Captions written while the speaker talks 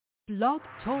Blog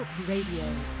Talk Radio.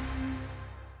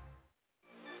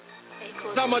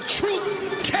 I'm a truth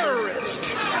terrorist.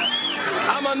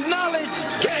 I'm a knowledge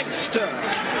gangster.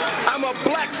 I'm a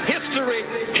black history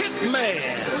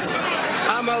hitman.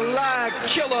 I'm a lie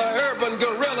killer, urban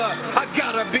gorilla. I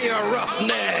gotta be a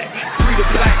roughneck. Free the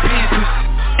Black Panthers,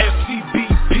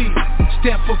 FCBP,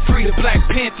 stand for Free the Black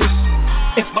Panthers.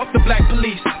 And fuck the black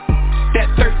police, that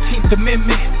 13th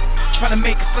Amendment, trying to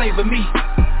make a slave of me.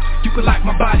 You can lock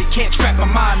my body, can't trap my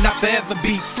mind, not forever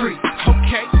be free.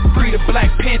 Okay, Free the Black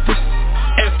Panthers,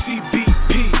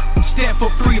 FCBP, stand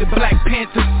for Free the Black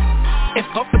Panthers. And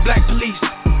fuck the black police,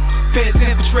 feds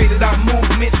infiltrated our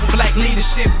movements for black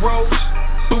leadership roles.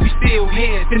 But we still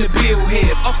heads in the bill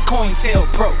head of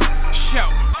COINTELPRO. Show,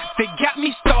 they got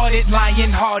me started,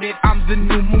 lion-hearted, I'm the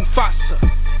new Mufasa.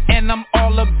 And I'm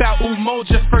all about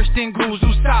Umoja, first in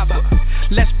Guzu Saba.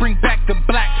 Let's bring back the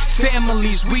black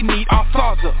families, we need our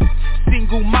father.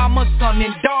 Single mama, son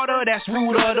and daughter, that's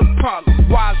root of the problem.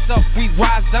 Wise up, we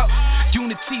rise up,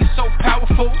 unity so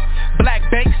powerful. Black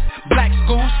banks, black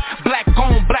schools, black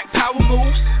on, black power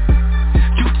moves.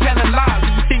 You telling lies,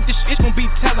 you think this shit gon' be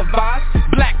televised.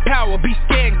 Black power, be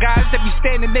scared guys that be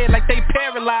standing there like they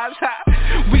paralyzed.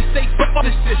 We say fuck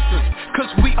the system,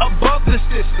 cause we above the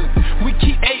system. We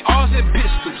keep ARs and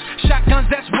pistols, shotguns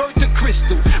that's worth a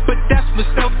crystal. But that's for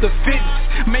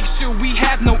self-defense, make sure we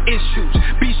have no issues.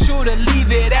 Be sure to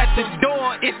leave it at the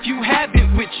door if you have it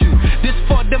with you. This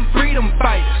for them freedom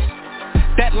fighters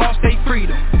that lost their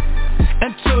freedom.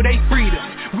 Until they freedom,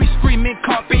 we screaming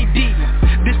Carpe Diem.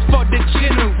 This for the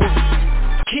general,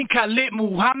 King Khalid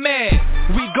Muhammad.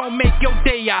 We gon' make your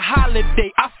day a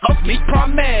holiday, I fuck me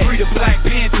promise. Free the Black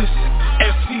Panthers,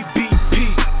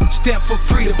 FCBP, stand for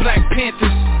Free the Black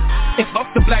Panthers. And fuck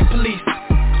the black police,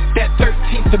 that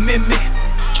 13th Amendment,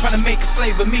 trying to make a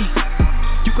slave of me.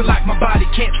 You can lock my body,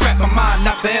 can't trap my mind,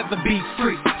 not forever be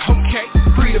free. Okay,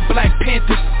 Free the Black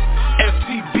Panthers,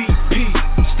 FCBP,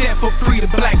 stand for Free the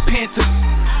Black Panthers.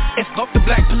 And fuck the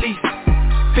black police,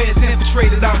 feds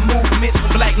infiltrated our movements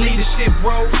for black leadership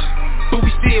roles. But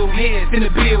we still heads in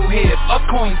the bill head of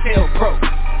COINTELPRO.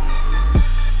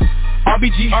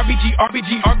 RBG, RBG,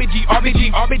 RBG, RBG,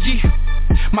 RBG, RBG.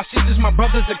 My sisters, my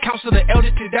brothers, the council, the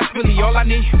elders, that's really all I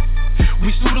need.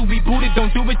 We suited, we booted,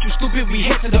 don't do it, you stupid, we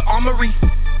head to the armory.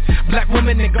 Black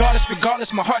woman and goddess,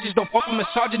 regardless, my heart just don't fuck with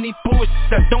misogyny. Fools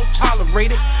that don't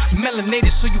tolerate it,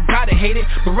 melanated, so you gotta hate it.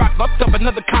 Barack upped up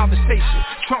another conversation,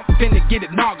 Trump finna get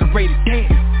inaugurated,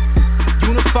 damn.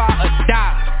 Unify or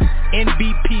die,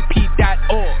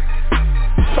 NBPP.org.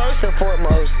 First and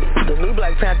foremost, the New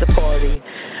Black Panther Party,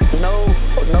 nor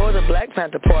the Black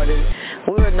Panther Party,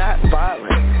 we are not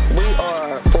violent. We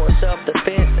are for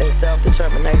self-defense and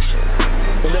self-determination.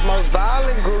 The most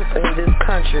violent group in this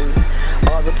country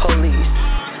are the police.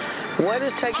 What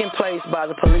is taking place by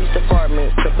the police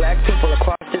departments to black people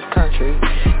across this country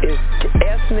is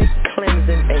ethnic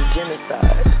cleansing and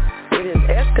genocide. It has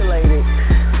escalated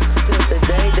since the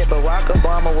day that Barack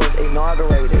Obama was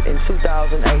inaugurated in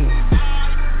 2008.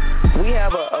 We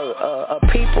have a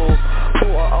people who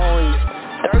are only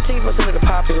 13% of the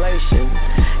population,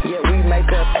 yet we make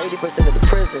up 80% of the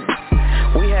prisons.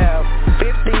 We have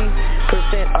 50%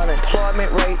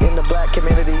 unemployment rate in the black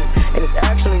community, and it's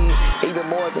actually even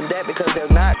more than that because they're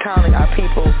not counting our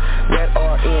people that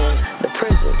are in the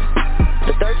prisons.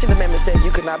 The 13th Amendment says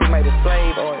you cannot be made a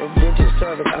slave or indentured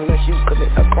servant unless you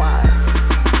commit a crime.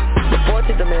 The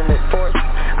 14th Amendment forced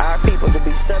our people to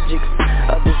be subjects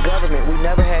of this government. We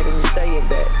never had any say in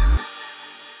that.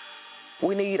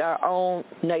 We need our own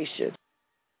nation.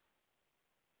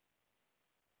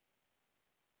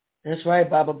 That's right,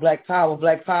 Baba. Black Power,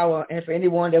 Black Power. And for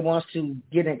anyone that wants to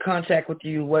get in contact with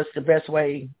you, what's the best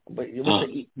way?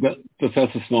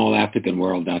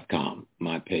 ProfessorSmallAfricanWorld.com,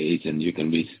 my page, and you can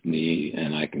reach me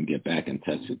and I can get back in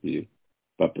touch with you.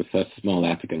 But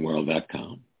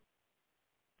ProfessorSmallAfricanWorld.com.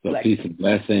 So peace and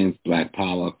blessings, Black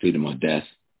Power, freedom or death.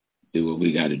 Do what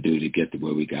we got to do to get to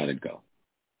where we got to go.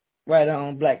 Right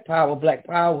on, Black Power, Black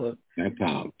Power. Black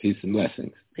Power, peace and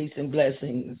blessings. Peace and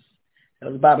blessings.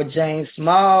 That was Baba James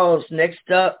Smalls. Next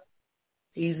up,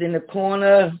 he's in the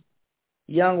corner,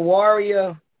 young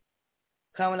warrior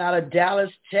coming out of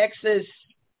Dallas, Texas.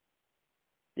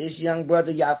 This young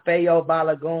brother, Yafeo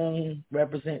Balagoon,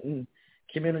 representing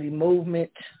community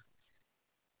movement.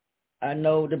 I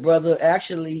know the brother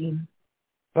actually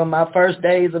from my first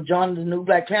days of joining the New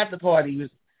Black Panther Party. He was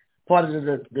part of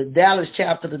the Dallas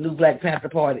chapter of the New Black Panther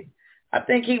Party. I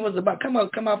think he was about, come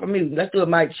off of mute. Let's do a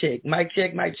mic check. Mic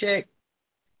check, mic check.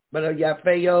 Brother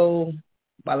Yafeo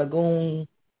Balagoon,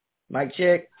 mic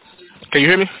check. Can you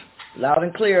hear me? Loud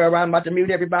and clear. All right, I'm about to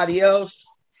mute everybody else.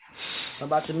 I'm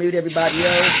about to mute everybody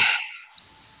else.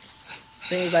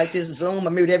 Things like this Zoom, I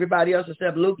mute everybody else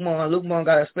except Luke Mon. Luke Mon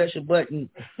got a special button.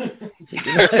 Luke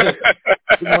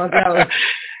Mon got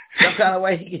some kind of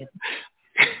way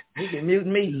he can mute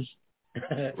me.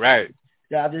 Right.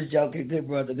 Yeah, I'm just joking. Good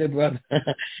brother.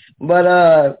 But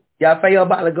Yafael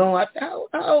Balagoon, how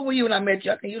old were you when I met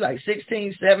you? I think you like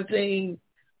 16, 17.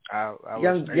 I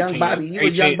was young Bobby. You were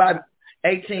young Bobby.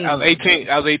 18. I was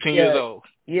 18 years old.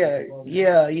 Yeah.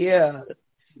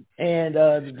 And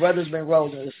the brother's been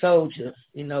rolling, a soldier.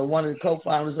 You know, one of the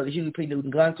co-founders of the Huey P.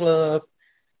 Newton Gun Club,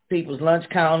 People's Lunch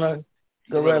Counter,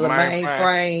 Gorilla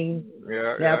Mainframe.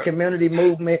 Now Community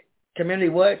Movement. Community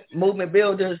what? Movement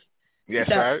Builders. Yes,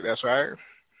 that's right.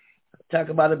 Talk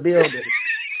about a builder.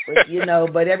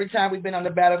 But every time we've been on the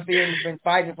battlefield, we've been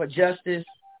fighting for justice.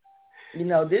 You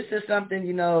know, this is something,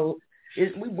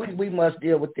 we must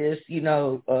deal with this. We've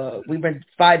been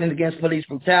fighting against police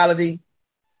brutality,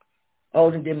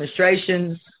 holding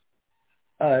demonstrations,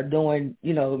 doing,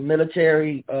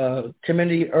 military,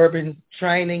 community urban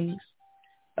trainings.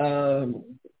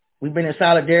 We've been in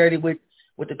solidarity with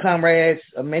the comrades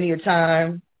many a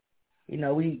time. Think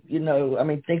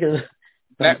of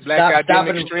Black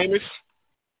Academic Extremists.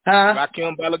 Huh?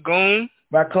 Rakim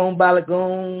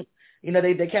Balagoon.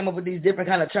 They came up with these different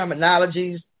kind of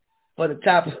terminologies for the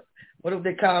top. What do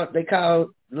they call? They call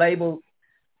labeled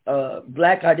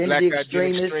Black Identity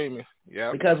Extremists.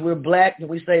 Yeah. Because we're black and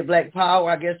we say Black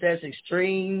Power. I guess that's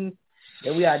extreme.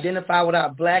 That we identify with our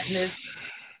blackness.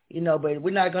 But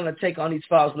we're not gonna take on these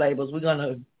false labels. We're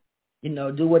gonna,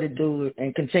 do what it do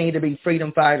and continue to be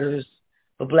freedom fighters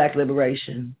for Black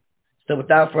liberation. So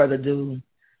without further ado,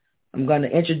 I'm going to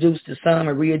introduce to some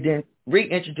and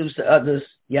reintroduce to others.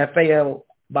 Yafael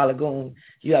Balagoon,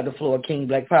 you have the floor, King.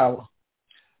 Black Power.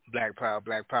 Black Power.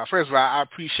 First of all, I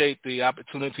appreciate the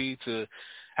opportunity to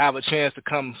have a chance to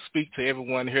come speak to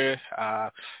everyone here.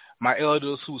 My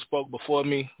elders who spoke before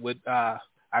me,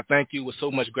 I thank you with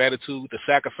so much gratitude, the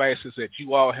sacrifices that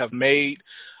you all have made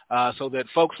so that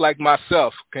folks like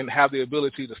myself can have the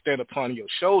ability to stand upon your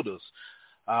shoulders.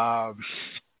 I'm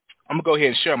going to go ahead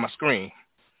and share my screen,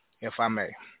 if I may.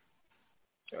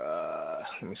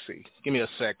 Let me see. Give me a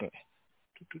second.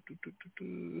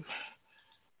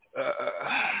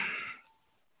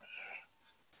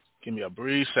 Give me a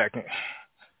brief second.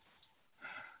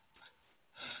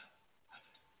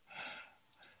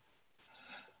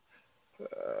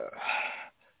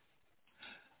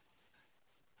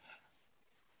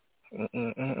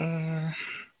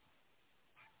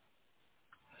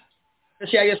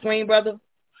 Share your screen, brother?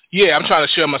 Yeah, I'm trying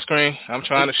to share my screen. I'm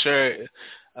trying to share it.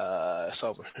 It's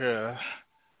over here.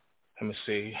 Let me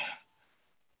see.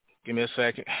 Give me a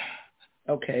second.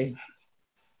 Okay.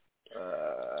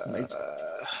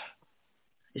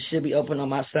 It should be open on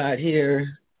my side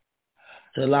here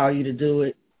to allow you to do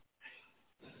it.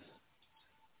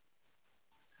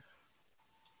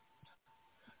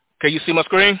 Can you see my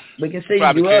screen? We can see you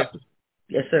up.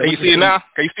 Yes, sir. Can you see it now?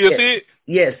 Can you still see it?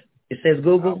 Yes. It says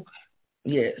Google.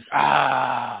 Yes.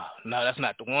 No, that's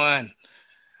not the one.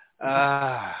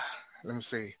 Let me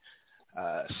see.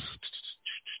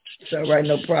 It's all right,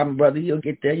 no problem, brother. You'll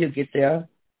get there.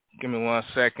 Give me 1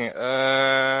 second.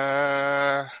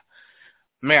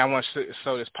 Man, I want to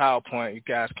show this PowerPoint. You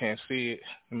guys can't see it.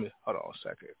 Hold on a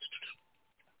second.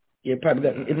 Yeah, probably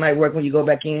it might work when you go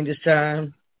back in this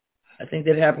time. I think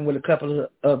that happened with a couple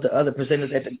of the other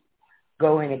presenters that had to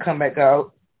go in and come back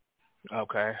out.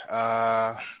 Okay.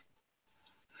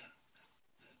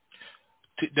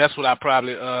 That's what I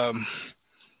probably.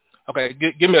 Okay,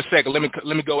 give me a second. Let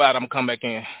me go out. I'm gonna come back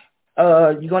in.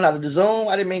 You going out of the Zoom?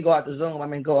 I didn't mean go out the Zoom. I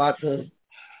mean go out to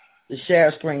the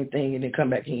share screen thing and then come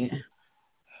back in.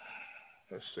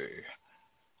 Let's see.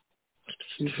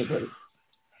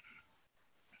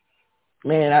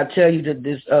 Man, I tell you that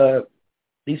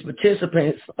these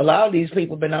participants, a lot of these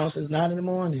people have been on since 9 in the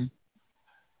morning.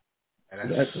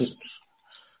 That's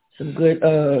some good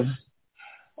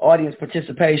audience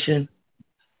participation.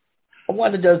 I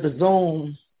wonder, does the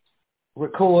Zoom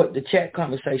record the chat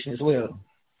conversation as well?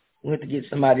 We have to get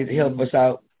somebody to help us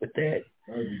out with that.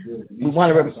 We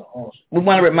want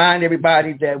to remind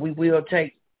everybody that we will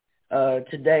take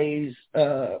today's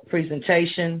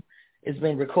presentation. It's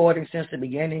been recording since the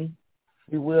beginning.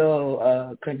 We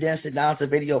will condense it down to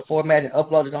video format and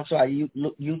upload it onto our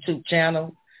YouTube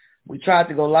channel. We tried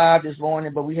to go live this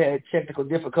morning, but we had technical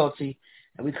difficulty,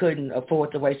 and we couldn't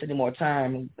afford to waste any more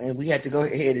time, and we had to go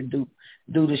ahead and do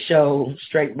the show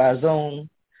straight by Zoom.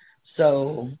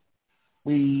 So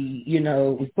we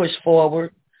pushed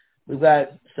forward. We've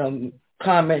got some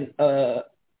common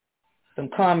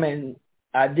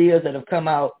ideas that have come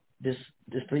out this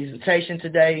this presentation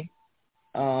today,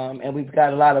 and we've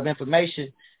got a lot of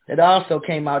information that also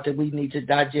came out that we need to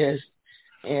digest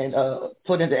and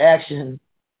put into action.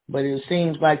 But it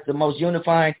seems like the most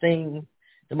unifying thing,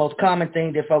 the most common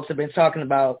thing that folks have been talking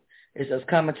about is us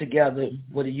coming together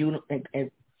with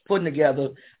and putting together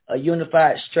a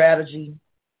unified strategy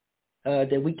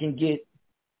that we can get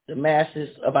the masses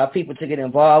of our people to get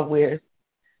involved with.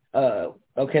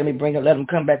 Okay, let me let them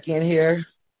come back in here.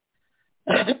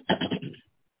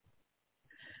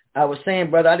 I was saying,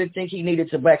 brother, I didn't think he needed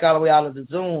to back all the way out of the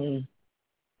Zoom.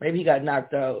 Maybe he got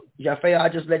knocked out. Jaffe, I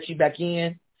just let you back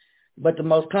in. But the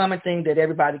most common thing that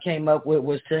everybody came up with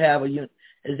was to have and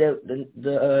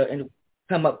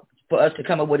come up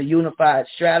with a unified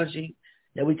strategy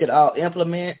that we could all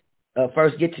implement.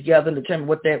 First, get together and determine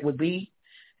what that would be,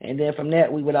 and then from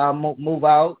that we would all move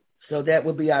out. So that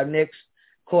would be our next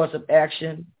course of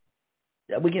action.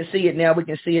 We can see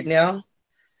it now.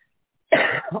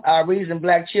 Our reason: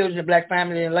 Black children, Black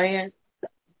family, and land.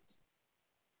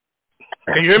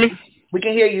 Can you hear me? We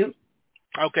can hear you.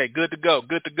 Okay, good to go.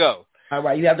 All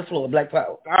right, you have the floor, Black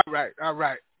Power. All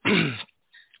right.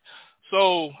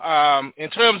 So, in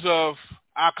terms of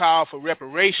our call for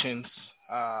reparations,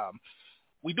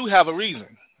 we do have a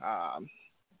reason.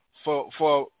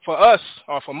 For us,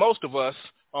 or for most of us,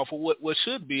 or for what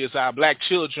should be is our Black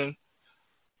children,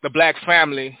 the Black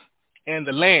family, and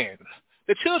the land.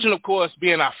 The children, of course,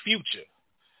 being our future.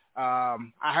 I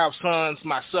have sons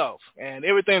myself, and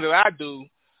everything that I do,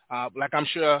 like I'm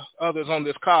sure others on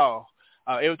this call,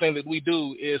 everything that we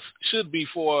do should be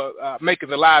for making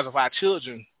the lives of our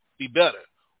children be better,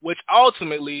 which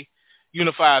ultimately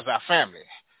unifies our family.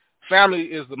 Family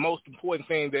is the most important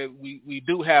thing that we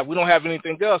do have. We don't have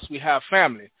anything else. We have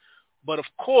family. But, of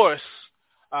course,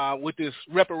 with this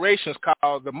reparations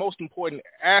call, the most important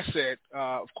asset,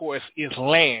 of course, is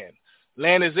land.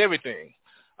 Land is everything.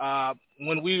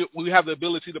 When we have the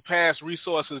ability to pass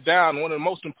resources down, one of the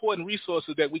most important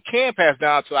resources that we can pass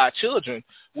down to our children,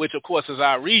 which, of course, is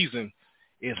our reason,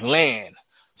 is land.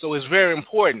 So it's very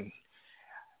important.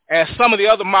 As some of the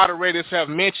other moderators have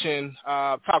mentioned,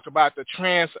 talked about the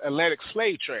transatlantic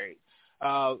slave trade,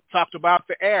 talked about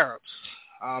the Arabs,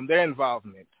 their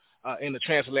involvement in the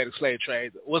transatlantic slave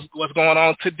trade, what's going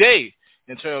on today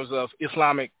in terms of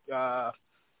Islamic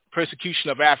persecution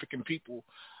of African people,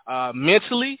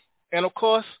 mentally and, of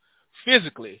course,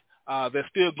 physically. That's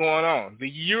still going on. The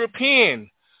European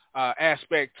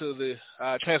aspect to the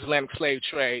transatlantic slave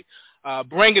trade,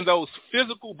 bringing those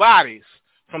physical bodies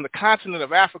from the continent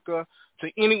of Africa to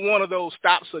any one of those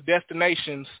stops or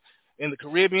destinations in the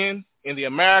Caribbean, in the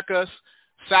Americas,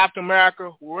 South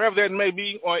America, wherever that may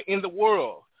be, or in the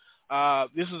world.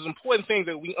 This is an important thing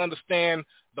that we understand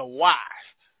the why,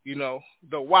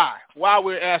 the why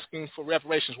we're asking for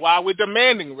reparations, why we're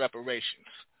demanding reparations.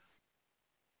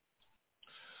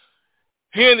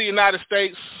 Here in the United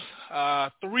States,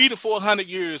 300 to 400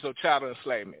 years of chattel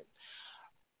enslavement.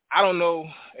 I don't know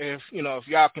if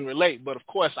y'all can relate, but of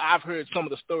course I've heard some of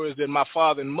the stories that my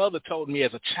father and mother told me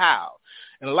as a child,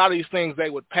 and a lot of these things they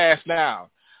would pass down.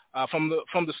 From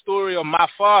the story of my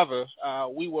father,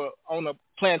 we were on a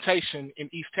plantation in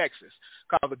East Texas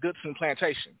called the Goodson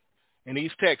Plantation in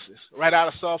East Texas, right out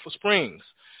of Sulphur Springs.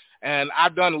 And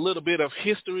I've done a little bit of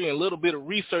history and a little bit of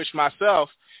research myself,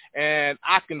 and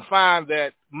I can find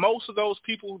that most of those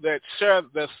people that share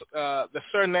the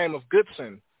surname of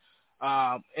Goodson,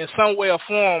 in some way or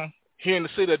form here in the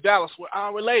city of Dallas, were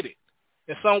all related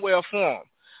in some way or form.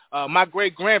 My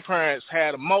great-grandparents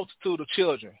had a multitude of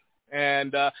children,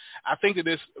 and I think it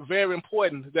is very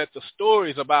important that the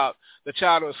stories about the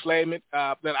chattel enslavement,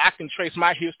 that I can trace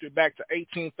my history back to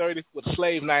 1830 with a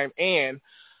slave named Anne.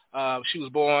 She was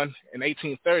born in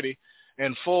 1830,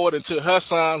 and forward into her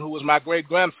son, who was my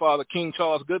great-grandfather, King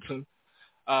Charles Goodson.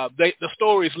 The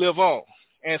stories live on.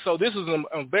 And so this is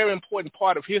a very important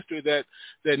part of history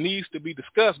that needs to be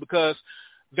discussed, because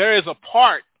there is a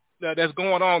part that's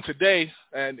going on today,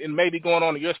 and it may be going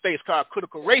on in your states, called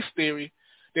critical race theory,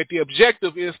 that the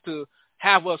objective is to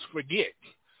have us forget.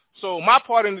 So my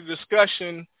part in the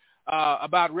discussion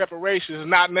about reparations is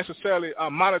not necessarily a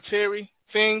monetary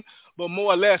thing, but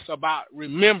more or less about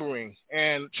remembering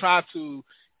and trying to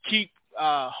keep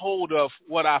hold of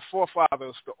what our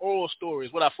forefathers, the oral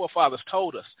stories, what our forefathers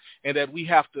told us, and that we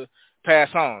have to pass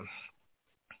on.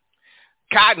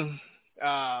 Cotton,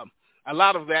 a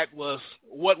lot of that was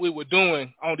what we were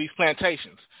doing on these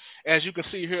plantations. As you can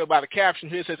see here by the caption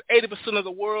here, it says 80% of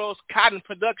the world's cotton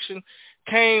production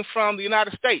came from the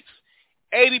United States.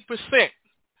 80%.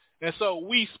 And so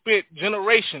we spent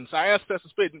generations, our ancestors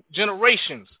spent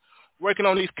generations working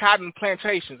on these cotton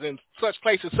plantations in such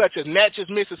places such as Natchez,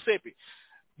 Mississippi,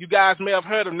 you guys may have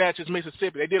heard of Natchez,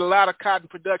 Mississippi. They did a lot of cotton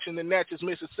production in Natchez,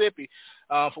 Mississippi.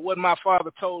 For what my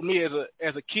father told me as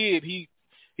a kid, he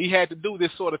had to do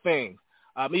this sort of thing.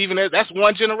 That's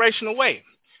one generation away.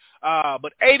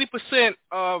 But 80%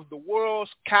 of the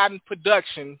world's cotton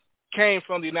production came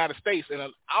from the United States, and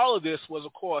all of this was,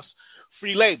 of course,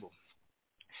 free labor.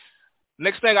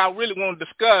 Next thing I really want to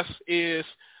discuss is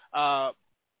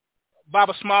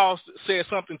Baba Smalls said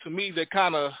something to me that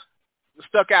kind of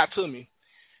stuck out to me.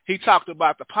 He talked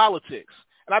about the politics,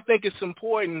 and I think it's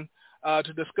important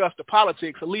to discuss the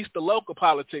politics, at least the local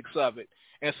politics of it.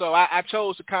 And so I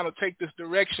chose to kind of take this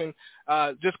direction,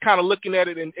 just kind of looking at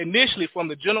it initially from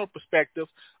the general perspective,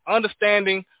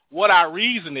 understanding what our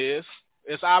reason is.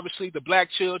 It's obviously the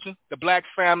black children, the black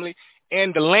family,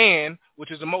 and the land, which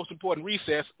is the most important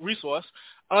resource,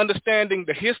 understanding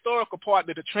the historical part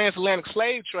that the transatlantic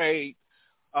slave trade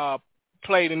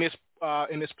played in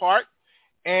this part,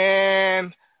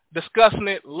 and discussing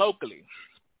it locally.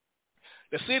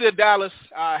 The city of Dallas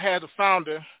has a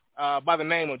founder by the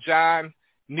name of John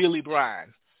Neely Bryan.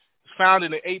 It was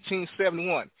founded in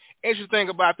 1871. Interesting thing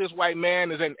about this white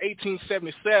man is that in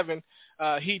 1877,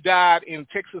 he died in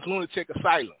Texas Lunatic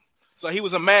Asylum. So he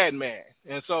was a madman.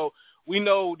 And so we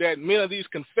know that many of these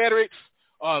Confederates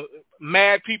are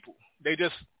mad people. They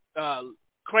just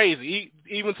crazy.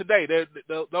 Even today,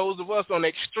 those of us on the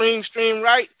extreme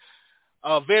right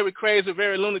are very crazy,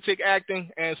 very lunatic acting.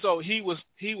 And so he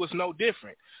was no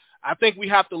different. I think we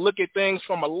have to look at things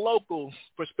from a local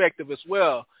perspective as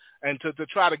well, and to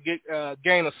try to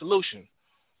gain a solution.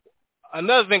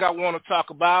 Another thing I want to talk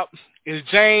about is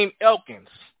Jane Elkins.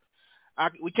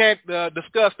 We can't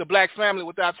discuss the black family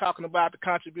without talking about the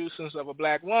contributions of a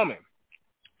black woman.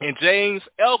 And Jane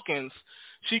Elkins,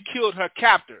 she killed her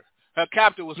captor. Her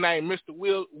captor was named Mr.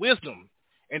 Wisdom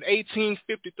in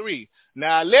 1853.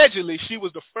 Now, allegedly, she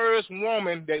was the first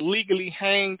woman that legally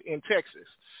hanged in Texas.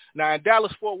 Now, in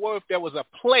Dallas-Fort Worth, there was a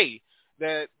play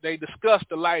that they discussed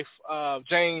the life of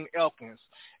Jane Elkins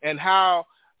and how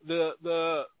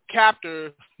the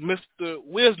captor, Mr.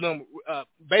 Wisdom,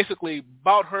 basically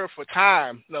bought her for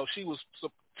time. She was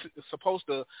supposed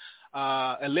to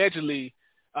allegedly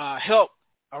help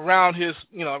around his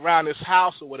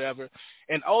house or whatever.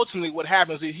 And ultimately what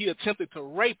happens is he attempted to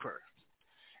rape her.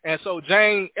 And so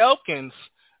Jane Elkins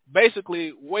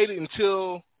basically waited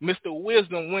until Mr.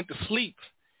 Wisdom went to sleep,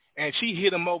 and she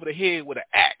hit him over the head with an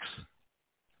axe.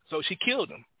 So she killed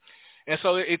him. And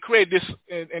so it created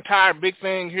this entire big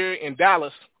thing here in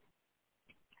Dallas,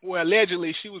 where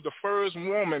allegedly she was the first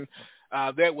woman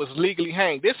that was legally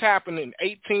hanged. This happened in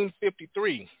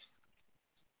 1853.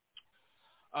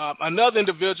 Another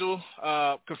individual,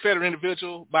 Confederate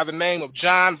individual by the name of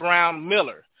John Brown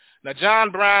Miller. Now,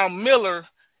 John Brown Miller,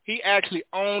 he actually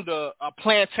owned a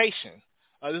plantation.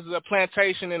 This is a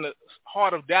plantation in the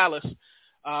heart of Dallas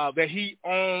that he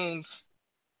owns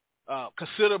a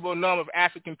considerable number of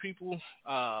African people,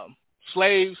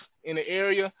 slaves in the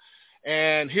area,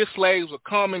 and his slaves would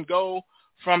come and go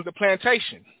from the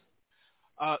plantation.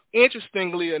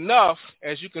 Interestingly enough,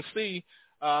 as you can see,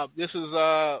 this is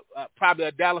probably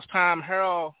a Dallas Times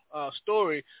Herald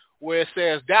story where it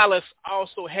says Dallas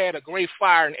also had a great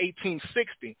fire in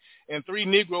 1860 and 3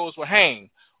 Negroes were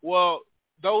hanged. Well,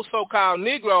 those so-called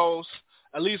Negroes,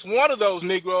 at least one of those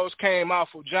Negroes came off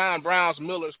of John Brown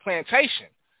Miller's plantation.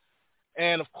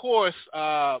 And, of course,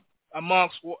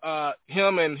 amongst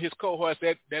him and his cohorts,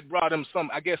 that brought him some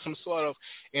sort of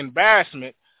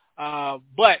embarrassment.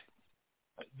 But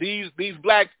these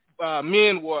black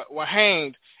men were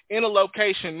hanged in a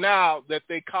location now that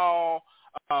they call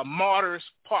Martyrs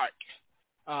Park.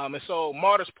 And so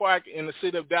Martyrs Park in the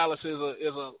city of Dallas is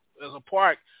a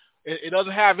park. It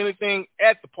doesn't have anything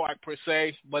at the park per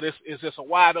se, but it's just a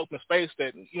wide open space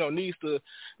that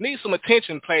needs some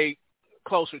attention paid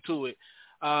closer to it.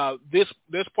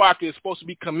 This park is supposed to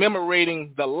be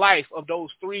commemorating the life of those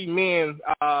 3 men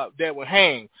that were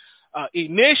hanged.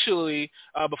 Initially,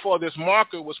 before this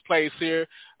marker was placed here,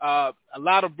 a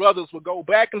lot of brothers would go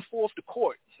back and forth to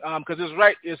court because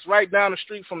it's right down the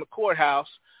street from the courthouse.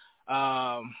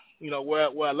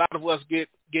 Where a lot of us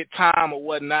get time or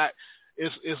whatnot.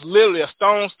 It's literally a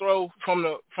stone's throw from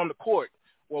the court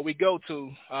where we go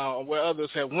to, where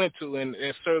others have went to and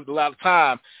served a lot of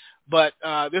time. But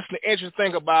this is the interesting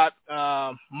thing about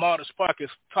Martyrs Park is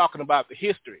talking about the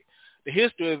history. The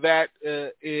history of that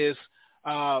is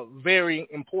very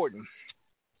important.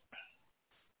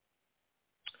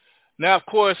 Now, of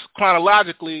course,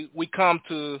 chronologically, we come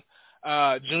to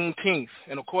Juneteenth,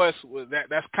 and of course,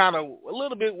 that's kind of a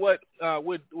little bit what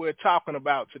we're talking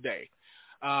about today.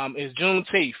 Is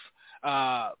Juneteenth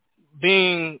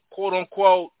being quote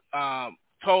unquote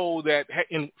told that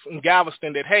in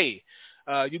Galveston that, hey,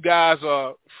 you guys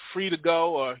are free to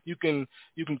go, or you can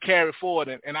carry forward,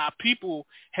 and our people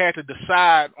had to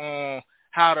decide on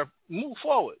how to move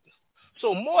forward.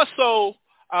 So more so,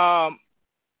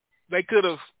 they could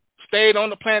have stayed on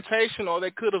the plantation, or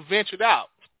they could have ventured out.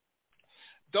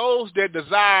 Those that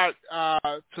desired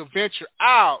to venture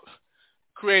out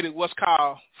created what's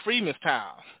called Freedmen's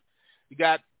Town. You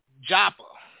got Joppa.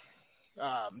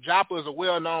 Joppa is a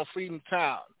well-known freedmen's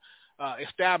town,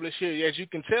 established here, as you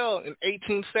can tell, in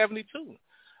 1872.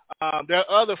 There are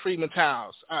other freedmen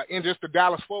towns in just the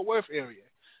Dallas-Fort Worth area.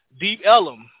 Deep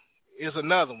Ellum is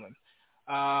another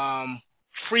one.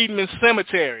 Freedmen's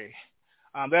Cemetery.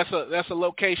 That's a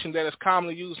location that is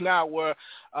commonly used now, where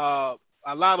a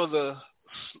lot of the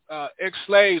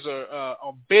ex-slaves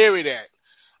are buried at.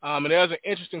 And there's an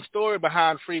interesting story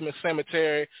behind Freedmen's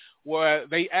Cemetery, where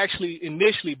they actually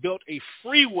initially built a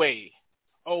freeway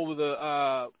over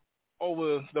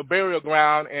the burial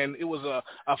ground, and it was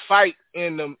a fight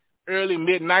in the early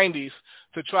mid-90s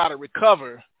to try to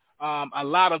recover a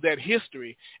lot of that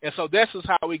history. And so this is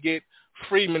how we get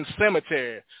Freedmen's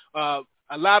Cemetery.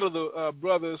 A lot of the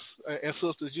brothers and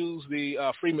sisters use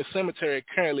the Freedmen's Cemetery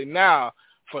currently now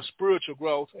for spiritual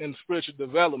growth and spiritual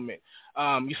development.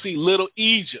 You see Little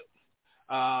Egypt.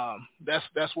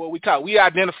 That's what we call it. We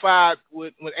identified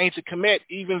with ancient Kemet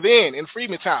even then in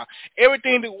Freedmen Town.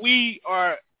 Everything that we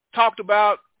are talked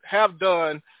about, have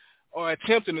done, or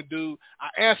attempting to do,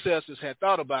 our ancestors had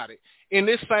thought about it. In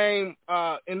this same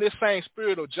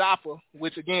spirit of Joppa,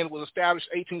 which again was established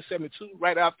 1872,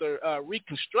 right after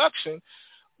Reconstruction,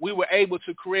 we were able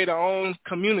to create our own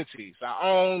communities, our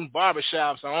own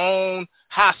barbershops, our own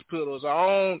hospitals, our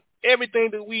own everything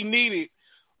that we needed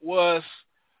was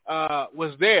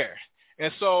there.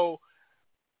 And so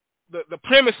the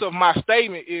premise of my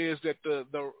statement is that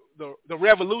the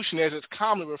revolution, as it's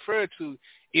commonly referred to,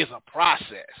 is a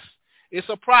process. It's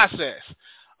a process.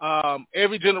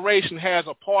 Every generation has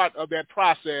a part of that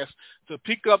process to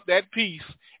pick up that piece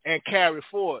and carry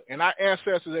forward. And our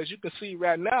ancestors, as you can see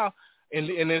right now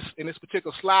in this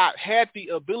particular slide, had the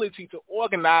ability to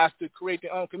organize to create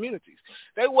their own communities.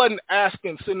 They wasn't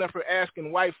sitting up here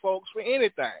asking white folks for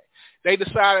anything. They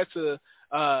decided to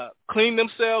clean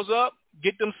themselves up,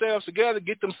 get themselves together,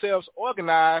 get themselves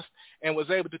organized, and was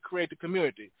able to create the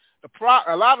community.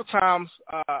 A lot of times,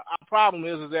 our problem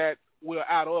is that we're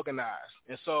out organized.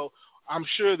 And so I'm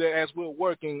sure that as we're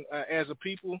working as a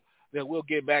people, that we'll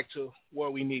get back to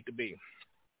where we need to be.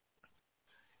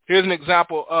 Here's an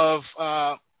example of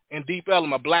in Deep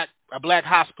Ellum, a black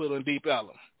hospital in Deep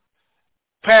Ellum.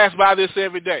 Pass by this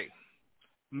every day.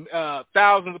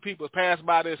 Thousands of people pass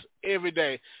by this every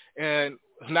day, and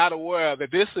not aware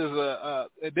that this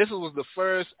was the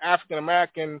first African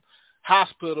American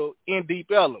hospital in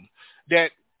Deep Ellum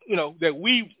that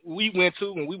we went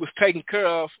to and we was taken care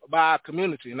of by our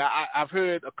community. And I've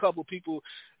heard a couple of people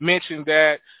mention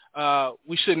that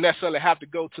we shouldn't necessarily have to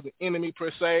go to the enemy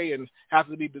per se and have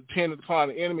to be dependent upon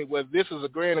the enemy. Well, this is a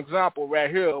great example right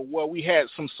here of where we had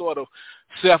some sort of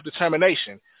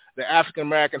self-determination. The African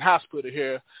American hospital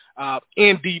here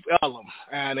in Deep Ellum,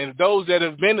 and those that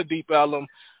have been to Deep Ellum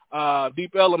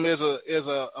is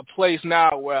a place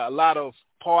now where a lot of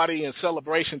party and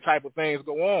celebration type of things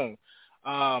go on.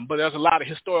 But there's a lot of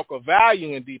historical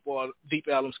value in Deep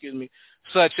Ellum,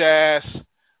 such as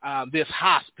this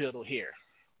hospital here.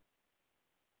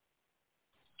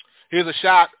 Here's a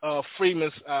shot of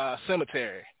Freedmen's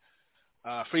Cemetery,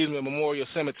 Freedmen Memorial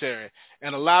Cemetery,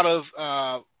 and a lot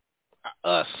of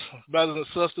us brothers and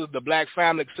sisters, the black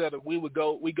family, etc. We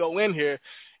go in here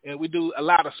and we do a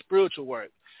lot of spiritual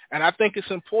work. And I think it's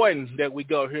important that we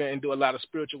go here and do a lot of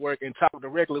spiritual work and talk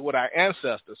directly with our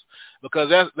ancestors,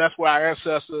 because that's where our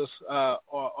ancestors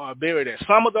are buried at.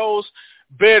 Some of those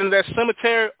buried in that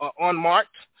cemetery are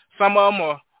unmarked. Some of them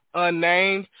are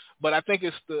unnamed. But I think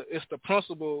it's the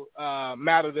principal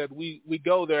matter that we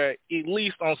go there at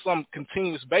least on some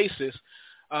continuous basis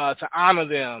to honor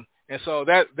them. And so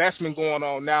that's been going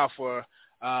on now for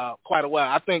quite a while.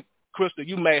 I think, Crystal,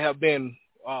 you may have been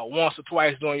once or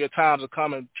twice during your times of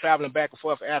traveling back and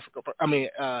forth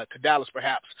to Dallas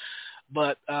perhaps.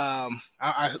 But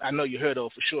I know you heard of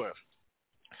it for sure.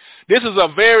 This is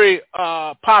a very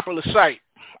popular site,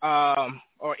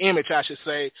 or image, I should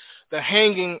say, the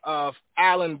hanging of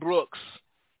Allen Brooks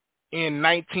in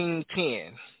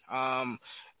 1910.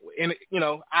 And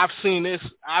I've seen this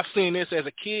as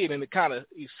a kid, and it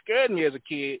scared me as a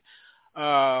kid.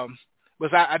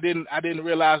 But I didn't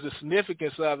realize the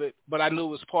significance of it, but I knew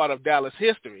it was part of Dallas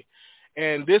history.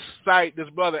 And this site, this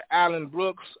brother Allen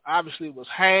Brooks obviously was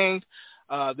hanged.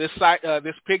 This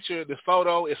picture, this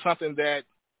photo is something that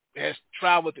has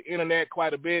traveled the internet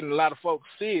quite a bit, and a lot of folks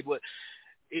see it. But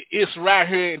it's right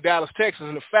here in Dallas, Texas.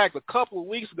 And in fact, a couple of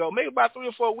weeks ago, maybe about 3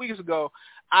 or 4 weeks ago,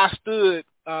 I stood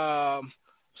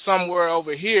somewhere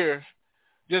over here,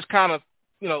 just kind of,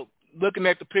 looking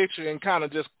at the picture and kind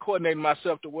of just coordinating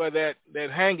myself to where that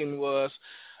hanging was.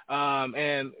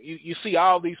 And you see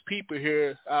all these people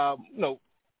here,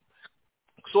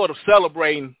 sort of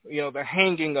celebrating, the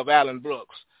hanging of Allen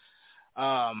Brooks.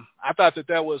 I thought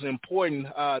that was important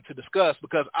to discuss,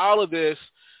 because all of this,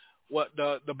 what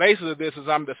the basis of this is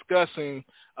I'm discussing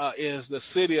is the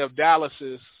city of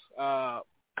Dallas's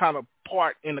kind of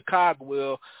part in the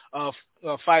cogwheel of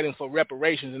fighting for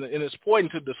reparations. And it's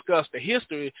important to discuss the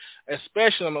history,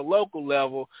 especially on the local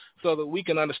level, so that we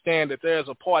can understand that there's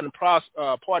a part and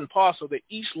parcel that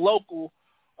each local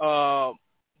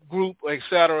group, et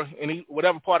cetera, in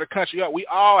whatever part of the country you are, we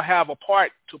all have a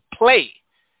part to play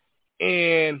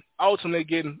in ultimately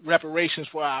getting reparations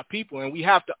for our people. And we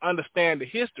have to understand the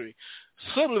history,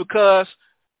 simply because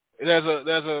there's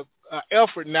a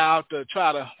effort now to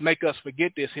try to make us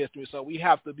forget this history. So we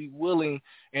have to be willing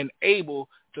and able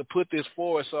to put this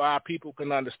forward so our people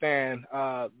can understand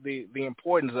the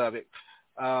importance of it.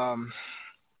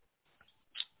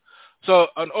 So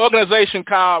an organization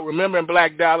called Remembering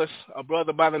Black Dallas, a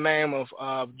brother by the name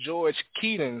of George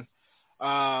Keaton,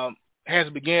 has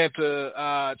begun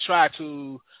to try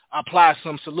to apply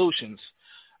some solutions.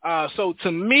 So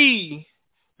to me,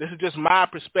 this is just my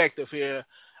perspective here,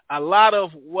 a lot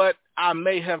of what I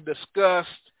may have discussed,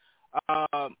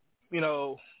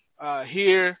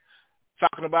 here,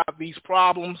 talking about these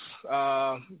problems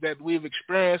that we've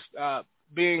experienced,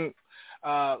 being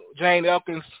Jane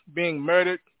Elkins being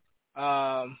murdered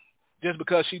just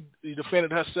because she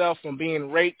defended herself from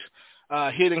being raped,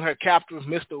 hitting her captor,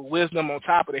 Mr. Wisdom, on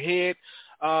top of the head,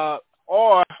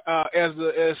 or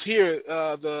as here,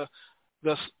 the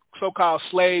so-called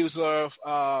slaves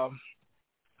of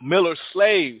Miller's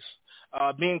slaves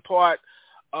being part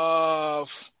of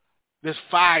this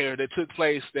fire that took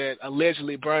place that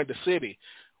allegedly burned the city.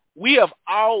 We have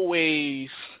always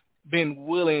been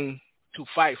willing to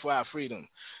fight for our freedom.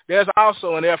 There's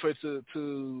also an effort to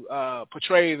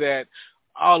portray that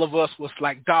all of us was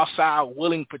like docile,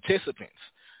 willing participants.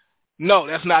 No,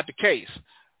 that's not the case.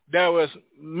 There was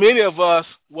many of us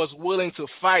was willing to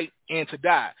fight and to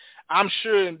die. I'm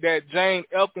sure that Jane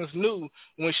Elkins knew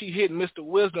when she hit Mr.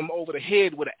 Wisdom over the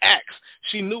head with an axe,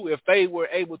 she knew if they were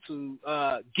able to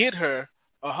get her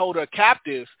or hold her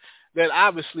captive, that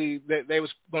obviously that they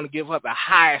was going to give her the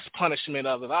highest punishment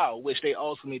of it all, which they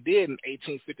ultimately did in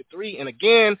 1853. And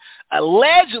again,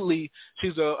 allegedly,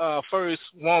 she's the first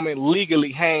woman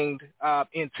legally hanged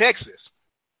in Texas.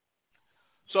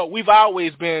 So we've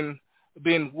always been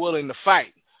willing to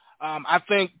fight. I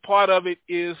think part of it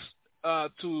is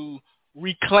to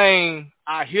reclaim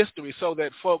our history so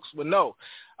that folks would know.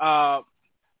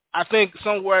 I think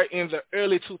somewhere in the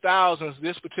early 2000s,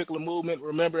 this particular movement,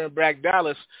 Remembering Black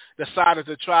Dallas, decided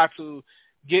to try to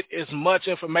get as much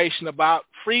information about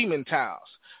freedmen towns.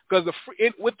 Because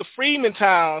with the freedmen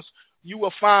towns, you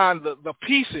will find the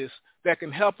pieces that can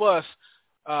help us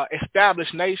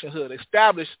establish nationhood,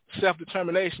 establish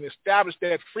self-determination, establish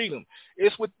that freedom.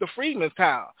 It's with the freedmen's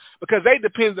town because they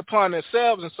depend upon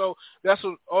themselves. And so that's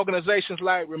what organizations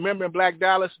like Remembering Black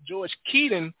Dallas, George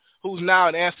Keaton, who's now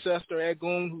an ancestor at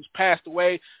Goon, who's passed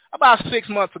away about 6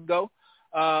 months ago,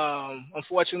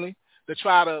 unfortunately, to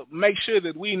try to make sure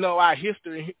that we know our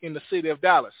history in the city of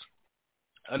Dallas.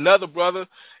 Another brother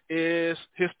is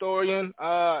historian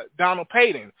Donald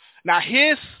Payton. Now,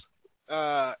 his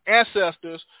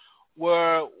ancestors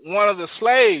were one of the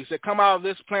slaves that come out of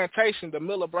this plantation, the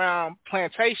Miller Brown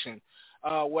plantation,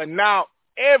 where now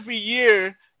every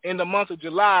year in the month of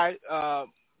July,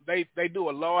 they do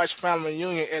a large family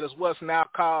reunion at what's now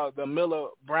called the Miller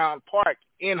Brown Park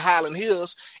in Highland Hills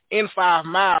in 5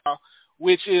 Mile,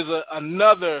 which is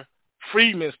another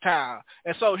freedmen's town.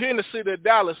 And so here in the city of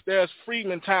Dallas, there's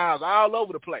freedmen towns all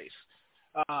over the place.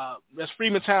 There's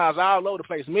freedmen towns all over the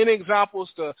place. Many examples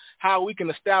to how we can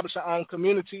establish our own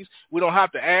communities. We don't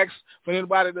have to ask for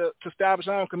anybody to establish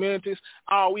our own communities.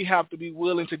 All we have to be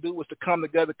willing to do is to come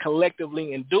together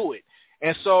collectively and do it.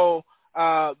 And so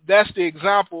that's the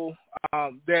example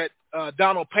that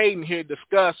Donald Payton here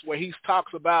discussed, where he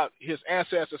talks about his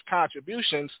ancestors'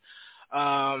 contributions,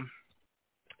 to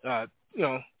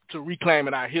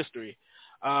reclaiming our history.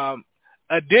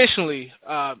 Additionally,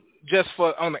 just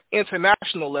on the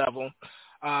international level,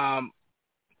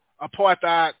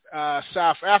 apartheid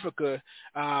South Africa,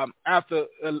 after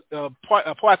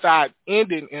apartheid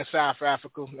ended in South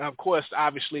Africa, of course,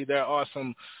 obviously there are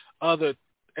some other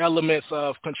elements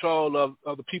of control of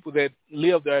the people that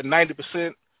live there.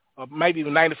 90%, or maybe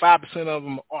even 95% of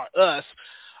them are us.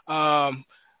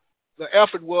 The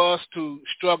effort was to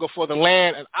struggle for the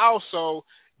land and also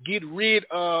get rid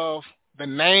of the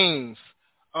names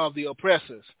of the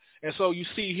oppressors. And so you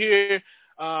see here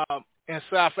in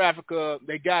South Africa,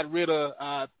 they got rid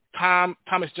of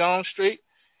Thomas Jones Street,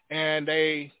 and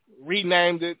they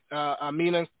renamed it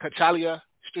Amina Kachalia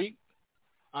Street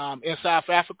in South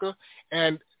Africa.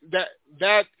 And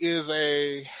that is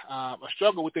a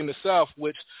struggle within itself,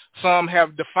 which some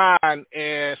have defined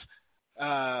as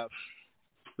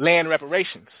landscape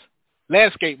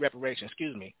reparations,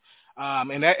 excuse me.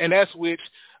 And that's which,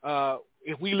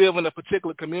 if we live in a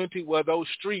particular community where those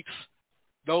streets,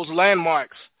 those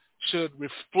landmarks should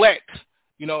reflect,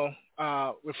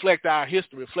 reflect our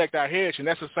history, reflect our heritage. And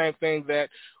that's the same thing that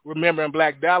Remembering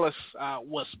Black Dallas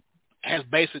has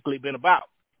basically been about.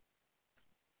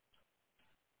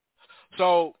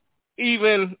 So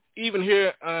even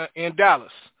here in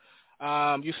Dallas,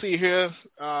 you see here,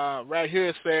 right here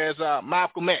it says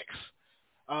Malcolm X.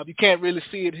 You can't really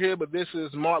see it here, but this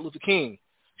is Martin Luther King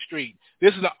Street.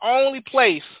 This is the only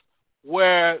place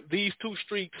where these two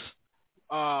streets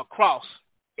cross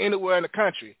anywhere in the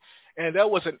country. And there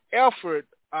was an effort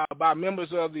by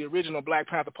members of the original Black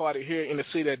Panther Party here in the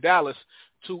city of Dallas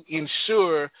to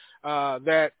ensure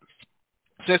that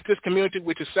since this community,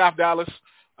 which is South Dallas,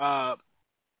 at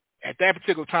that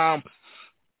particular time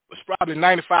was probably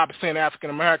 95%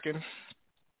 African American.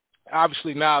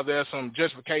 Obviously now there's some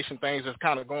justification things that's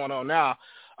kind of going on now,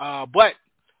 but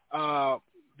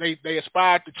they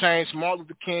aspired to change Martin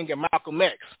Luther King and Malcolm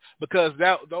X because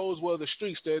those were the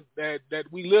streets that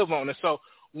we live on. And so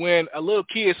when a little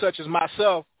kid such as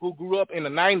myself who grew up in the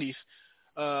 90s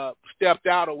stepped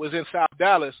out or was in South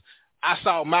Dallas, I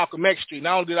saw Malcolm X Street.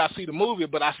 Not only did I see the movie,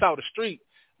 but I saw the street,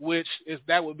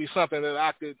 that would be something that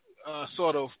I could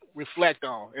sort of reflect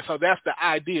on. And so that's the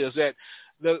idea, is that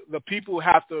the people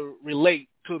have to relate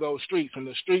to those streets, and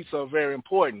the streets are very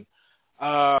important.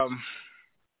 Let's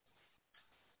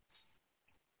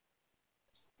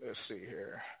see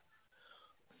here.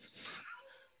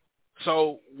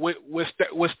 So with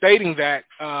stating that,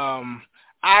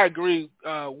 I agree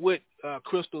with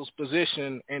Crystal's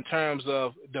position in terms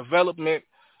of development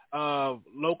of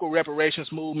local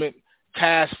reparations movement,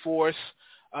 task force,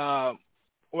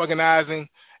 organizing,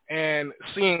 and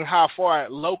seeing how far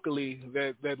locally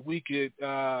that we could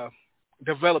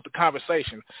develop the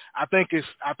conversation. I think it's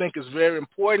very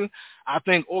important. I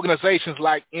think organizations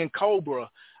like NCOBRA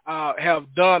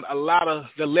have done a lot of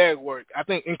the legwork. I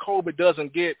think NCOBRA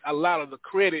doesn't get a lot of the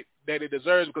credit that it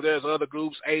deserves because there's other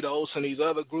groups, ADOS and these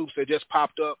other groups that just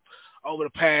popped up over the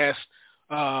past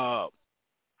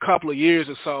couple of years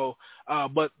or so.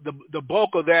 But the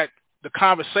bulk of that, the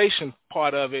conversation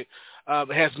part of it,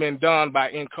 has been done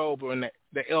by NCOBRA and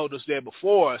the elders there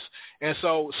before us. And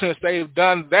so since they've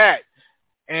done that,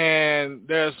 and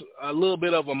there's a little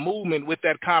bit of a movement with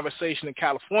that conversation in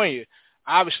California,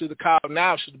 obviously the call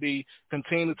now should be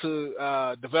continue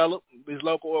to develop these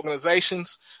local organizations,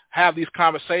 have these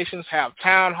conversations, have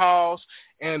town halls,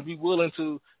 and be willing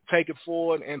to take it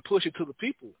forward and push it to the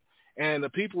people. And the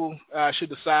people should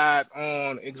decide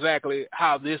on exactly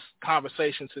how this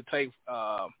conversation should take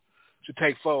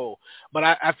fold. But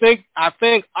I think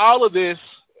all of this,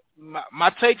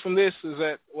 my take from this is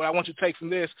that, what I want you to take from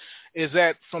this is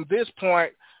that from this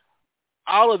point,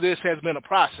 all of this has been a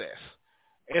process.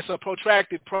 It's a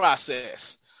protracted process.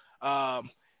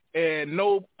 And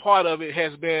no part of it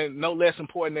has been no less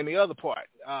important than the other part.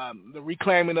 The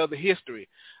reclaiming of the history,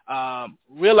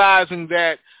 realizing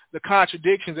that the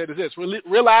contradictions that exist,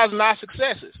 realizing our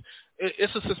successes.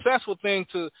 It's a successful thing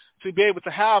to be able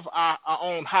to have our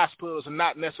own hospitals and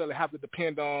not necessarily have to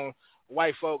depend on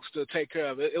white folks to take care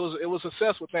of it. It was a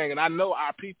successful thing, and I know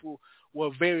our people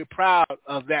were very proud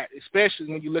of that,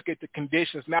 especially when you look at the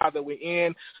conditions now that we're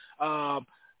in,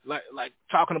 like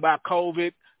talking about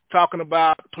COVID, talking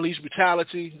about police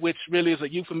brutality, which really is a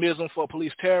euphemism for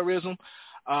police terrorism.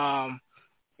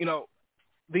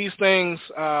 These things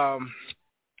are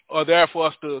there for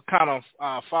us to kind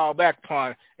of fall back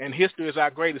upon, and history is our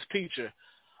greatest teacher.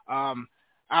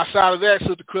 Outside of that,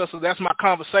 Sister Crystal, that's my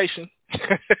conversation.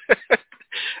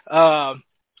 But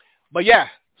yeah,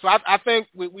 so I think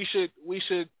we should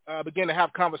begin to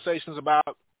have conversations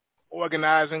about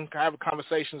organizing, have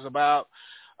conversations about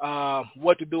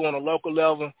what to do on a local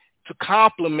level to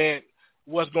complement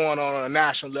what's going on a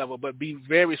national level, but be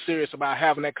very serious about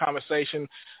having that conversation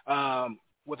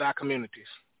with our communities.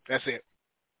 That's it.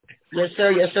 Yes,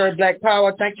 sir. Yes, sir. Black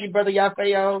Power. Thank you, Brother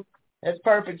Yafeo. That's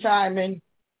perfect timing.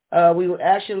 We were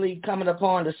actually coming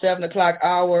upon the 7 o'clock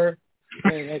hour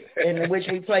in which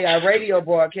we play our radio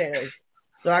broadcast.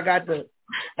 So I got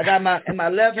in my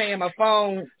left hand my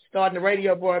phone starting the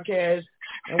radio broadcast,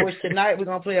 in which tonight we're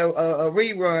gonna play a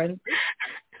rerun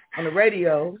on the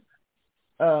radio.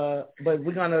 But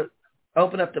we're gonna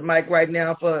open up the mic right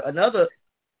now for another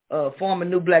former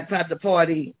New Black Panther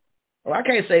Party. Well, I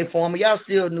can't say former. Y'all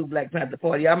still New Black Panther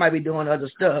Party. Y'all might be doing other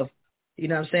stuff. You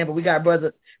know what I'm saying? But we got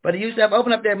Brother Yusef.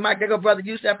 Open up that mic. There go Brother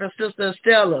Yusef and Sister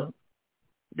Stella.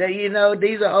 These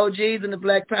are OGs in the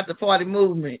Black Panther Party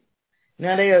movement.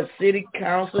 Now they are city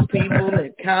council people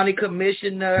and county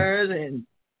commissioners and,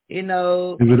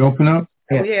 Is it open up?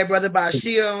 Yeah. We had Brother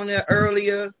Bashir on there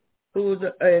earlier, who's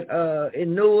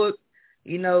in Newark.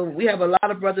 We have a lot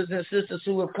of brothers and sisters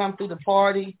who have come through the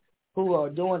party, who are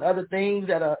doing other things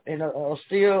that are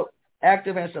still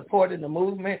active and supporting the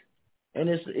movement. And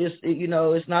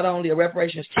it's not only a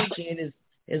reparations teaching,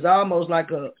 it's almost like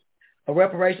a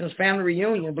reparations family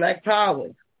reunion, Black Power.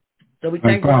 So we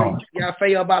thank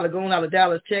Yafael Balagoon out of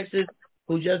Dallas, Texas,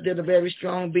 who just did a very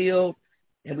strong bill.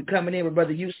 And we're coming in with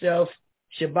Brother Yusef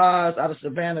Shabazz out of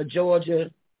Savannah, Georgia.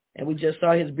 And we just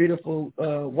saw his beautiful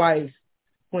wife,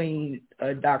 Queen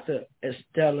Dr.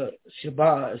 Estella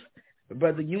Shabazz. But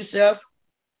Brother Yusef,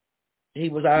 he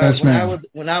was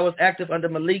when I was active under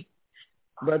Malik,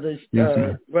 Brother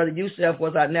Yusef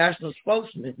was our national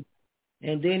spokesman.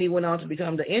 And then he went on to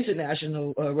become the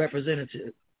international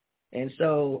representative. And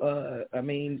so,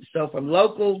 so from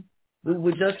local, we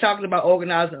were just talking about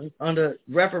organizing under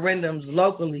referendums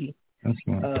locally, and,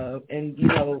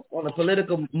 on the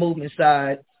political movement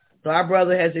side. So our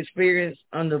brother has experience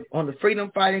on the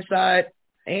freedom fighting side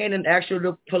and in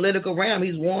the political realm.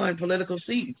 He's won political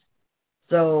seats.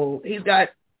 So he's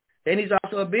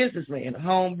also a businessman,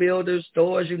 home builder,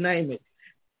 stores, you name it,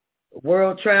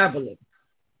 world traveler,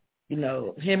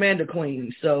 him and the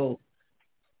Queen. So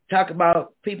talk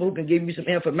about people who can give you some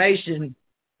information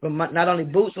from not only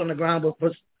boots on the ground,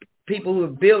 but people who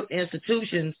have built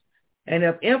institutions and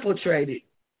have infiltrated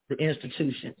the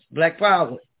institutions. Black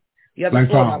Power. You have the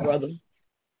floor, my brother.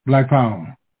 Black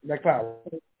Power. Black Power.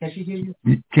 Can she hear you?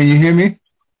 Can you hear me?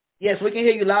 Yes, we can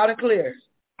hear you loud and clear.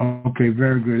 Okay,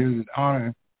 very good.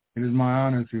 It is my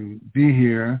honor to be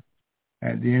here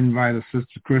at the invite of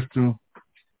Sister Crystal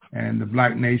and the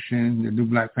Black Nation, the New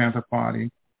Black Panther Party,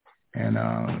 and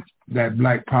that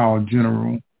Black Power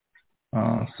General,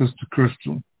 Sister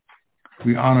Crystal.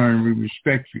 We honor and we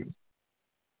respect you.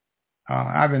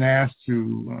 I've been asked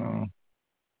to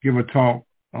give a talk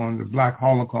on the Black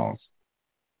Holocaust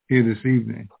here this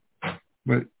evening,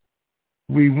 but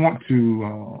we want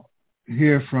to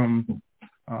hear from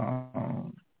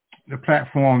the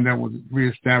platform that was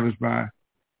reestablished by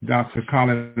Dr.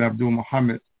 Khalid Abdul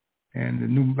Muhammad and the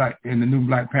New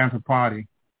Black Panther Party,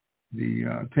 the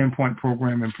 10-point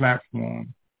program and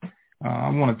platform. I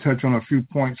want to touch on a few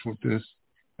points with this.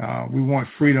 We want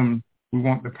freedom. We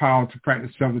want the power to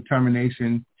practice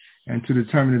self-determination and to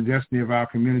determine the destiny of our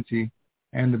community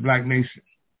and the Black nation.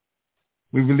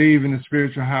 We believe in the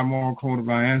spiritual high moral code of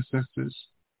our ancestors.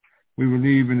 We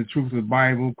believe in the truth of the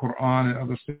Bible, Quran, and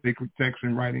other sacred texts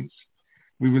and writings.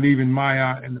 We believe in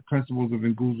Maya and the principles of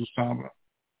Nguzo Saba.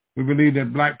 We believe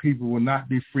that Black people will not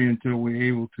be free until we're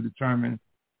able to determine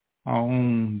our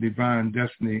own divine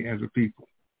destiny as a people.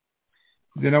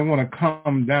 Then I want to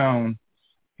come down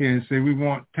here and say we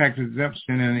want tax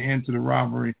exemption and an end to the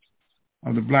robbery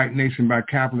of the Black nation by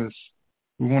capitalists.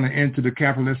 We want to end to the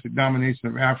capitalistic domination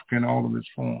of Africa in all of its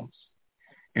forms.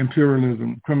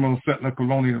 Imperialism, criminal settler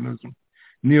colonialism,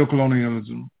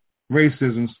 neocolonialism,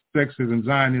 racism, sexism,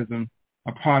 Zionism,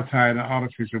 apartheid, and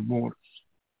artificial borders.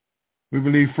 We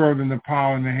believe further in the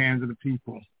power in the hands of the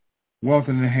people, wealth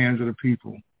in the hands of the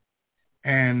people,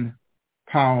 and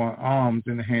power, arms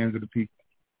in the hands of the people.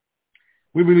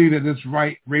 We believe that this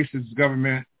racist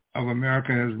government of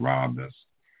America has robbed us,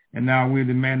 and now we're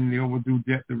demanding the overdue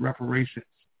debt of reparations.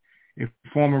 If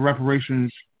former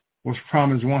reparations was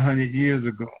promised 100 years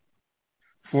ago,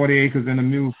 40 acres and a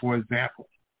mule, for example,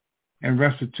 and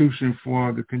restitution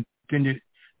for the continued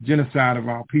genocide of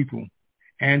our people,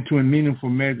 and to meaningful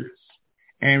measures,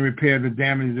 and repair the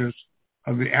damages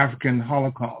of the African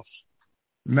Holocaust,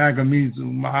 Magamizu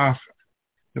Ma'afa,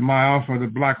 the Ma'afa, the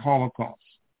Black Holocaust.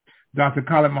 Dr.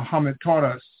 Khalid Muhammad taught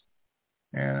us,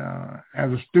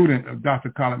 as a student of Dr.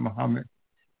 Khalid Muhammad,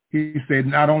 he said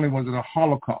not only was it a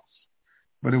Holocaust,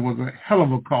 but it was a hell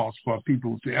of a cost for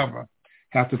people to ever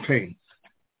have to pay.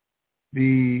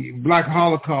 The Black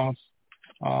Holocaust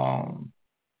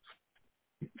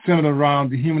centered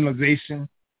around dehumanization,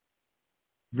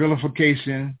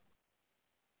 vilification,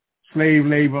 slave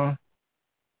labor,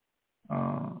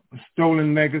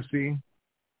 stolen legacy,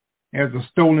 as a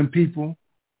stolen people.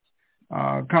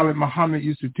 Khalid Muhammad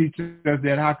used to teach us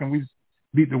that how can we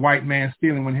beat the white man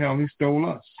stealing when hell he stole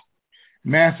us.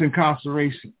 Mass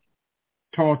incarceration,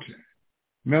 torture,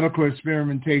 medical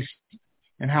experimentation,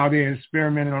 and how they're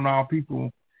experimenting on our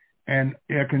people, and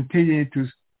they're continuing to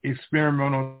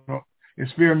experiment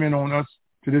on us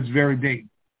to this very day.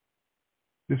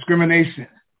 Discrimination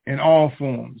in all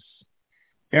forms,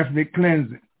 ethnic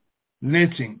cleansing,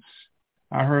 lynchings.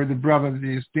 I heard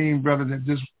the esteemed brother that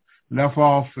just left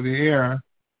off for the air,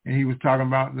 and he was talking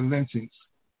about the lynchings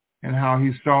and how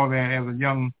he saw that as a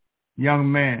young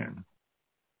man.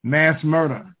 Mass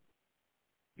murder.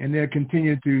 And they'll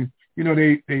continue to,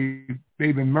 they've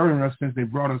been murdering us since they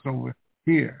brought us over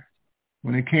here.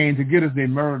 When they came to get us, they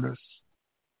murdered us.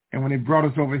 And when they brought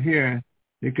us over here,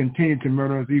 they continue to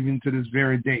murder us even to this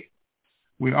very day.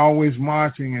 We're always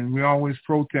marching and we're always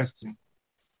protesting.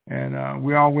 And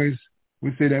we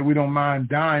say that we don't mind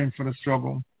dying for the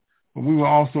struggle, but we were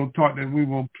also taught that we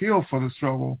will kill for the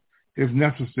struggle if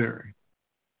necessary.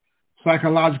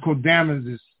 Psychological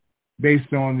damages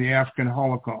based on the African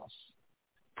Holocaust.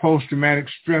 Post-traumatic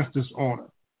stress disorder.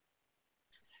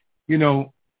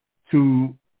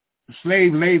 To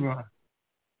slave labor,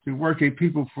 to work a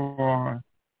people for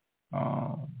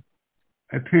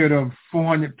a period of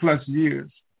 400 plus years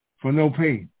for no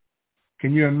pay.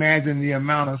 Can you imagine the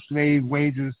amount of slave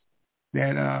wages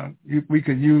that we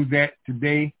could use that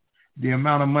today? The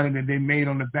amount of money that they made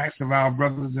on the backs of our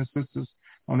brothers and sisters,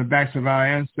 on the backs of our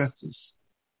ancestors,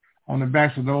 on the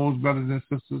backs of those brothers and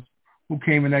sisters who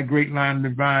came in that great line of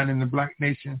divine in the black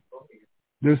nation.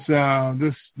 That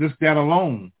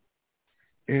alone,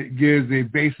 it gives a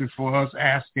basis for us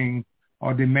asking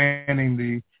or demanding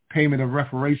the payment of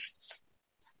reparations.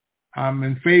 I'm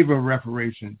in favor of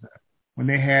reparations. When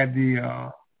they had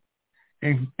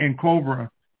in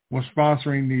Cobra was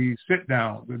sponsoring the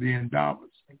sit-downs or the endowments,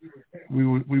 we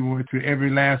were to every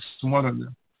last one of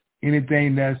them.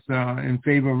 Anything that's in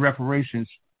favor of reparations,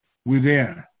 we're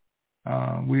there.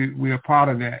 We are part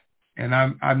of that. And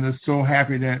I'm just so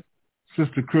happy that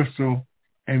Sister Crystal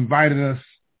invited us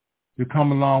to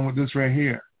come along with this right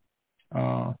here.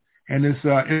 And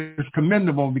it's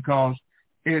commendable because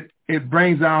it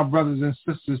brings our brothers and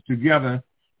sisters together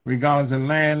regardless of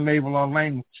land, label, or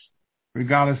language,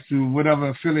 regardless to whatever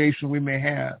affiliation we may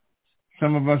have.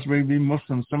 Some of us may be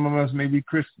Muslims. Some of us may be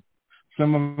Christian.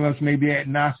 Some of us may be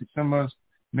agnostic. Some of us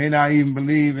may not even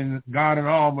believe in God at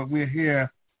all, but we're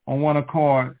here on one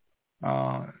accord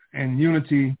in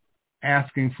unity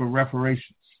asking for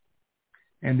reparations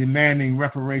and demanding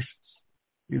reparations.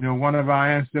 One of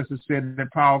our ancestors said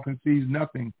that power conceives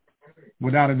nothing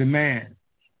without a demand.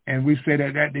 And we say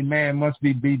that demand must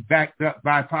be backed up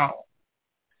by power.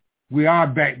 We are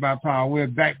backed by power. We're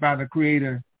backed by the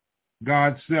Creator,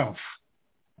 God's self.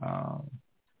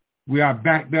 We are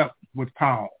backed up with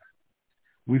power.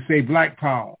 We say black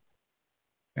power.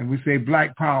 And we say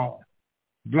black power,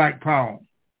 black power.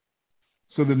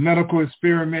 So the medical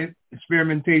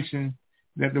experimentation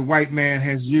that the white man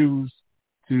has used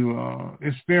to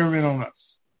experiment on us,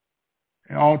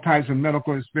 and all types of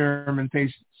medical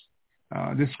experimentations,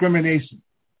 discrimination,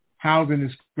 housing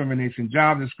discrimination,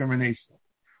 job discrimination,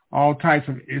 all types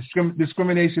of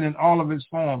discrimination in all of its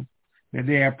forms that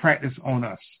they have practiced on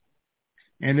us.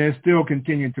 And they're still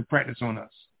continuing to practice on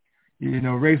us.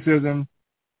 Racism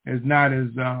is not as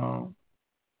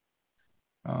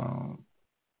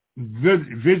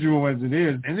visual as it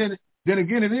is. And then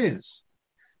again, it is.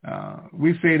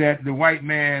 We say that the white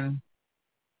man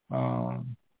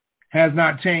has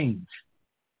not changed.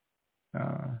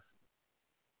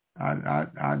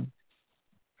 I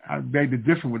beg to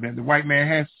differ with that. The white man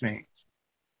has changed.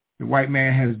 The white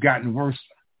man has gotten worse.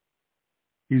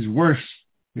 He's worse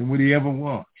than what he ever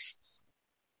was.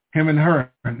 Him and her,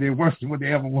 they're worse than what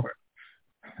they ever were.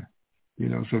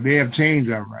 So they have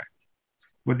changed all right.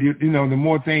 But, the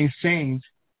more things change,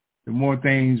 the more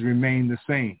things remain the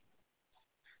same.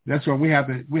 That's why we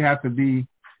have to be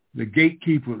the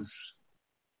gatekeepers,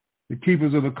 the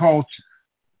keepers of the culture.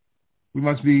 We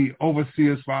must be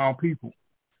overseers for our people.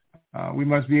 We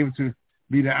must be able to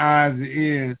be the eyes, the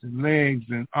ears, the legs,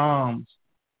 and arms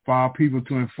for our people,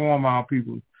 to inform our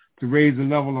people, to raise the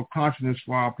level of consciousness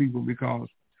for our people, because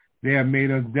they have made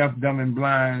us deaf, dumb, and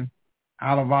blind,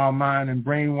 out of our mind, and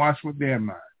brainwashed with their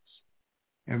minds.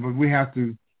 But we have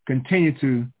to continue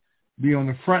to be on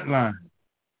the front line.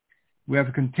 We have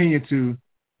to continue to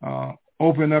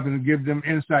open up and give them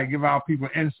insight, give our people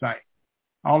insight.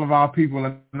 All of our people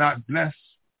are not blessed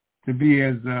to be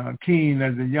as keen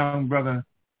as the young brother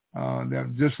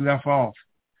that just left off.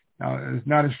 It's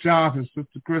not as sharp as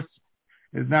Sister Crystal.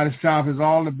 is not as sharp as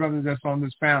all the brothers that's on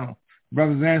this panel,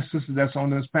 brothers and sisters that's on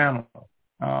this panel.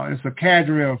 It's a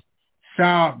cadre of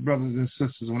sharp brothers and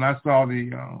sisters. When I saw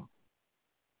the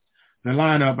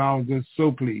lineup, I was just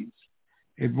so pleased.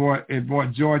 It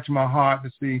brought joy to my heart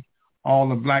to see all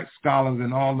the black scholars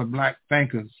and all the black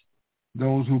thinkers,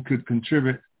 those who could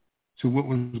contribute to what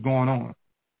was going on.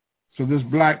 So this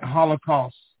black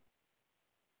Holocaust,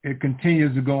 it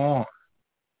continues to go on.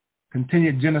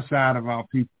 Continued genocide of our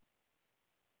people.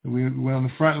 We're on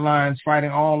the front lines fighting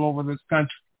all over this country,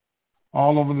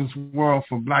 all over this world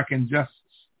for black injustice.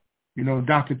 You know,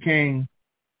 Dr. King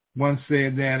once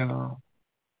said that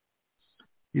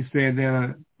he said that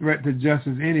a threat to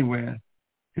justice anywhere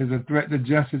is a threat to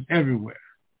justice everywhere.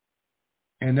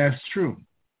 And that's true.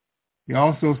 He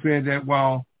also said that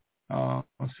while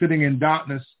sitting in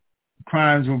darkness,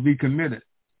 crimes will be committed.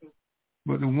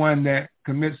 But the one that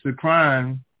commits the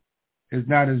crime is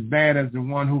not as bad as the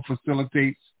one who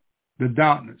facilitates the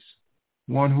darkness,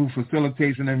 one who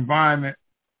facilitates an environment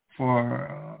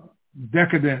for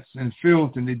decadence and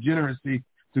filth and degeneracy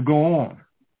to go on.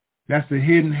 That's the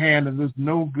hidden hand of this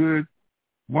no good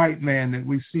white man that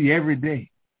we see every day.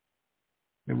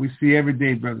 That we see every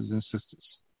day, brothers and sisters.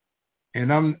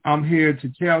 And I'm here to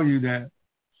tell you that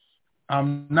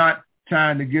I'm not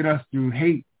trying to get us to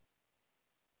hate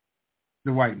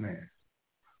the white man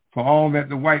for all that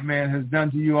the white man has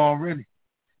done to you already.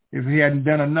 If he hadn't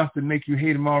done enough to make you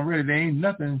hate him already, there ain't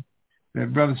nothing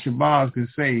that Brother Shabazz can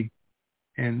say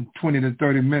in 20 to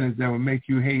 30 minutes that will make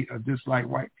you hate or dislike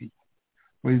white people.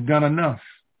 But he's done enough.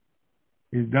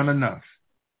 He's done enough.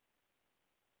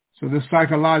 So the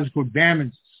psychological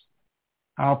damages,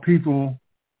 our people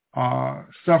are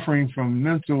suffering from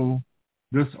mental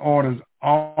disorders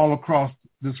all across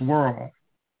this world,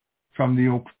 from the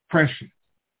oppression,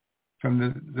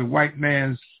 from the white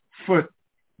man's foot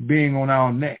being on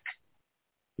our neck.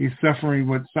 He's suffering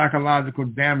with psychological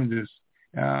damages.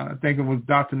 I think it was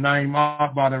Dr. Naeem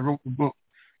Akbar that wrote the book,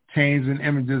 Chains and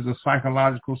Images of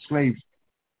Psychological Slavery,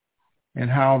 and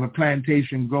how the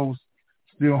plantation ghost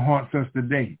still haunts us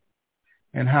today,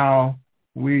 and how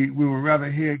we would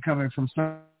rather hear it coming from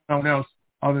someone else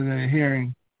other than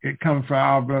hearing it coming from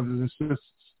our brothers and sisters.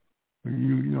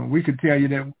 You know, we could tell you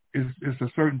that it's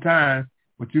a certain time,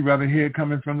 but you'd rather hear it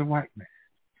coming from the white man.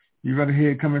 You'd rather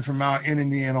hear it coming from our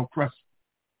enemy and oppressor.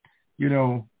 You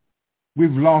know,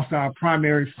 we've lost our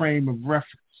primary frame of reference,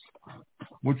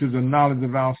 which is the knowledge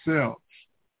of ourselves.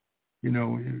 You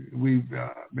know, we've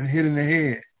been hit in the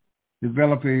head,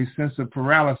 develop a sense of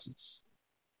paralysis.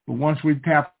 But once we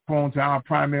tap onto our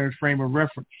primary frame of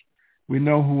reference, we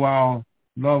know who our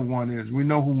loved one is. We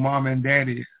know who mom and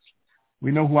daddy is.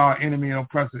 We know who our enemy and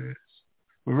oppressor is.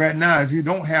 But right now, if you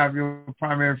don't have your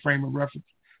primary frame of reference,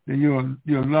 then you'll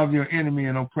love your enemy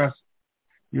and oppressor.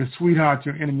 You'll sweetheart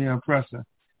your enemy and oppressor,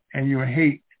 and you'll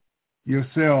hate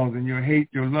yourselves and you'll hate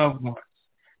your loved ones.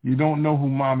 You don't know who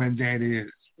mom and daddy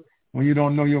is. When you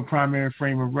don't know your primary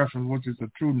frame of reference, which is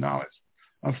the true knowledge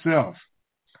of self.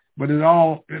 But it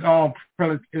all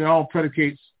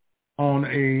predicates on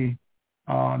a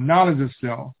knowledge of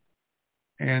self,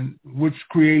 and which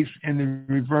creates in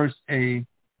the reverse a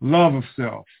love of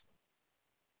self.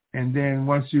 And then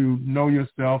once you know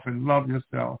yourself and love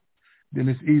yourself, then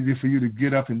it's easy for you to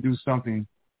get up and do something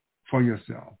for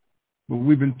yourself. But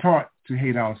we've been taught to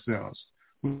hate ourselves.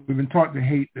 We've been taught to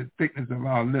hate the thickness of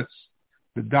our lips,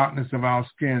 the darkness of our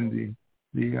skin,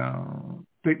 the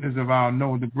thickness of our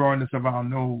nose, the broadness of our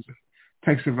nose, the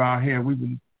texture of our hair. We've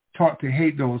been taught to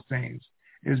hate those things.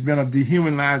 It's been a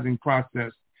dehumanizing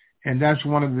process, and that's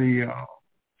one of the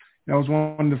that was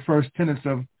one of the first tenets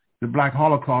of the Black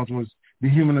Holocaust, was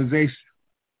dehumanization,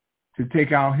 to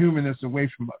take our humanness away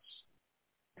from us,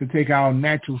 to take our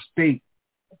natural state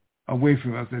away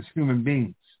from us as human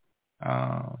beings,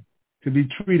 to be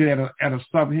treated at a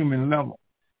subhuman level,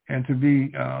 and to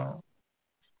be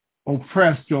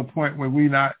oppressed to a point where we're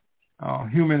not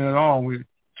human at all. We're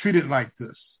treated like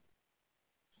this.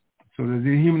 So the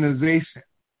dehumanization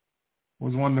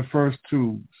was one of the first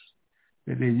tools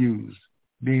that they used,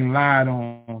 being lied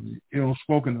on,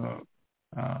 ill-spoken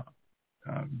of,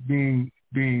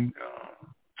 being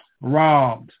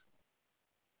robbed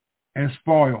and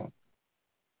spoiled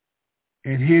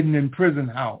and hidden in prison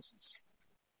houses,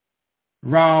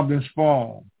 robbed and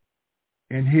spoiled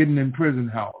and hidden in prison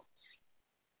houses.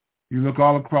 You look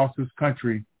all across this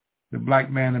country, the black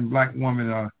man and black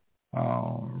woman are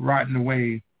rotting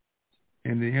away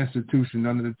in the institution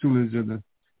under the tutelage of the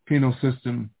penal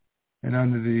system and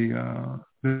under the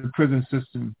prison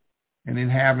system, and then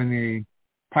having a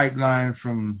pipeline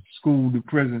from school to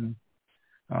prison.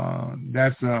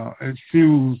 It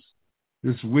fuels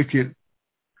this wicked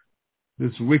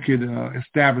this wicked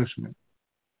establishment.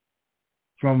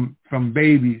 From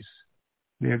babies,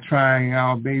 they're trying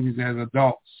our babies as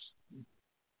adults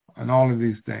and all of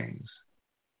these things.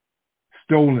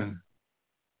 Stolen,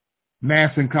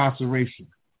 mass incarceration.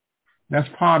 That's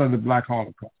part of the Black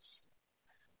Holocaust.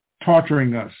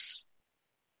 Torturing us,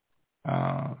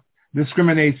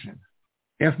 discrimination,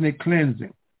 ethnic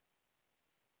cleansing,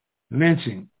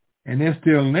 lynching, and they're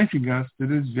still lynching us to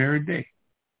this very day.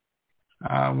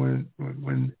 When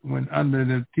under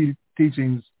the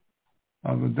teachings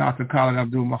of Dr. Khalid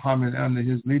Abdul Muhammad, under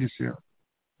his leadership,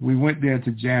 we went there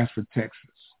to Jasper, Texas,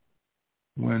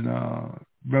 when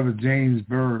Brother James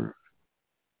Byrd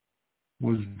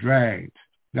was dragged.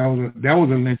 That was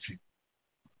a lynching.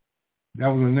 That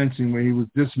was a lynching where he was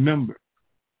dismembered.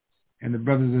 And the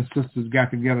brothers and sisters got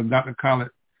together. Dr. Khalid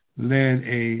led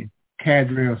a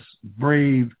cadre of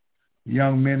brave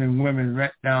young men and women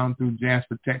right down through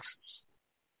Jasper, Texas,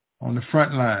 on the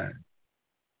front line,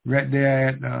 right there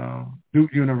at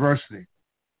Duke University,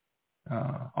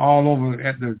 all over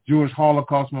at the Jewish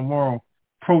Holocaust Memorial,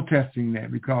 protesting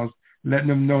that, because letting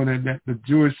them know that the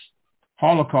Jewish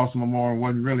Holocaust Memorial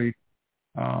wasn't really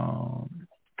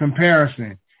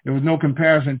comparison. There was no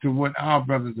comparison to what our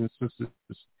brothers and sisters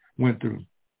went through.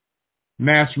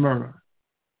 Mass murder,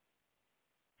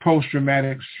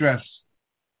 post-traumatic stress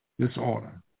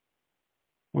disorder.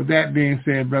 With that being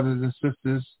said, brothers and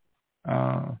sisters,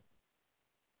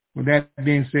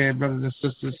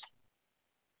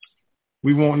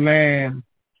 we want land,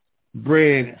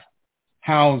 bread,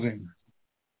 housing,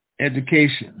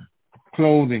 education,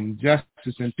 clothing,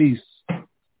 justice, and peace.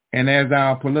 And as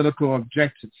our political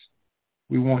objectives,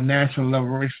 we want national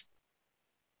liberation,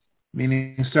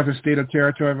 meaning a separate state or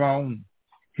territory of our own,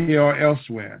 here or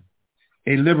elsewhere,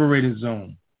 a liberated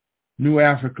zone, New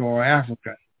Africa or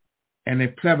Africa, and a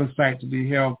plebiscite to be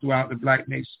held throughout the Black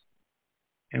nation,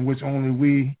 in which only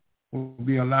we will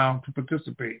be allowed to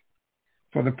participate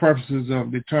for the purposes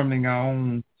of determining our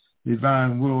own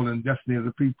divine will and destiny as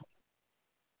a people.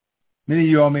 Many of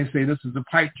you all may say this is a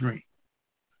pipe dream,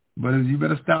 but you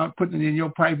better start putting it in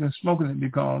your pipe and smoking it,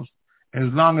 because as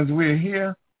long as we're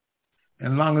here,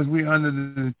 as long as we're under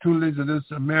the tutelage of this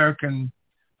American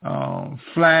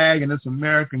flag and this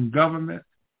American government,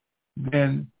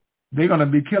 then they're going to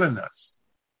be killing us.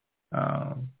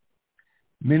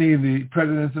 Many of the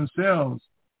presidents themselves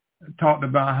talked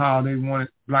about how they wanted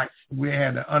blacks. We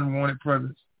had an unwanted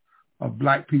presence of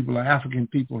black people or African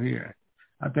people here.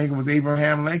 I think it was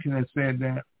Abraham Lincoln that said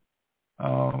that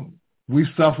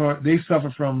they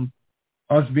suffer from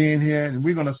us being here, and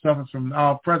we're going to suffer from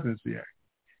our presence here.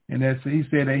 And that's, he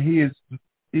said that he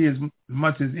as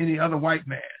much as any other white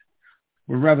man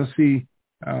would rather see.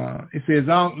 It says, as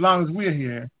long as we're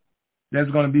here,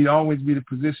 there's going to always be the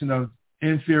position of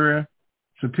inferior,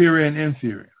 superior, and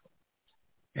inferior.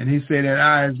 And he said that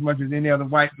I, as much as any other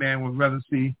white man, would rather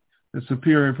see the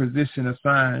superior position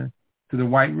assigned to the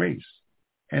white race.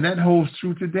 And that holds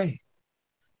true today.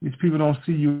 These people don't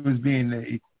see you as being their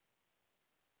equal.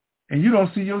 And you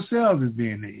don't see yourselves as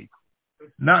being their equal.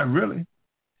 Not really.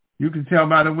 You can tell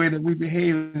by the way that we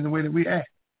behave and the way that we act,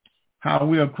 how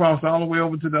we'll cross all the way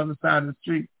over to the other side of the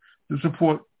street to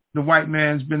support the white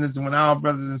man's business when our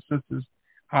brothers and sisters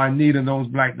are in need of those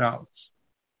black dollars.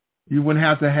 You wouldn't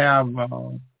have to have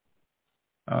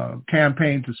a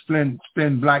campaign to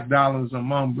spend black dollars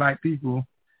among black people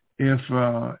if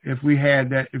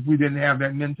we didn't have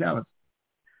that mentality.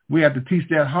 We have to teach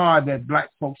that hard, that black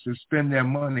folks should spend their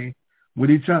money with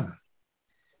each other.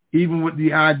 Even with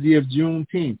the idea of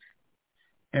Juneteenth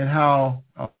and how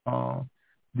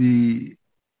the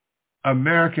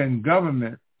American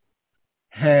government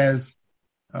has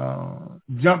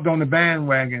jumped on the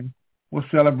bandwagon with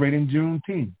celebrating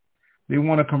Juneteenth. They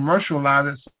want to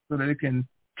commercialize it so that it can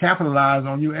capitalize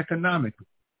on you economically.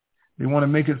 They want to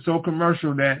make it so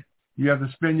commercial that you have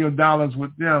to spend your dollars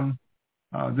with them,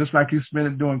 just like you spend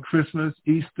it during Christmas,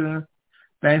 Easter,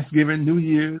 Thanksgiving, New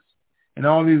Year's, and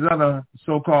all these other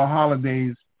so-called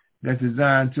holidays that's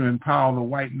designed to empower the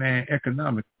white man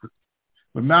economically.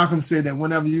 But Malcolm said that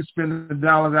whenever you spend the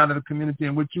dollars out of the community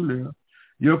in which you live,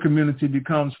 your community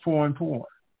becomes poor and poor.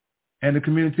 And the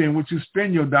community in which you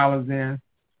spend your dollars in,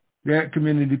 that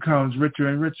community becomes richer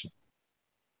and richer.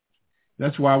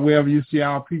 That's why wherever you see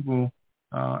our people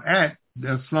at,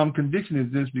 the slum condition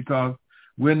is this, because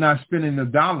we're not spending the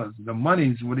dollars, the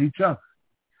monies with each other.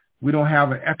 We don't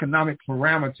have an economic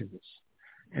parameters.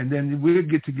 And then we'll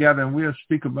get together and we'll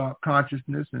speak about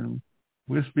consciousness, and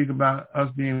we'll speak about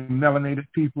us being melanated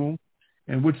people,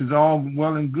 and which is all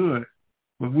well and good.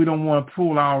 But we don't want to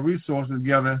pool our resources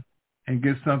together and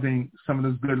get some of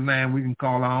this good land we can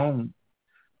call our own.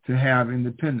 to have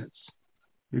independence,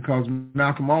 because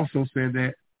Malcolm also said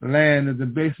that land is the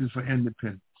basis for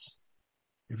independence.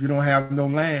 If you don't have no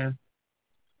land,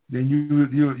 then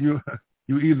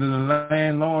you either the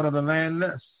landlord or the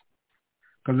landless,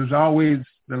 because it's always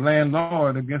the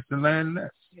landlord against the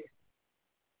landless.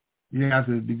 You have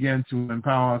to begin to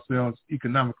empower ourselves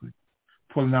economically,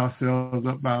 pulling ourselves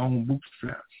up by our own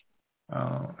bootstraps.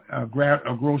 A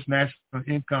gross national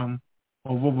income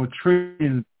of over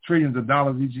trillions of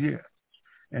dollars each year.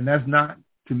 And that's not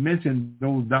to mention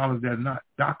those dollars that are not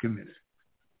documented.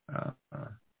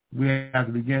 We have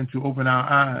to begin to open our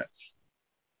eyes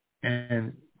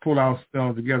and pull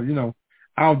ourselves together. You know,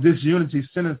 our disunity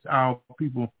sends our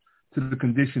people to the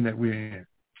condition that we're in,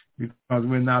 because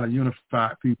we're not a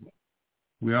unified people.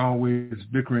 We're always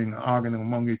bickering and arguing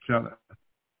among each other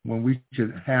when we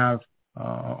should have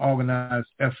organized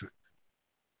effort.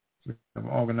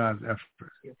 Organized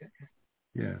effort.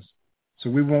 Yes. So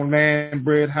we want land,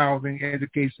 bread, housing,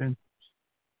 education,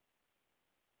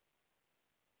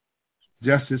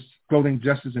 justice, clothing,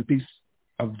 justice, and peace.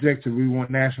 Objective, we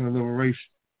want national liberation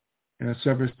in a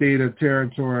separate state or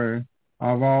territory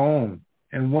of our own.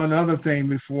 And one other thing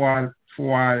before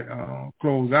I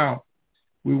close out,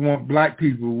 we want black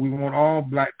people, we want all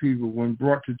black people, when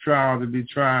brought to trial, to be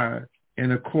tried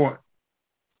in a court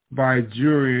by a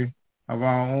jury of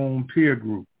our own peer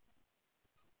group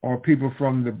or people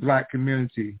from the black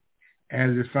community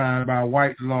as defined by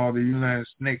white law, the United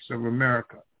States of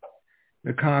America,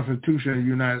 the Constitution of the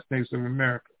United States of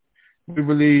America. We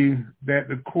believe that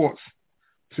the courts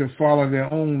should follow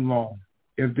their own law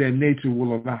if their nature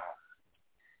will allow,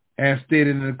 as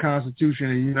stated in the Constitution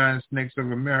of the United States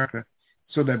of America,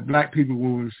 so that black people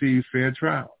will receive fair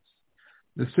trials.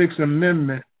 The Sixth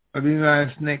Amendment of the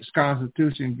United States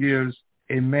Constitution gives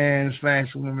a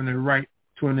man/woman a right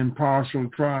to an impartial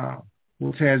trial,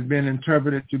 which has been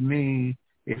interpreted to mean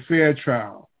a fair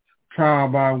trial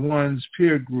by one's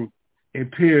peer group. A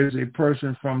peer is a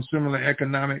person from similar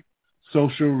economic,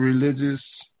 social, religious,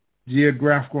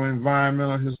 geographical,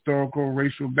 environmental, historical,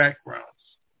 racial backgrounds.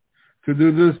 To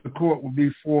do this, the court will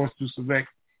be forced to select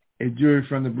a jury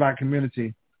from the black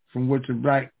community from which a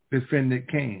black defendant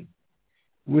came.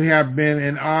 We have been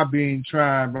and are being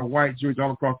tried by white juries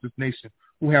all across this nation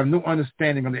who have no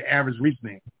understanding of the average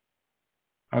reasoning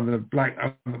of the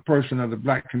person of the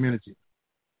black community.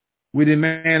 We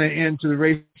demand an end to the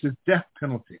racist death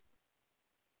penalty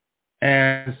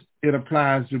as it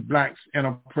applies to blacks and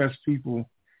oppressed people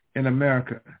in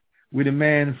America. We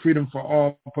demand freedom for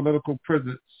all political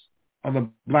prisoners of the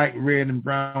black, red, and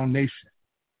brown nation.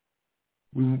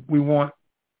 We want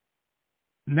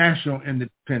national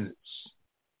independence.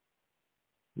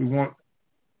 We want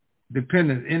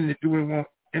independence,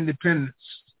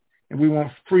 and we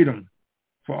want freedom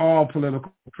for all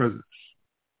political prisoners,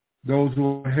 those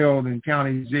who are held in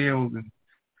county jails and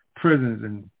prisons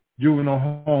and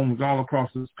juvenile homes all across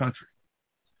this country.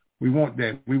 We want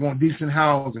that. We want decent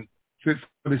housing, fit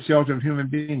for the shelter of human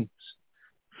beings,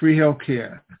 free health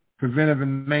care, preventive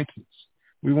and maintenance.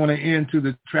 We want an end to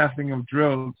the trafficking of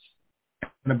drugs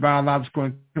and the biological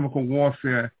and chemical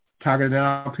warfare targeted at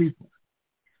our people.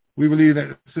 We believe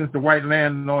that since the white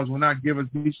landlords will not give us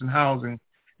decent housing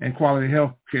and quality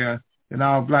health care, then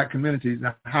our black communities,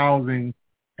 housing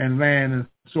and land and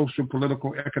social,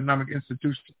 political, economic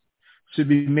institutions should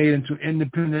be made into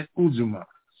independent ujamas,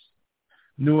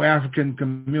 new African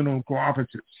communal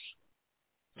cooperatives,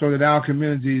 so that our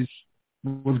communities,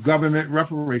 with government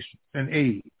reparations and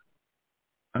aid,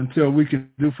 until we can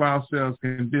do for ourselves,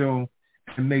 can build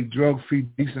and make drug-free,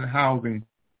 decent housing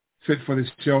fit for the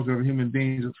shelter of human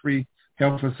beings and free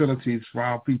health facilities for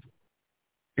our people.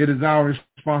 It is our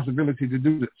responsibility to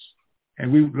do this.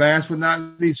 And we, last but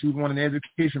not least, we want an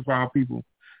education for our people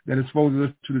that exposes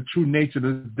us to the true nature of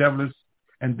this devilish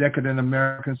and decadent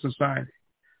American society.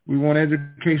 We want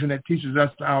education that teaches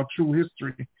us our true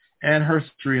history and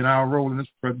herstory and our role in this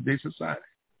present-day society.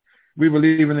 We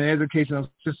believe in an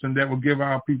educational system that will give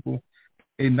our people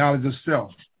a knowledge of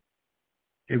self.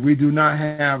 If we do not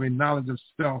have a knowledge of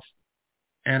self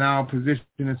and our position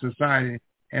in society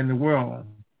and the world,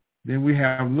 then we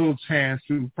have little chance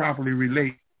to properly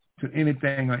relate to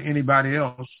anything or anybody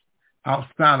else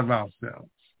outside of ourselves.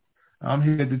 I'm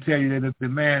here to tell you that if the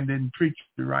man didn't treat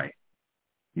you right,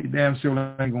 he damn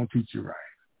sure ain't going to teach you right.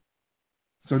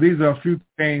 So these are a few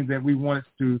things that we wanted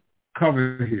to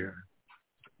cover here.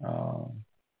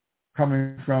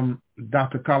 Coming from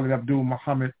Dr. Khalid Abdul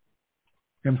Muhammad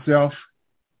himself.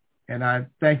 And I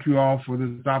thank you all for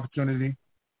this opportunity.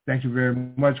 Thank you very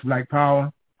much, Black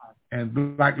Power and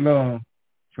Black Love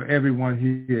for everyone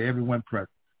here, everyone present.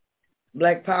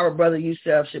 Black Power, Brother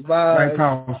Yusef Shabazz. Black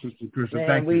Power, Sister Crystal.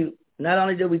 Thank you. Not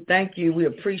only do we thank you, we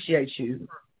appreciate you.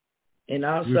 And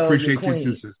also we appreciate your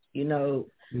queen. You know,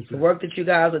 the work that you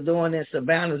guys are doing in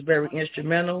Savannah is very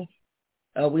instrumental.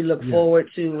 We look forward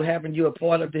to having you a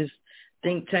part of this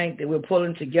think tank that we're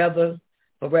pulling together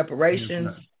for reparations.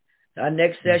 Our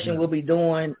next session we'll be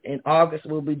doing in August.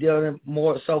 We'll be dealing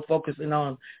more so focusing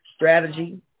on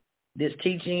strategy. This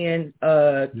teaching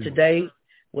today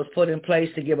was put in place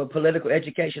to give a political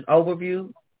education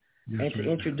overview and to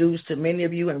introduce to many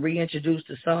of you and reintroduce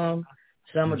to some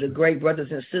of the great brothers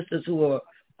and sisters who are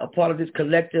a part of this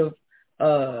collective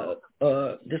of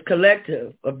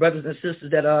brothers and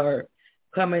sisters that are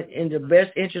coming in the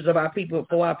best interest of our people,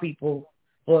 for our people,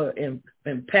 for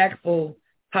impactful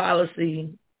policy,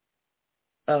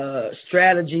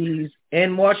 strategies,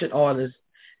 and marching orders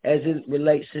as it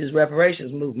relates to this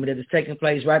reparations movement that is taking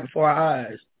place right before our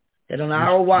eyes. That on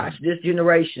our watch, this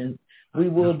generation, we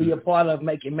will be a part of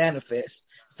making manifest.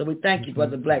 So we thank you,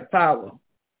 Brother Black Power.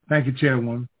 Thank you,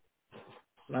 Chairwoman.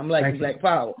 I'm like Black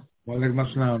Power.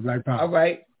 Black Power. All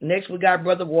right. Next, we got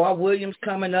Brother War Williams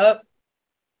coming up.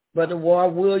 Brother War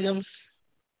Williams,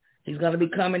 he's going to be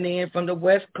coming in from the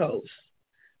West Coast.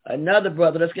 Another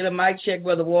brother. Let's get a mic check,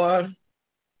 Brother War.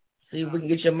 See if we can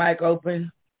get your mic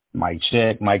open. Mic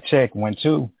check. 1,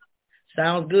 2.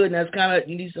 Sounds good. Now it's kind of,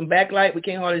 you need some backlight. We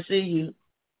can't hardly see you.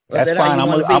 That's fine.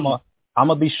 I'm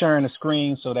gonna be sharing the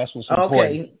screen, so that's what's important.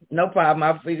 Okay, no problem.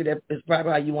 I figured that it's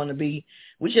probably how you want to be.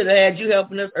 We should have had you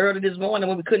helping us early this morning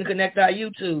when we couldn't connect our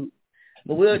YouTube.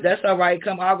 But that's all right.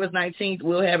 Come August 19th,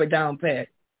 we'll have it down pat.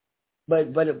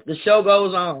 But the show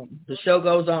goes on. The show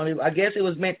goes on. I guess it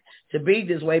was meant to be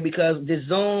this way because this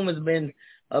Zoom has been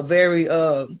a very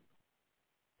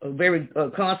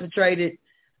concentrated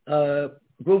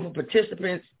group of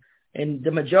participants, and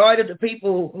the majority of the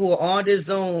people who are on this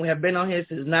Zoom have been on here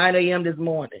since 9 a.m. this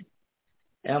morning.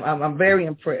 I'm very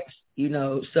impressed, you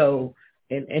know. So,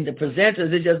 and the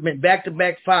presenters, it just been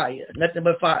back-to-back fire, nothing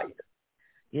but fire,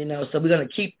 you know. So we're going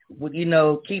to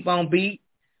keep on beat.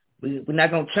 We're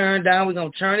not going to turn down. We're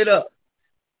going to turn it up.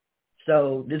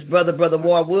 So this Brother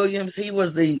War Williams, he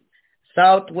was the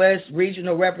Southwest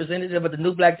Regional Representative of the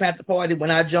New Black Panther Party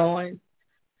when I joined.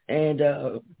 And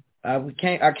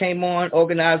I came on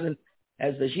organizing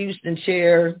as the Houston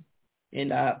chair.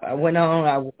 And I went on.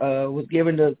 I was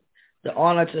given the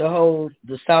honor to hold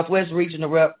the Southwest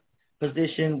Regional Rep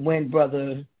position when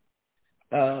Brother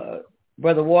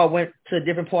War went to a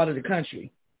different part of the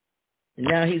country. And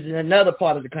now he's in another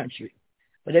part of the country.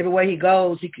 But everywhere he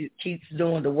goes, he keeps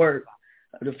doing the work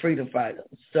of the freedom fighters.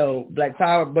 So Black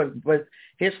Power, but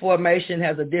his formation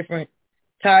has a different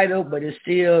title, but it's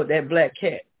still that Black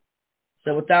Cat.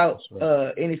 So without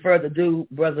any further ado,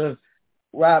 Brother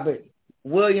Robert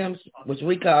Williams, which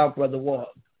we call Brother War.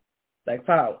 Black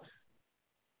Power.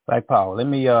 Black Power. Let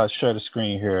me share the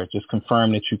screen here. Just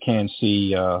confirm that you can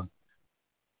see the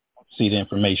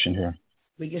information here.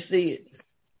 We can see it.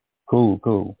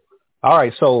 Cool. All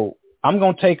right, so I'm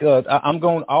going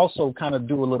to also kind of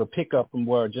do a little pickup from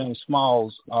where James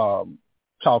Smalls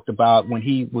talked about when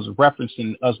he was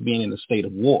referencing us being in a state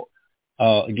of war.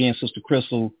 Again, Sister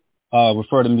Crystal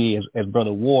referred to me as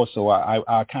Brother War, so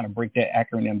I kind of break that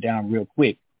acronym down real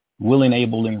quick. Willing,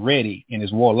 able, and ready, and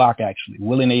it's Warlock actually.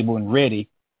 Willing, able, and ready.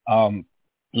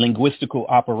 Linguistical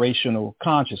operational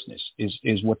consciousness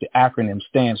is what the acronym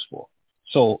stands for.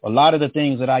 So a lot of the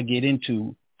things that I get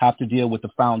into have to deal with the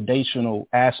foundational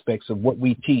aspects of what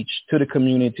we teach to the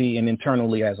community and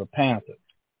internally as a Panther.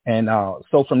 And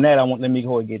so from that, let me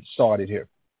go and get started here.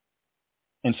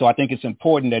 And so I think it's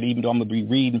important that even though I'm going to be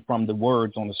reading from the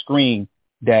words on the screen,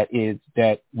 that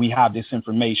we have this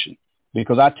information,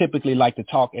 because I typically like to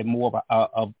talk at more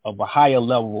of a higher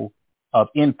level of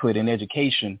input and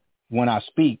education when I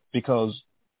speak, because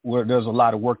there's a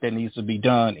lot of work that needs to be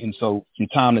done. And so from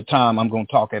time to time, I'm going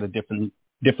to talk at a different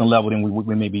level than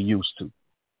we may be used to.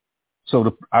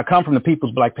 So I come from the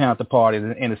People's Black Panther Party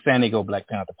and the San Diego Black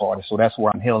Panther Party. So that's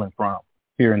where I'm hailing from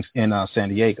here in San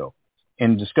Diego.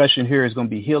 And the discussion here is going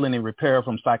to be healing and repair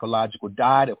from psychological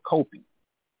diet of coping.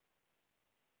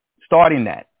 Starting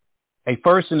that, a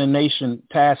first in the nation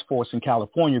task force in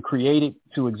California created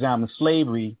to examine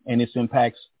slavery and its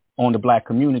impacts on the Black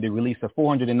community released a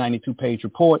 492-page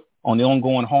report on the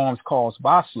ongoing harms caused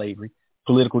by slavery,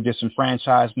 political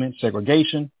disenfranchisement,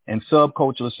 segregation, and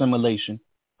subcultural assimilation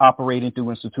operating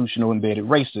through institutional embedded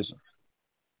racism.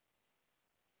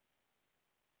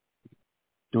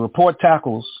 The report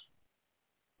tackles,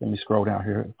 let me scroll down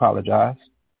here, apologize.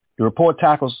 The report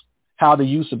tackles how the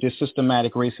use of this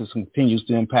systematic racism continues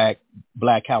to impact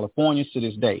Black Californians to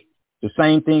this day. The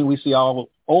same thing we see all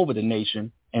over the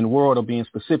nation and world are being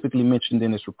specifically mentioned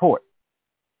in this report,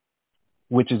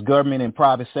 which is government and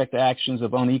private sector actions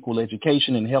of unequal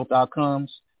education and health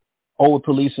outcomes,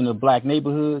 over-policing of black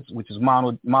neighborhoods, which is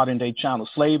modern-day chattel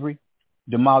slavery,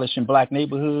 demolishing black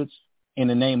neighborhoods in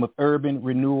the name of urban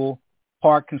renewal,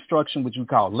 park construction, which we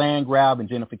call land grab and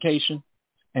gentrification.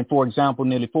 And for example,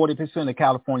 nearly 40% of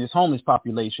California's homeless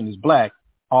population is black,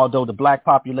 although the black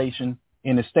population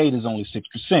in the state is only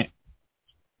 6%.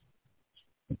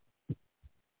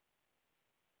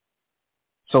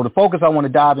 So the focus I want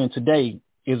to dive in today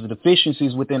is the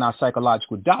deficiencies within our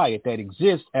psychological diet that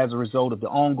exist as a result of the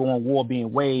ongoing war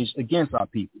being waged against our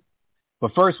people.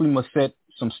 But first, we must set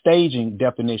some staging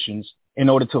definitions in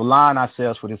order to align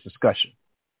ourselves for this discussion.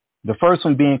 The first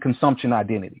one being consumption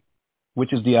identity,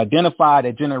 which is the identifier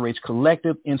that generates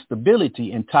collective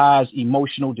instability and ties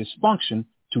emotional dysfunction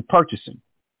to purchasing.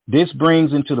 This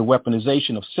brings into the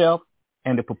weaponization of self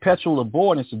and the perpetual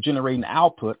avoidance of generating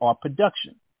output or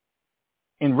production.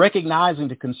 In recognizing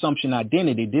the consumption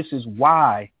identity, this is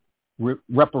why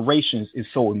reparations is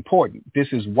so important. This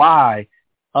is why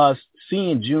us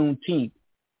seeing Juneteenth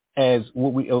as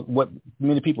what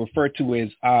many people refer to as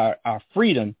our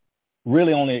freedom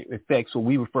really only affects what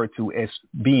we refer to as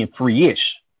being free-ish,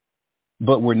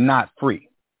 but we're not free.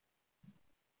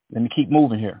 Let me keep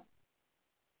moving here.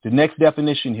 The next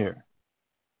definition here,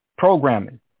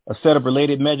 programming, a set of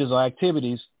related measures or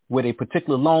activities with a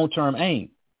particular long-term aim.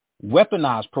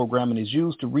 Weaponized programming is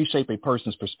used to reshape a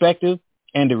person's perspective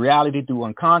and the reality through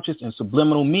unconscious and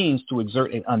subliminal means to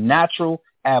exert an unnatural,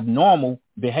 abnormal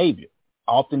behavior.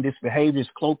 Often this behavior is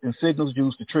cloaked in signals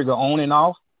used to trigger on and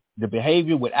off the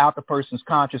behavior without the person's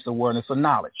conscious awareness or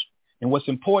knowledge. And what's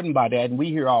important by that, and we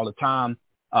hear all the time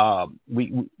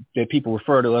that people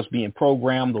refer to us being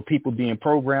programmed or people being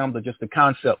programmed or just the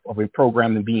concept of a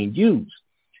programming being used.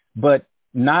 But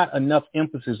not enough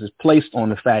emphasis is placed on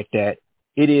the fact that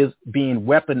it is being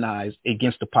weaponized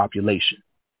against the population.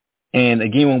 And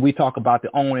again, when we talk about the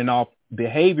on and off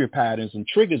behavior patterns and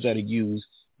triggers that are used,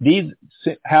 these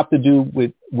have to do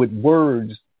with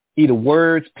words, either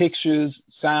words, pictures,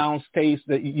 sounds, tastes,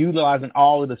 that utilizing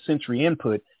all of the sensory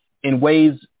input in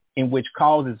ways in which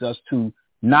causes us to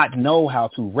not know how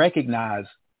to recognize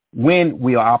when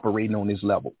we are operating on this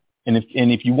level. And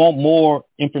if you want more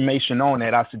information on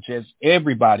that, I suggest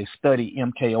everybody study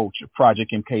MK Ultra,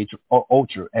 Project MK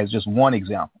Ultra, as just one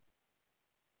example.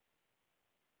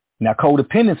 Now,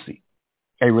 codependency,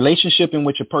 a relationship in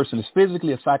which a person is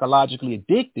physically or psychologically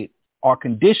addicted or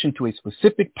conditioned to a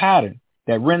specific pattern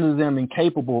that renders them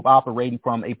incapable of operating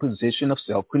from a position of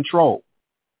self-control.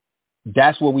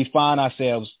 That's where we find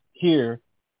ourselves here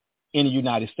in the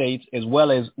United States, as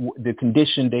well as the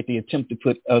condition that they attempt to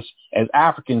put us as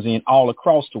Africans in all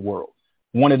across the world.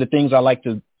 One of the things I like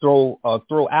to throw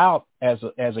out as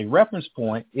a reference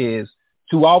point is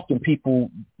too often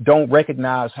people don't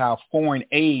recognize how foreign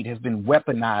aid has been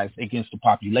weaponized against the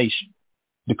population.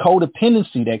 The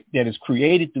codependency that is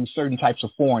created through certain types of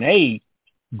foreign aid,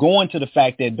 going to the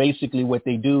fact that basically what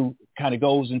they do kind of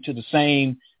goes into the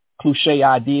same cliche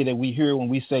idea that we hear when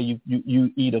we say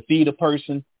you either feed a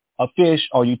person a fish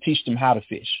or you teach them how to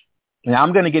fish. Now,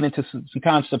 I'm going to get into some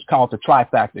concepts called the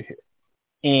trifactor here.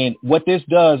 And what this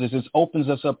does is it opens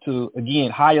us up to, again,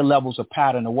 higher levels of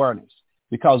pattern awareness,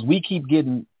 because we keep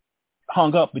getting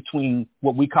hung up between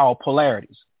what we call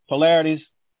polarities. Polarities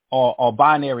are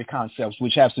binary concepts,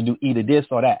 which has to do either this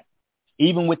or that.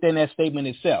 Even within that statement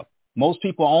itself, most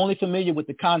people are only familiar with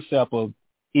the concept of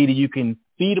either you can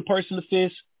feed a person to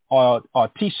fish or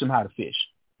teach them how to fish.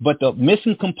 But the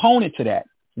missing component to that,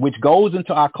 which goes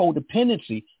into our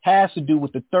codependency, has to do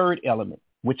with the third element,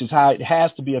 which is how it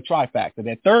has to be a trifactor.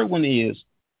 That third one is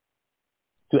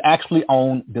to actually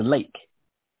own the lake.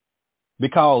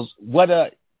 Because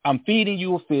whether I'm feeding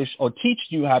you a fish or teaching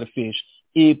you how to fish,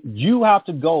 if you have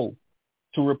to go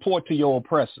to report to your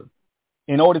oppressor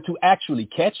in order to actually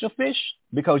catch a fish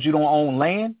because you don't own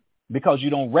land, because you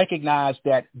don't recognize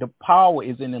that the power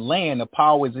is in the land, the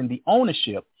power is in the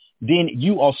ownership, then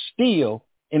you are still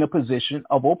in a position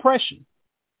of oppression.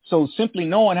 So simply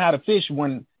knowing how to fish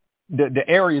when the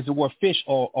areas where fish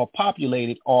are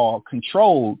populated or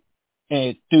controlled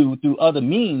and through other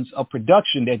means of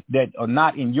production that are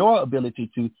not in your ability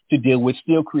to deal with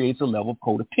still creates a level of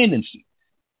codependency.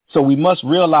 So we must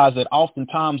realize that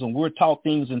oftentimes when we're taught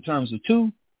things in terms of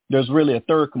two, there's really a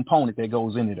third component that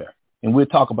goes into there. And we'll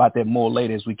talk about that more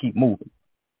later as we keep moving.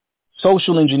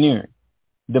 Social engineering,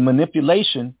 the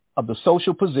manipulation of the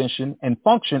social position and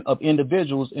function of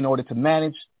individuals in order to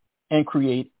manage and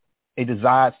create a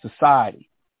desired society.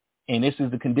 And this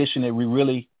is the condition that we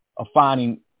really are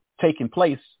finding taking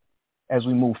place as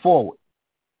we move forward.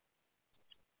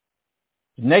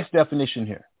 Next definition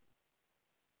here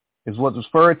is what's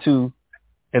referred to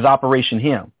as Operation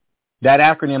HIM. That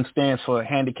acronym stands for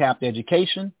Handicapped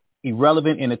Education,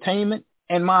 Irrelevant Entertainment,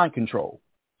 and Mind Control.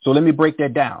 So let me break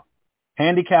that down.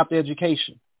 Handicapped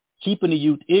education, keeping the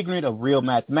youth ignorant of real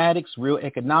mathematics, real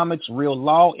economics, real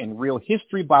law, and real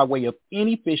history by way of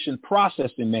inefficient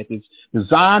processing methods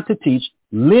designed to teach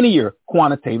linear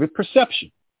quantitative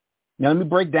perception. Now let me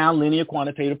break down linear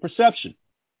quantitative perception.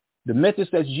 The methods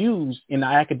that's used in the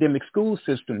academic school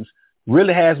systems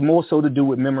really has more so to do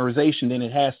with memorization than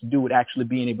it has to do with actually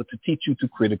being able to teach you to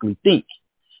critically think.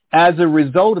 As a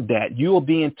result of that, you are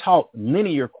being taught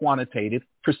linear quantitative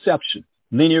perception.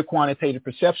 Linear quantitative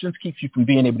perceptions keeps you from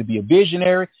being able to be a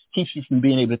visionary, keeps you from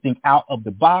being able to think out of the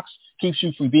box, keeps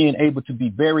you from being able to be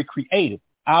very creative.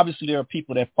 Obviously, there are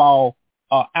people that fall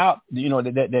out,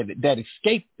 that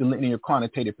escape the linear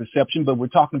quantitative perception, but we're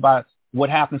talking about what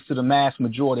happens to the mass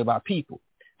majority of our people.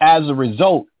 As a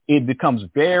result, it becomes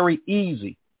very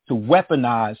easy to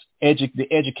weaponize the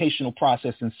educational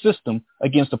process and system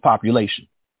against the population.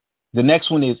 The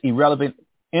next one is irrelevant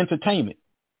entertainment,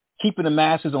 keeping the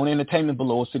masses on entertainment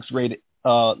below a sixth grade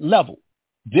level.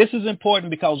 This is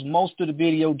important because most of the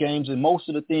video games and most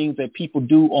of the things that people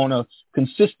do on a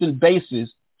consistent basis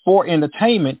for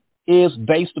entertainment is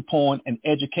based upon an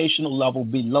educational level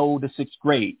below the sixth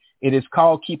grade. It is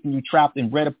called keeping you trapped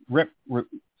in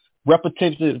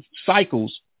repetitive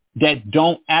cycles that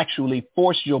don't actually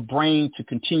force your brain to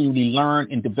continually learn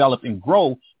and develop and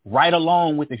grow right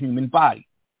along with the human body.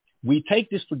 We take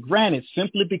this for granted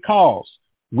simply because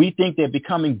we think that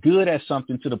becoming good at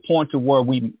something to the point to where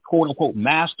we quote unquote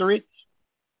master it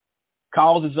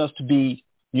causes us to be,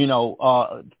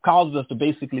 causes us to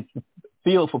basically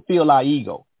fulfill our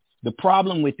ego. The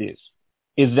problem with this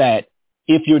is that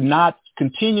if you're not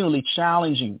continually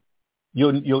challenging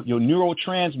your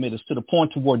neurotransmitters to the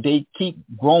point to where they keep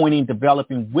growing and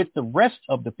developing with the rest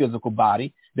of the physical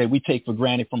body that we take for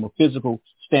granted from a physical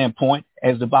standpoint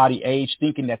as the body ages,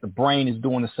 thinking that the brain is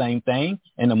doing the same thing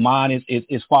and the mind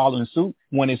is following suit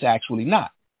when it's actually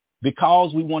not.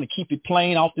 Because we want to keep it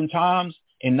plain oftentimes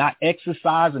and not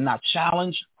exercise and not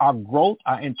challenge our growth,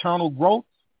 our internal growth,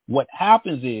 what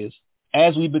happens is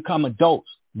as we become adults,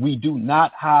 we do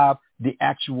not have the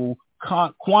actual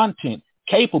content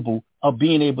capable of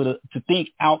being able to think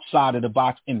outside of the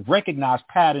box and recognize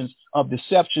patterns of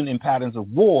deception and patterns of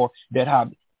war that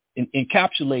have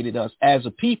encapsulated us as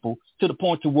a people to the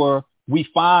point to where we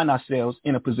find ourselves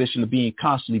in a position of being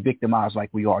constantly victimized like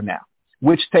we are now,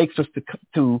 which takes us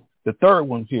to the third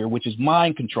one here, which is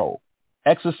mind control,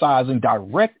 exercising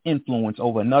direct influence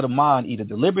over another mind, either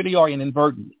deliberately or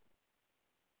inadvertently.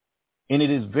 And it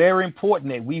is very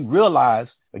important that we realize,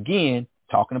 again,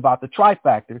 talking about the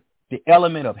trifactor, the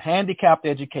element of handicapped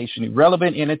education,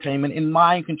 irrelevant entertainment, and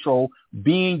mind control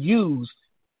being used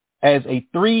as a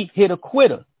three-hitter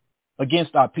quitter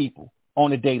against our people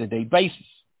on a day-to-day basis.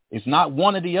 It's not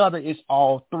one or the other, it's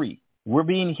all three. We're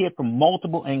being hit from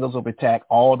multiple angles of attack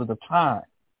all of the time.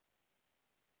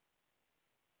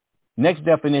 Next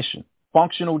definition,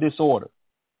 functional disorder.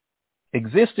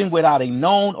 Existing without a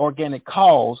known organic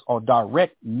cause or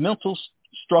direct mental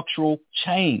structural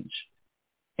change.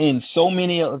 And so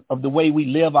many of the way we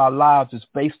live our lives is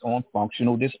based on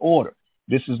functional disorder.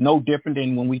 This is no different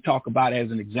than when we talk about,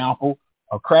 as an example,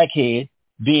 a crackhead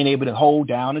being able to hold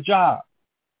down a job.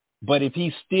 But if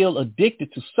he's still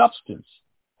addicted to substance,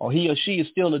 or he or she is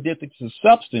still addicted to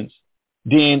substance,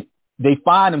 then they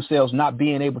find themselves not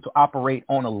being able to operate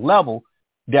on a level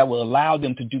that will allow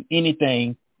them to do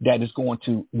anything that is going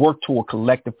to work toward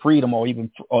collective freedom or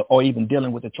even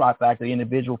dealing with the trifactor,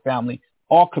 individual, family,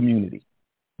 or community,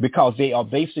 because they are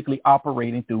basically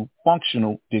operating through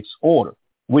functional disorder,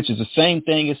 which is the same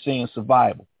thing as saying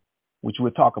survival, which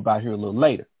we'll talk about here a little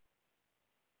later.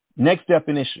 Next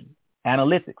definition,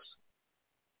 analytics.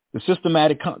 The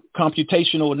systematic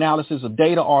computational analysis of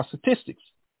data or statistics.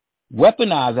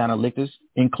 Weaponized analytics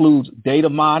includes data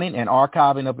mining and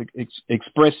archiving of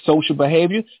expressed social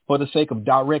behavior for the sake of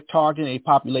direct targeting a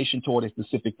population toward a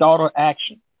specific thought or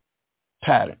action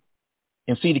pattern.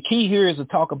 And see, the key here is to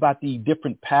talk about the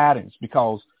different patterns,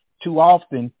 because too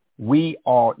often we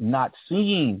are not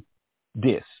seeing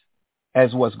this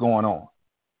as what's going on.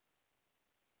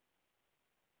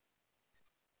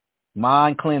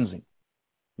 Mind cleansing,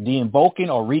 the invoking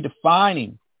or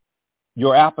redefining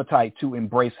your appetite to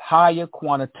embrace higher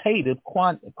quantitative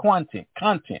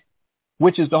content,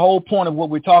 which is the whole point of what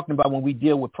we're talking about when we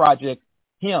deal with Project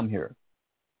HIM here.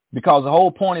 Because the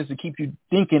whole point is to keep you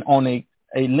thinking on a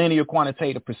linear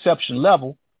quantitative perception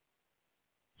level.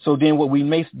 So then what we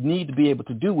may need to be able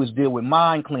to do is deal with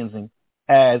mind cleansing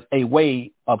as a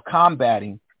way of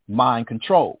combating mind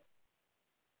control.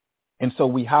 And so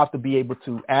we have to be able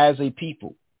to, as a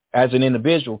people, as an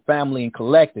individual, family, and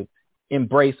collective,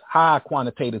 embrace high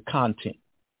quantitative content.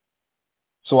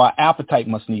 So our appetite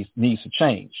needs to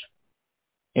change.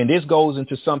 And this goes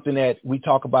into something that we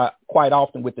talk about quite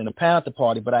often within the Panther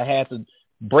Party, but I had to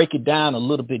break it down a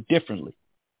little bit differently.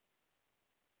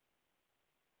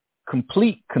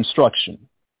 Complete construction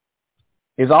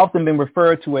is often been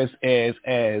referred to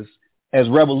as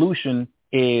revolution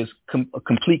is a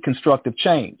complete constructive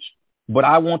change. But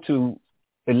I want to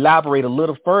elaborate a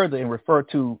little further and refer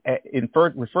to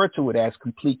it as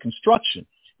complete construction,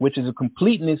 which is a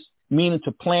completeness, meaning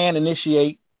to plan,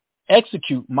 initiate,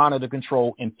 execute, monitor,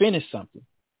 control, and finish something.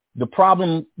 The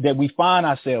problem that we find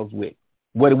ourselves with,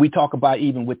 whether we talk about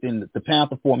even within the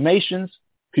Panther formations,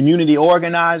 community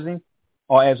organizing,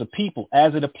 or as a people,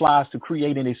 as it applies to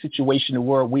creating a situation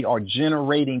where we are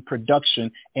generating production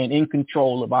and in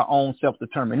control of our own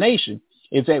self-determination,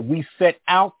 is that we set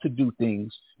out to do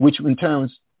things, which in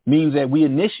terms means that we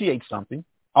initiate something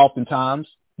oftentimes,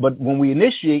 but when we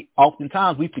initiate,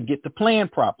 oftentimes we forget to plan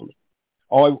properly.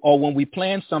 Or when we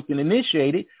plan something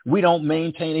initiated, we don't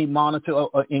maintain a monitor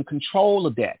or in control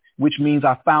of that, which means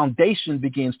our foundation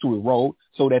begins to erode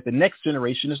so that the next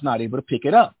generation is not able to pick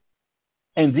it up.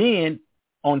 And then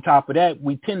on top of that,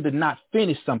 we tend to not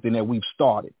finish something that we've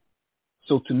started.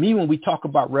 So to me, when we talk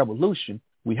about revolution,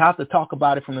 we have to talk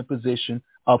about it from a position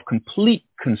of complete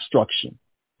construction,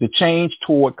 the change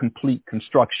toward complete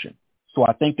construction. So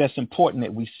I think that's important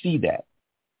that we see that.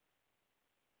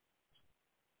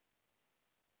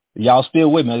 Y'all still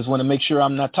with me? I just want to make sure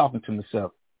I'm not talking to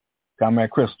myself.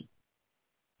 Comrade Crystal.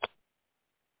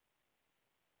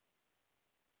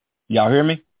 Y'all hear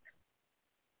me?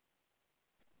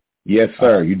 Yes,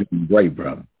 sir. You're doing great,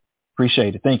 brother.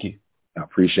 Appreciate it. Thank you. I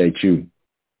appreciate you.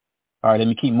 All right, let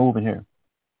me keep moving here.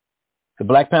 The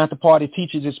Black Panther Party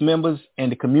teaches its members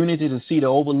and the community to see the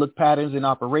overlooked patterns in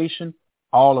operation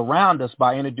all around us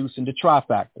by introducing the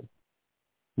trifactor.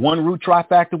 One root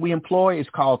trifactor we employ is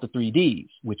called the 3Ds,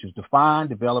 which is define,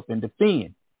 develop, and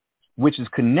defend, which is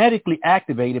kinetically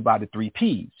activated by the 3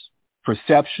 Ps,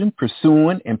 perception,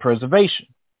 pursuing, and preservation.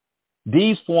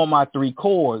 These form our 3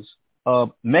 cores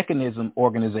of mechanism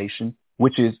organization,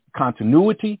 which is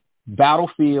continuity,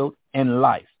 battlefield, and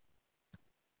life.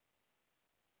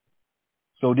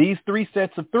 So these 3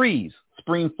 sets of 3s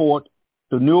spring forth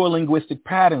the neurolinguistic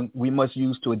pattern we must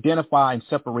use to identify and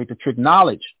separate the trick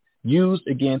knowledge used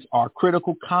against our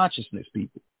critical consciousness,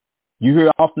 people. You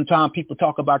hear oftentimes people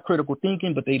talk about critical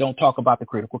thinking, but they don't talk about the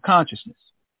critical consciousness.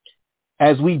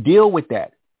 As we deal with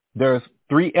that, there's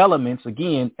 3 elements,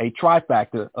 again, a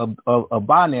trifactor of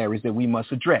binaries that we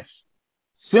must address.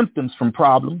 Symptoms from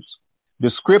problems,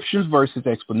 descriptions versus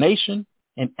explanation,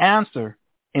 and answer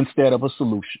instead of a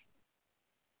solution.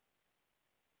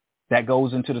 That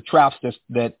goes into the traps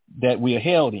that we are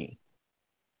held in.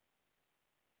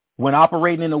 When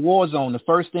operating in a war zone, the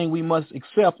first thing we must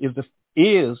accept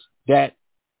is that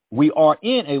we are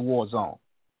in a war zone.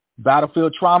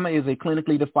 Battlefield trauma is a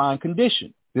clinically defined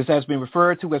condition. This has been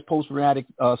referred to as post-traumatic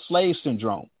slave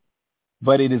syndrome,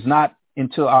 but it is not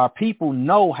until our people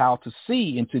know how to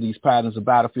see into these patterns of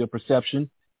battlefield perception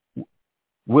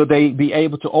will they be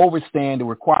able to overstand the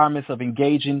requirements of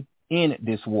engaging in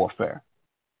this warfare.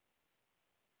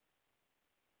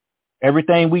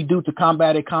 Everything we do to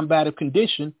combat a combative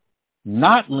condition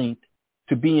not linked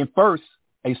to being first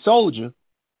a soldier,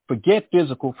 forget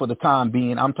physical for the time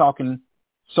being. I'm talking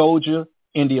soldier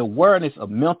in the awareness of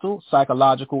mental,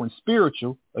 psychological, and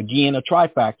spiritual, again, a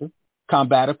trifactor,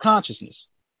 combative consciousness,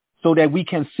 so that we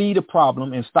can see the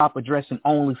problem and stop addressing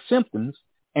only symptoms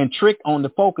and trick on the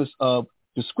focus of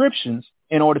descriptions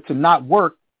in order to not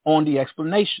work on the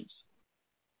explanations.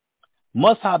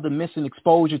 Must have the missing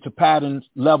exposure to patterns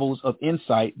levels of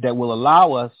insight that will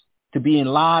allow us to be in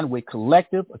line with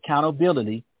collective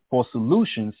accountability for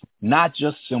solutions, not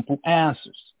just simple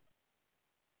answers.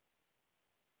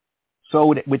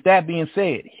 So with that being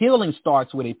said, healing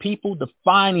starts with a people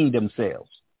defining themselves.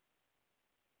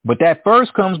 But that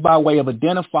first comes by way of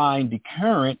identifying the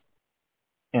current,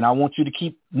 and I want you to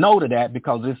keep note of that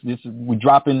because we're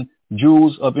dropping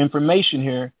jewels of information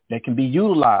here that can be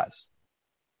utilized.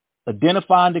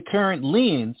 Identifying the current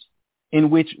lens in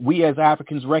which we as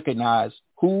Africans recognize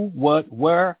who, what,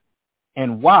 where,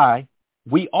 and why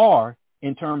we are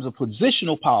in terms of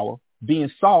positional power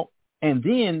being sought, and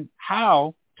then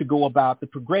how to go about the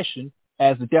progression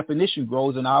as the definition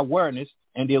grows in our awareness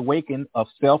and the awakening of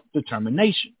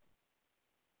self-determination.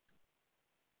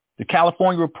 The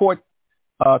California report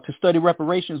to study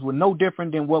reparations were no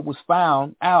different than what was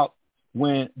found out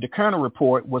when the Kerner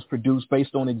Report was produced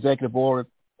based on Executive Order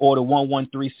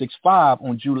 11365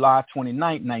 on July 29,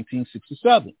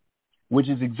 1967, which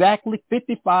is exactly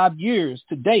 55 years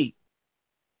to date,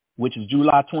 which is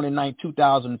July 29,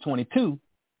 2022,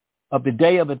 of the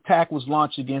day of attack was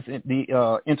launched against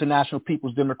the International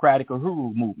People's Democratic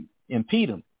Uhuru Movement,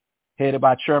 INPDEM, headed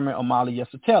by Chairman Omali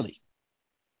Yeshitela.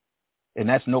 And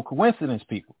that's no coincidence,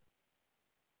 people.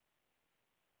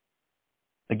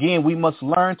 Again, we must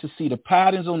learn to see the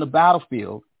patterns on the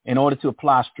battlefield in order to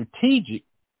apply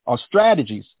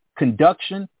strategies,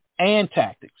 conduction, and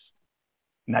tactics.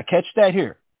 Now, catch that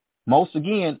here.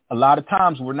 A lot of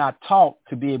times we're not taught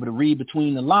to be able to read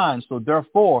between the lines. So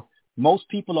therefore, most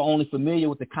people are only familiar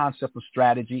with the concept of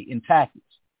strategy and tactics,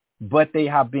 but they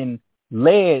have been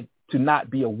led to not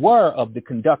be aware of the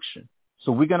conduction.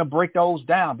 So we're going to break those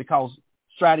down, because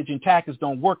strategy and tactics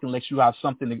don't work unless you have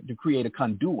something to create a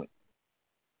conduit,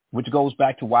 which goes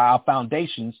back to why our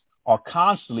foundations are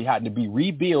constantly having to be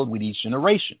rebuilt with each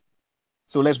generation.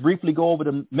 So let's briefly go over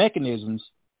the mechanisms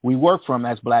we work from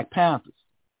as Black Panthers.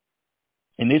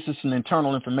 And this is some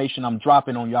internal information I'm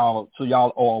dropping on y'all so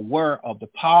y'all are aware of the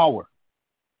power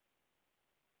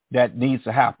that needs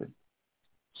to happen.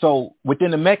 So within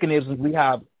the mechanisms, we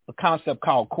have a concept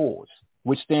called CORES,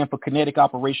 which stand for Kinetic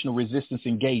Operational Resistance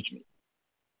Engagement.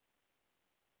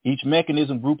 Each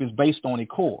mechanism group is based on a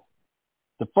core.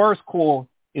 The first core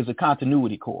is a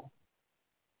continuity core.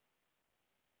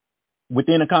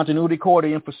 Within a continuity core, the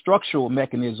infrastructural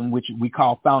mechanism, which we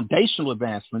call foundational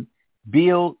advancement,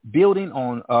 building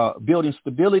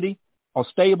stability or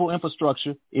stable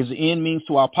infrastructure, is the end means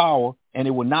to our power, and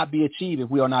it will not be achieved if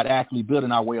we are not actively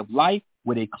building our way of life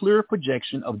with a clear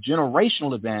projection of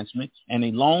generational advancement and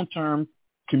a long-term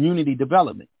community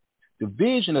development. The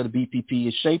vision of the BPP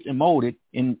is shaped and molded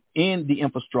in the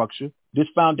infrastructure. This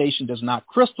foundation does not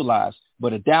crystallize,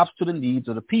 but adapts to the needs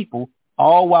of the people,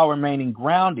 all while remaining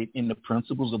grounded in the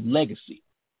principles of legacy.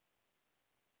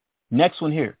 Next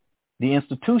one here, the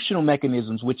institutional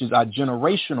mechanisms, which is our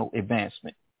generational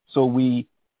advancement. So we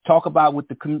talk about with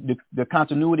the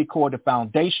continuity core, the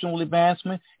foundational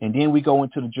advancement, and then we go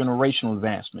into the generational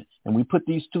advancement. And we put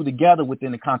these two together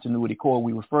within the continuity core.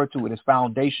 We refer to it as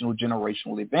foundational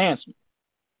generational advancement.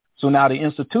 So now the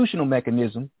institutional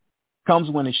mechanism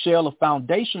comes when the shell of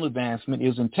foundational advancement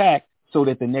is intact, so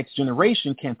that the next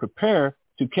generation can prepare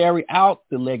to carry out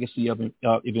the legacy of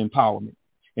empowerment.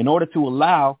 In order to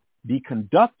allow the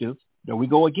conductive, there we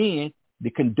go again, the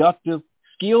conductive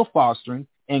skill fostering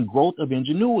and growth of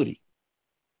ingenuity.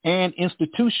 And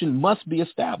institution must be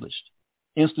established.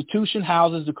 Institution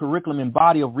houses the curriculum and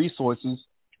body of resources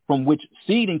from which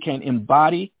seeding can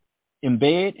embed,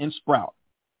 and sprout.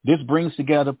 This brings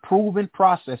together proven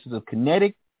processes of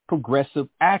kinetic, progressive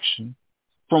action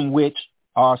from which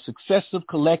our successive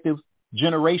collective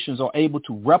generations are able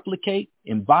to replicate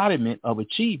embodiment of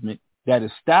achievement that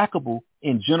is stackable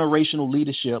in generational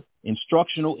leadership,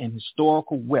 instructional, and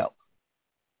historical wealth.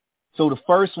 So the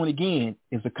first one, again,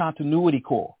 is the continuity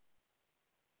core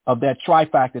of that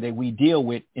trifactor that we deal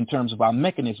with in terms of our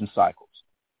mechanism cycles.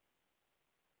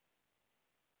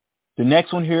 The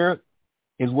next one here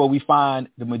is where we find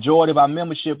the majority of our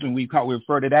membership, and we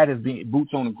refer to that as being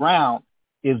boots on the ground,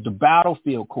 is the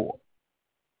battlefield core.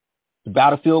 The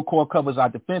battlefield core covers our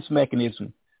defense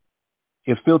mechanism.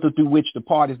 It's filtered through which the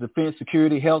party's defense,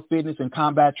 security, health, fitness, and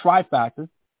combat trifactor,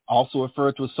 also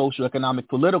referred to as social, economic,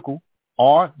 political,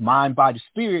 or mind, body,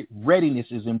 spirit, readiness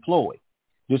is employed.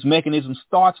 This mechanism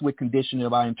starts with conditioning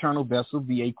of our internal vessel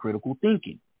via critical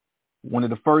thinking. One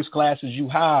of the first classes you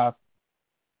have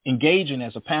engaging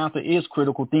as a Panther is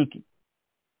critical thinking.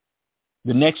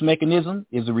 The next mechanism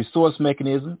is a resource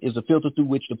mechanism, is a filter through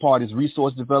which the party's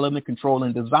resource development, control,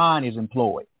 and design is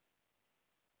employed.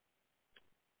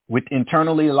 With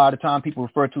internally, a lot of time people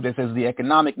refer to this as the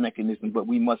economic mechanism, but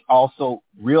we must also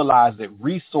realize that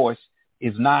resource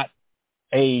is not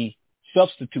a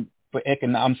substitute for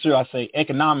economics.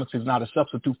 Economics is not a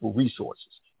substitute for resources.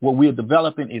 What we're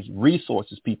developing is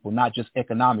resources, people, not just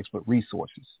economics, but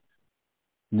resources.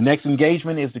 The next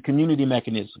engagement is the community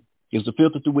mechanism. It's the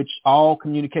filter through which all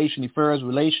communication, affairs,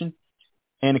 relation,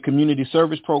 and the community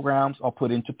service programs are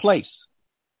put into place.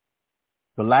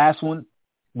 The last one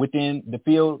within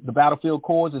the battlefield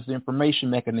cores is the information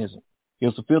mechanism.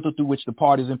 It's the filter through which the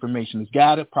party's information is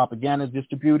gathered, propaganda is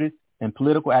distributed, and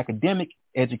political academic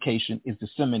education is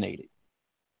disseminated.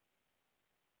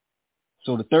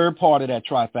 So the third part of that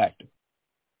trifactor,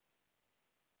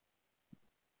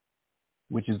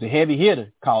 which is the heavy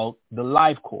hitter called the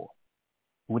life core.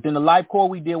 Within the life core,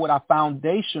 we deal with our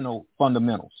foundational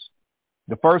fundamentals.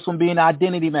 The first one being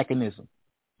identity mechanism.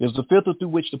 is the filter through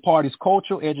which the party's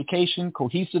cultural, education,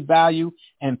 cohesive value,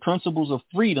 and principles of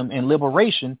freedom and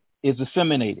liberation is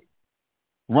disseminated.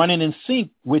 Running in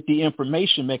sync with the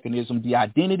information mechanism, the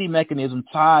identity mechanism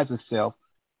ties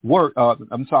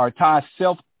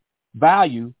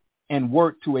self-value and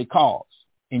work to a cause.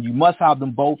 And you must have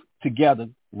them both together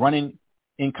running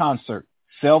in concert,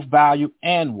 self-value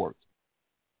and work.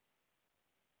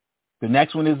 The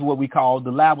next one is what we call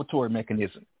the laboratory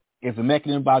mechanism. It's a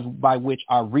mechanism by which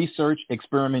our research,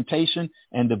 experimentation,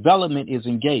 and development is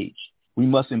engaged. We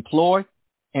must employ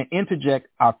and interject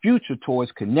our future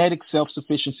towards kinetic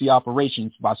self-sufficiency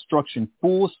operations by structuring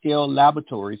full-scale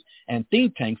laboratories and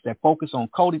think tanks that focus on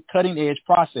cutting-edge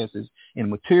processes in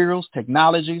materials,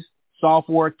 technologies,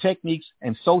 software, techniques,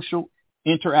 and social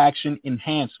interaction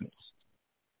enhancements.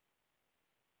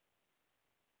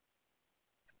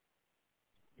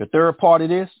 The third part of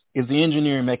this is the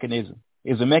engineering mechanism.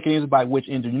 It's a mechanism by which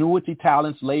ingenuity,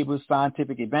 talents, labor,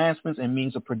 scientific advancements, and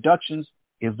means of productions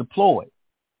is deployed.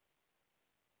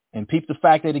 And peep the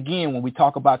fact that, again, when we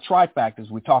talk about trifactors,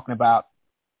 we're talking about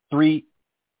three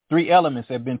elements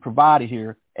that have been provided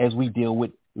here as we deal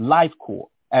with life core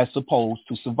as opposed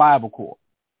to survival core.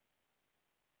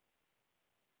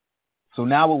 So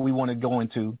now what we want to go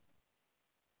into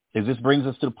is this brings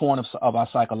us to the point of our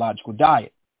psychological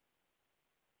diet,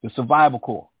 the survival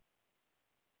core.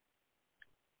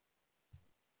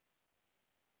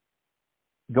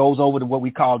 Goes over to what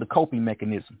we call the coping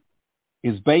mechanism.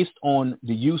 Is based on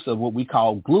the use of what we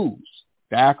call glues.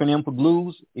 The acronym for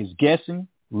glues is guessing,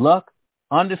 luck,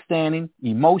 understanding,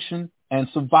 emotion, and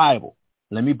survival.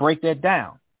 Let me break that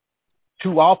down.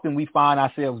 Too often we find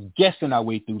ourselves guessing our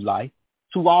way through life.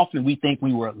 Too often we think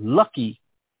we were lucky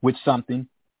with something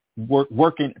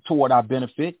working toward our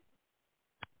benefit.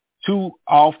 Too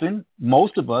often,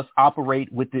 most of us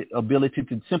operate with the ability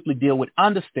to simply deal with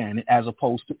understanding as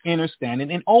opposed to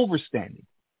understanding and overstanding.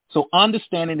 So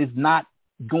understanding is not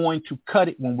going to cut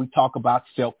it when we talk about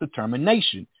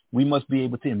self-determination. We must be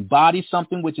able to embody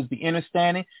something, which is the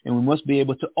understanding, and we must be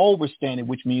able to overstand it,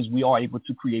 which means we are able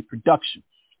to create production.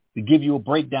 To give you a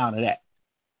breakdown of that.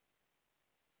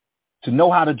 To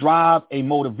know how to drive a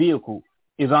motor vehicle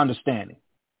is understanding.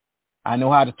 I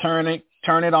know how to turn it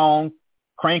on,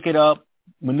 crank it up,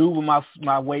 maneuver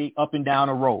my way up and down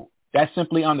a road. That's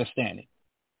simply understanding.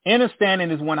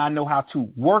 Understanding is when I know how to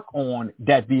work on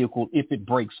that vehicle if it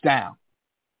breaks down.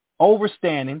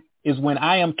 Overstanding is when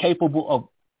I am capable of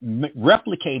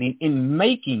replicating and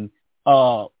making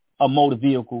a motor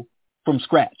vehicle from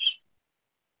scratch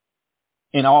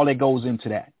and all that goes into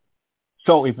that.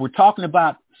 So if we're talking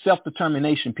about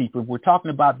self-determination, people, if we're talking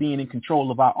about being in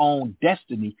control of our own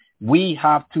destiny, we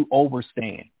have to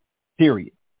overstand,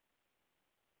 period.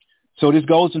 So this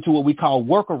goes into what we call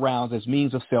workarounds as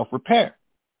means of self-repair.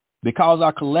 Because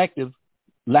our collective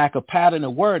lack of pattern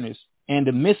awareness and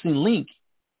the missing link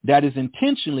that is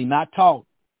intentionally not taught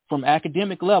from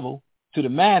academic level to the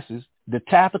masses, the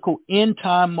tactical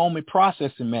in-time moment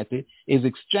processing method is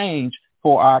exchanged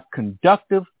for our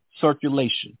conductive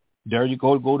circulation. There you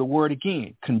go the word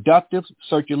again, conductive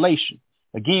circulation.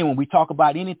 Again, when we talk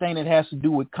about anything that has to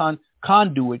do with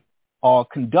conduit or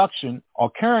conduction or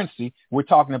currency, we're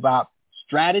talking about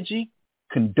strategy,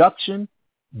 conduction,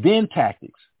 then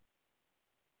tactics.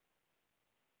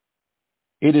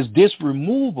 It is this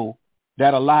removal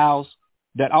that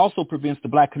also prevents the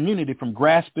black community from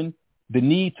grasping the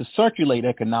need to circulate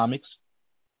economics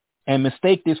and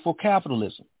mistake this for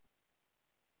capitalism.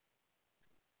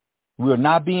 We are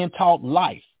not being taught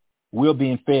life. We're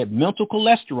being fed mental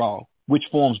cholesterol, which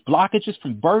forms blockages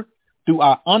from birth through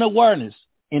our unawareness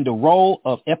in the role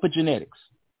of epigenetics.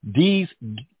 These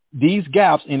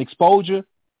gaps in exposure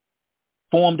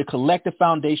form the collective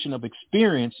foundation of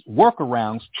experience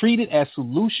workarounds treated as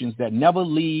solutions that never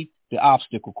leave the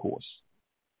obstacle course.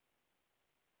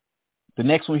 The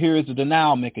next one here is the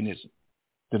denial mechanism.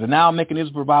 The denial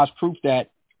mechanism provides proof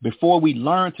that before we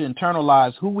learn to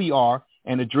internalize who we are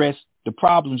and address the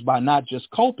problems by not just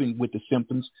coping with the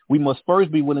symptoms, we must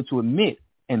first be willing to admit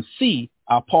and see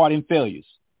our part in failures.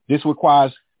 This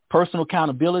requires personal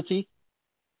accountability,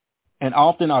 and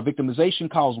often our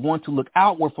victimization causes one to look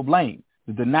outward for blame.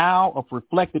 The denial of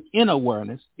reflective inner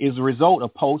awareness is a result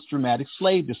of post-traumatic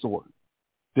slave disorder.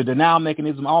 The denial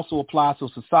mechanism also applies to a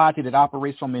society that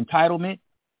operates from entitlement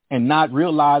and not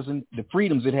realizing the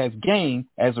freedoms it has gained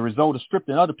as a result of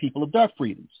stripping other people of their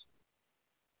freedoms.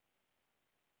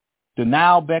 The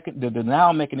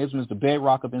denial mechanism is the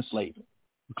bedrock of enslavement.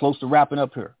 We're close to wrapping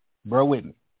up here. Bear with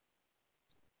me.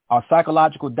 Our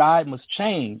psychological diet must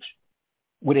change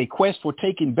with a quest for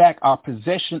taking back our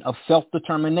possession of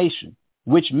self-determination,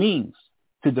 which means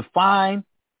to define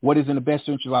what is in the best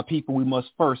interest of our people, we must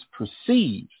first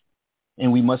perceive,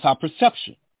 and we must have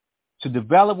perception. To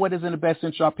develop what is in the best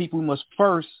interest of our people, we must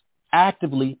first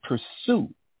actively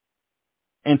pursue.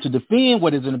 And to defend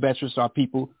what is in the best interest of our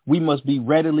people, we must be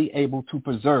readily able to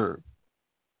preserve,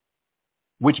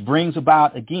 which brings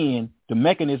about, again, the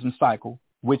mechanism cycle,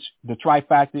 which the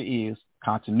trifactor is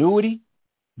continuity,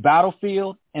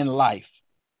 battlefield, and life.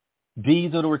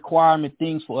 These are the requirement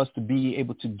things for us to be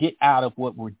able to get out of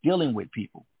what we're dealing with,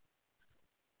 people.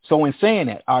 So in saying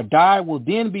that, our diet will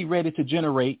then be ready to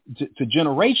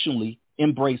generationally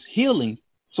embrace healing,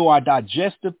 so our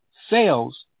digestive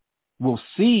cells will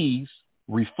seize,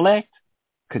 reflect,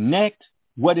 connect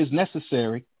what is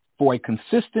necessary for a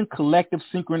consistent, collective,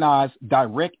 synchronized,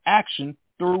 direct action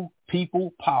through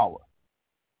people power.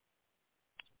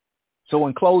 So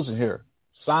in closing here,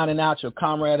 signing out your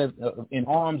comrade in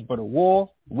arms but a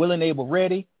war, willing, able,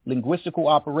 ready, linguistical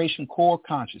operation, core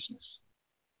consciousness.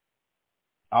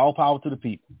 All power to the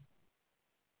people.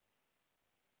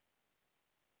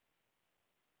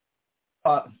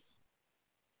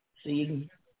 See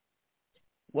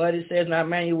what it says in our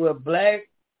manual: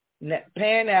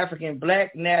 Pan-African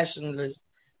Black nationalist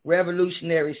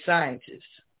revolutionary scientists,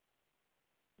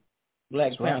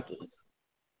 Black Panthers.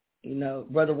 You know,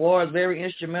 Brother War is very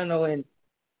instrumental in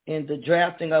the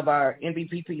drafting of our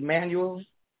NBPP manual,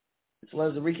 as well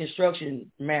as the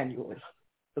Reconstruction manual.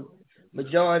 The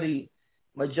majority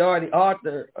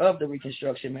author of the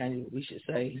Reconstruction manual, we should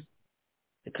say.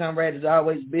 The comrade is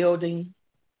always building,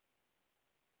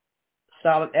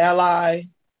 solid ally.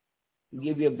 We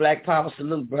give you a Black Power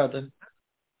salute, brother.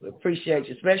 We appreciate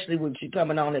you, especially with you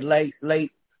coming on at late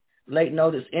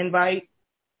notice invite.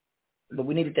 But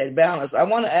we needed that balance. I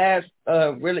want to ask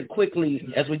really quickly,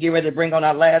 as we get ready to bring on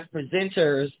our last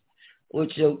presenters,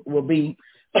 which will be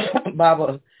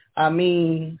Baba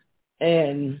Amin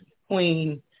and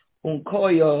Queen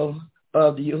Unkoyo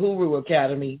of the Uhuru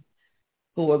Academy,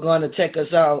 who are going to take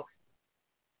us out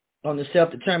on the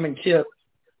self-determined tip,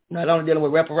 not only dealing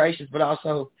with reparations, but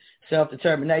also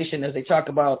self-determination as they talk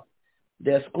about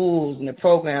their schools and the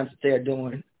programs that they're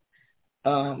doing.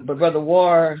 But Brother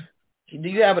War, do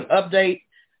you have an update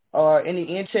or any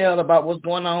intel about what's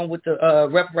going on with the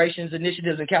reparations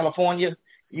initiatives in California?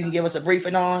 You can give us a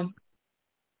briefing on?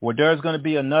 Well, there's going to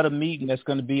be another meeting that's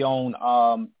going to be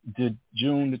on the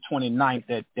June the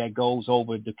 29th that goes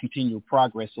over the continual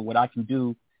progress. So what I can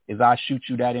do is I shoot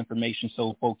you that information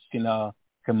so folks can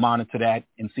monitor that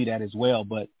and see that as well.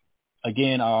 But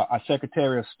again, our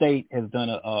Secretary of State has done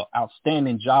an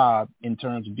outstanding job in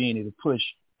terms of being able to push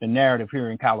the narrative here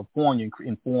in California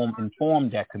and inform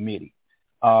that committee.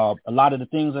 A lot of the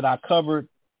things that I covered,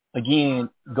 again,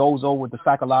 goes over the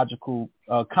psychological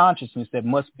consciousness that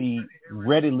must be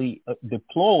readily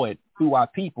deployed through our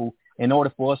people in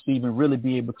order for us to even really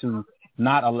be able to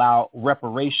not allow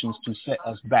reparations to set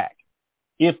us back,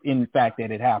 if in fact that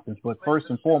it happens. But first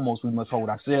and foremost, we must hold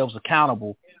ourselves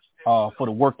accountable for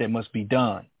the work that must be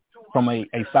done from a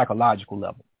psychological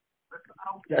level.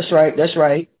 That's right. That's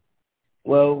right.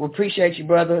 Well, we appreciate you,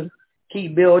 brother.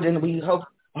 Keep building. We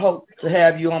hope to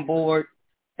have you on board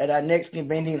at our next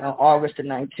convention on August the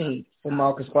 19th for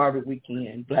Marcus Garvey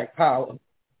Weekend, Black Power.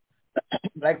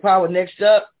 Black Power next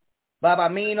up. Baba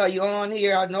Amin, are you on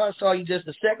here? I know I saw you just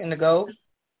a second ago.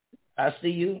 I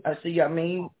see you,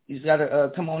 Amin. You got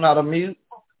to come on out of mute.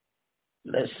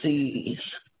 Let's see.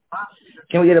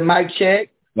 Can we get a mic check?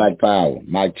 Black Power.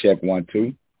 Mic check 1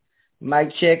 2.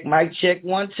 Mic check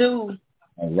 1 2.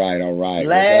 All right.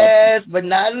 Last but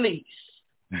not least,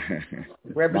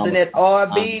 represent that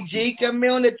RBG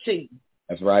community.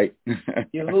 That's right.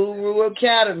 Uhuru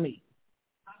Academy.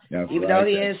 Even though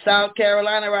he's in South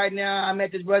Carolina right now, I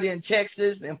met this brother in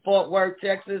Texas, in Fort Worth,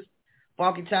 Texas.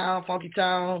 Funky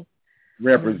Town.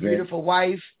 Represent. Beautiful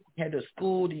wife. Had the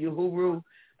school, the Uhuru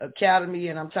Academy,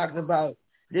 and I'm talking about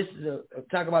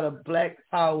a Black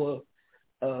Power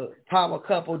power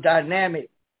couple dynamic.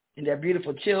 And their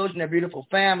beautiful children, their beautiful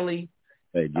family.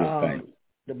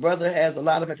 The brother has a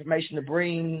lot of information to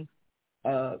bring,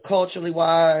 culturally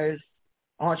wise,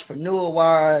 entrepreneur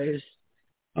wise,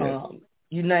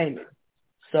 you name it.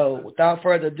 So without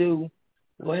further ado,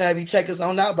 we'll have you take us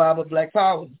on out, Baba. Black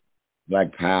Power.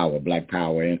 Black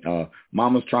Power. And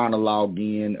Mama's trying to log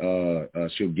in.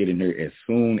 She'll get in here as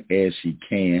soon as she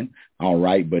can. All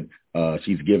right, but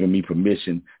she's giving me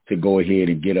permission to go ahead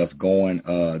and get us going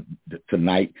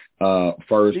tonight.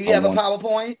 First, do you have a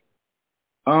PowerPoint?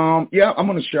 Yeah, I'm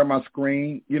going to share my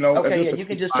screen. Okay, you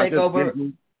can just take over.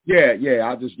 Yeah.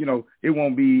 I just, it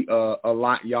won't be a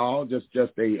lot, y'all. Just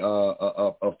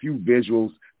a few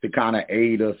visuals to kind of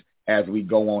aid us as we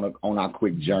go on our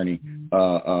quick journey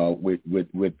with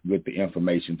the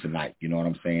information tonight. You know what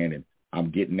I'm saying? And I'm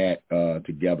getting that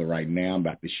together right now. I'm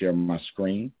about to share my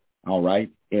screen. All right.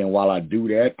 And while I do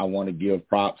that, I want to give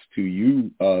props to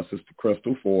you, Sister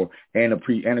Crystal, and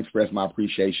express my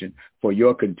appreciation for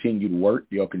your continued work,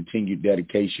 your continued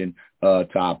dedication to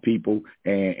our people,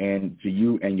 and to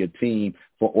you and your team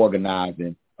for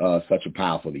organizing such a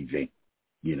powerful event.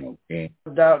 You know, and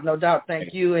no doubt.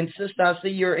 Thank you. And sister, I see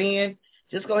you're in.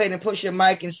 Just go ahead and push your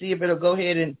mic and see if it'll go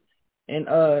ahead and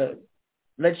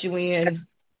let you in.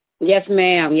 Yes,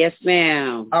 ma'am. Yes,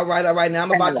 ma'am. All right. Now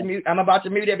I'm about to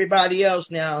mute everybody else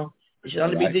now. It should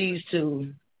only be these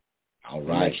two. All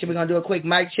right. Make sure we're gonna do a quick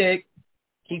mic check.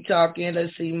 Keep talking.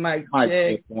 Let's see, mic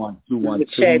check. 1 2 1 2.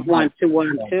 Check 1 2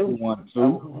 1 2. 1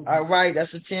 2. All right.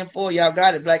 That's a 10-4. Y'all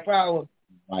got it. Black Power.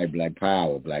 Right, Black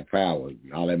Power.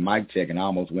 All that mic checking, I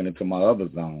almost went into my other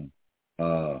zone.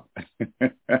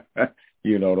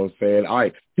 You know what I'm saying? All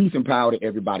right, peace and power to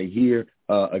everybody here.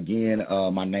 Again,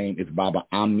 my name is Baba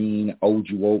Amin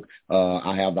Ojuok.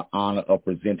 I have the honor of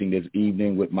presenting this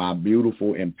evening with my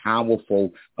beautiful and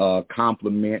powerful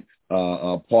compliment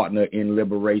partner in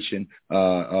liberation,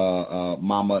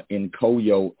 Mama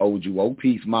Nkoyo Ojuok.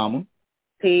 Peace, Mama.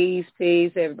 Peace,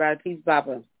 everybody. Peace,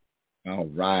 Baba. All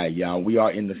right, y'all. We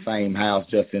are in the same house,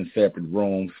 just in separate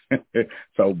rooms.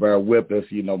 So bear with us.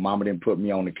 You know, Mama didn't put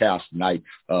me on the couch tonight.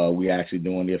 We actually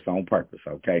doing this on purpose,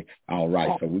 okay? All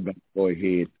right, so we're going to go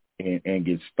ahead and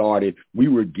get started. We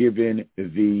were given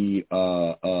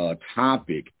the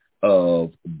topic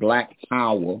of Black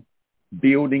Power,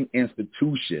 building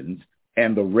institutions,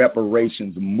 and the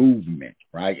reparations movement,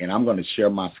 right? And I'm going to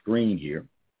share my screen here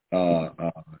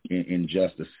in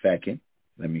just a second.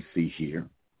 Let me see here.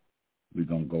 We're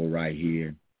going to go right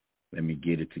here. Let me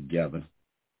get it together.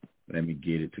 All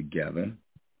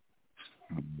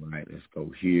right, let's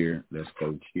go here.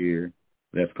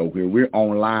 We're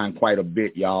online quite a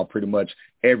bit, y'all, pretty much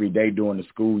every day during the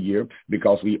school year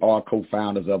because we are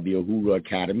co-founders of the Uhuru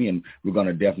Academy, and we're going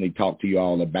to definitely talk to you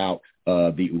all about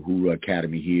the Uhuru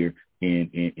Academy here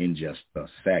in just a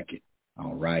second.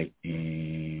 All right,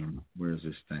 and where's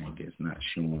this thing? It's not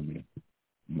showing me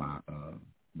my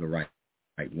the right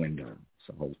window.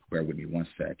 So bear with me 1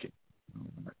 second.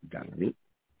 Got it.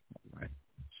 All right.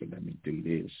 So let me do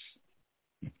this.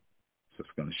 So it's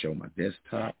going to show my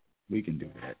desktop. We can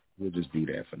do that. We'll just do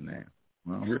that for now.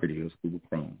 Well, here it is, Google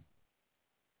Chrome.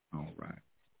 All right.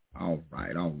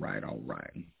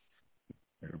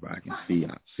 Everybody can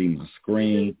see my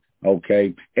screen.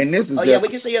 Okay. And this is yeah, we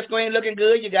can see your screen looking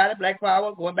good. You got it. Black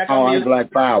Power. Going back on all right, music.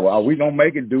 Black Power. We're going to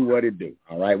make it do what it do.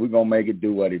 All right. We're going to make it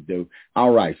do what it do. All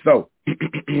right. So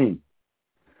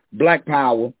Black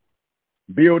Power,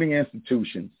 building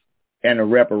institutions, and the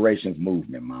reparations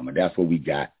movement, Mama. That's what we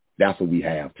got. That's what we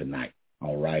have tonight.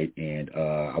 All right. And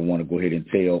I want to go ahead and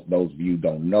tell those of you who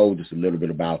don't know just a little bit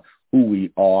about who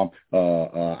we are.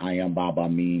 I am Baba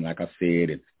Amin, like I said,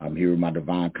 and I'm here with my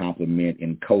divine complement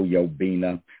in Nkoyo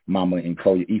Bina, Mama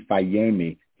Nkoyo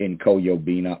Ifayemi Nkoyo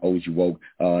Bina Ojuok.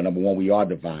 Number one, we are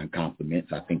divine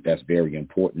complements. I think that's very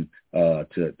important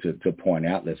to point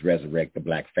out. Let's resurrect the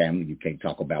Black family. You can't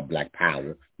talk about Black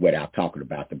power without talking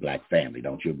about the Black family.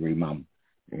 Don't you agree, Mama?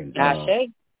 And,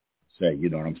 you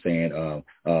know what I'm saying?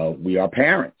 We are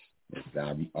parents. It's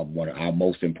one of our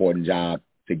most important jobs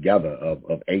together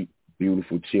of 8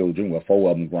 beautiful children. Well,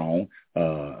 4 of them grown. 5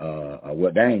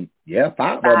 of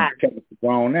them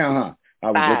grown now, huh?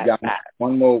 I was just got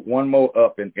one more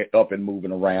up and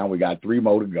moving around. We got 3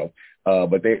 more to go.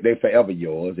 But they forever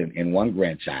yours and 1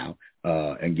 grandchild.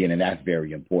 Again, and that's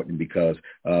very important because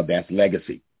that's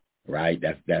legacy. Right,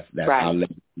 that's right. Our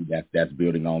legacy. That's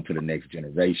building on to the next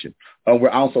generation. We're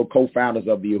also co-founders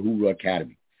of the Uhuru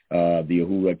Academy. The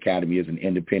Uhuru Academy is an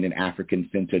independent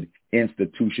African-centered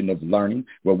institution of learning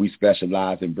where we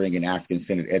specialize in bringing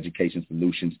African-centered education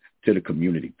solutions to the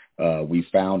community. We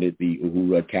founded the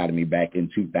Uhuru Academy back in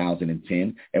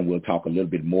 2010, and we'll talk a little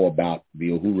bit more about the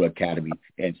Uhuru Academy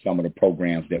and some of the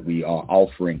programs that we are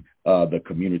offering the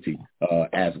community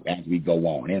as we go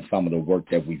on, and some of the work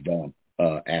that we've done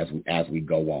as we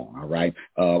go on. All right.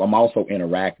 I'm also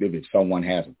interactive. If someone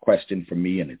has a question for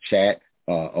me in the chat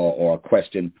or a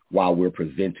question while we're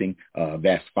presenting,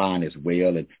 that's fine as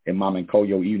well. And Mama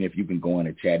Nkoyo, even if you can go in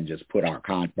the chat and just put our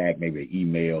contact, maybe an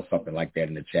email, something like that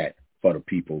in the chat for the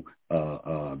people,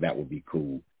 that would be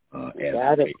cool. As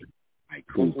well. Right,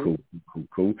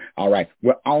 cool. All right.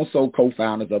 We're also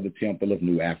co-founders of the Temple of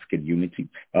New African Unity,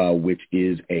 which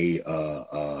is a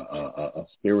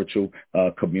spiritual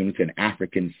community, an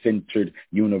African-centered,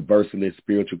 universalist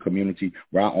spiritual community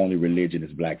where our only religion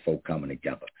is Black folk coming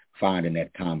together. finding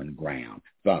that common ground,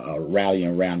 rallying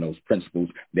around those principles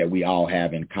that we all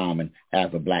have in common as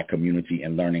a Black community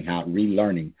and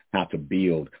relearning how to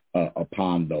build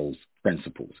upon those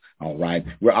principles. All right.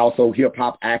 We're also hip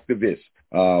hop activists.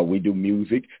 We do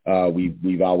music.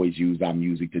 We've always used our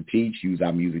music to teach, use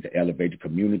our music to elevate the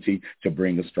community, to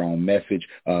bring a strong message.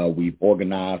 We've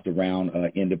organized around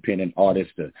independent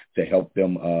artists to help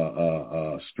them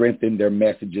strengthen their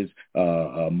messages,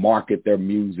 market their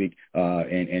music,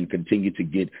 and continue to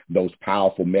get those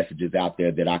powerful messages out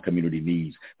there that our community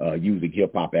needs, using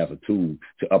hip hop as a tool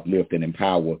to uplift and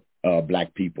empower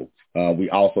Black people. We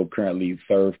also currently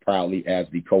serve proudly as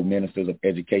the co-ministers of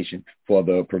education for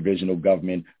the provisional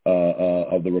government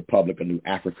of the Republic of New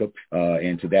Africa.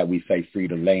 And to that we say free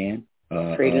to land.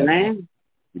 Free to land.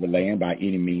 Free to land by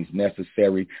any means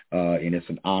necessary. And it's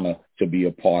an honor to be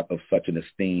a part of such an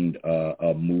esteemed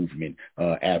movement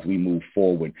as we move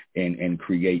forward and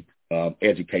create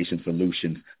education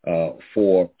solutions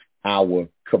for our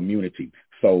community.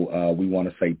 So we want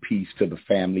to say peace to the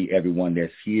family, everyone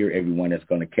that's here, everyone that's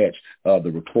going to catch the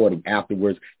recording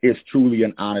afterwards. It's truly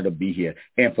an honor to be here.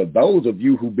 And for those of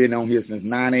you who've been on here since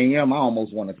 9 a.m., I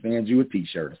almost want to send you a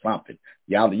T-shirt or something.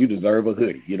 Y'all, you deserve a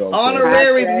hoodie. You know,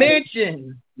 honorary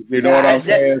mention. You know what I'm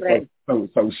saying?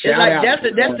 So shout out.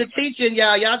 That's the teaching,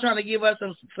 y'all. Y'all trying to give us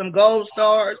some gold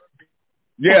stars.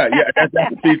 Yeah, that's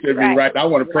the teacher right. I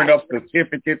want to print up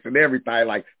certificates and everything.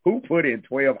 Like, who put in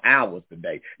 12 hours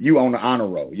today? You on the honor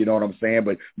roll, you know what I'm saying?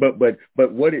 But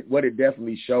what it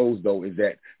definitely shows though is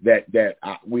that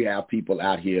we have people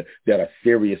out here that are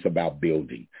serious about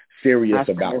building, serious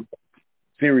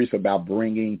about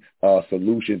bringing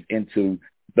solutions into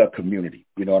the community.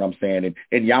 You know what I'm saying?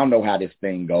 And y'all know how this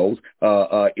thing goes.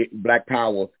 Black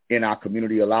power in our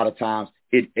community, a lot of times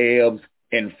it ebbs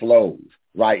and flows.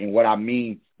 Right. And what I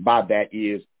mean by that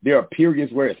is there are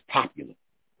periods where it's popular.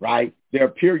 Right. There are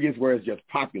periods where it's just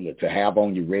popular to have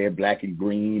on your red, black, and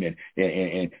green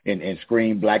and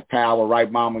scream Black power. Right,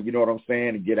 mama? You know what I'm saying?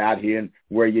 And get out here and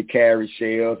wear your carry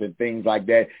shells and things like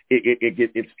that.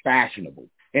 It's fashionable.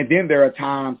 And then there are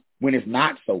times when it's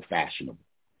not so fashionable.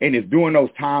 And it's during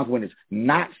those times when it's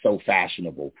not so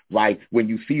fashionable, right, when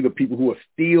you see the people who are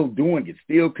still doing it,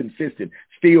 still consistent,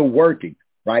 still working.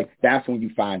 Right. That's when you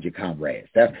find your comrades.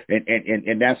 That's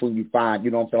that's when you find,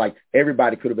 you know what I'm saying? Like,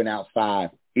 everybody could have been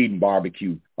outside eating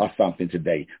barbecue or something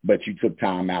today, but you took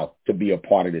time out to be a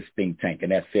part of this think tank.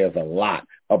 And that says a lot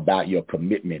about your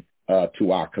commitment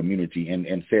to our community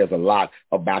and says a lot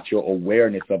about your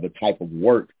awareness of the type of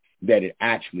work that it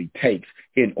actually takes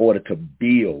in order to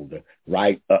build,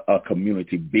 right, a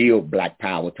community, build Black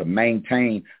power, to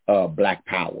maintain Black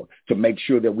power, to make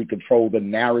sure that we control the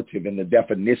narrative and the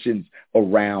definitions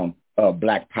around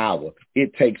Black power.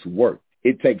 It takes work.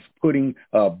 It takes putting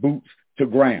boots to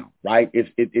ground, right?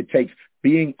 It takes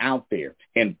being out there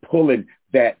and pulling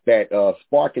that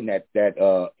sparking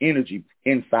that energy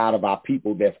inside of our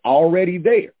people that's already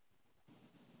there.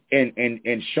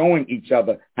 And showing each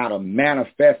other how to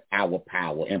manifest our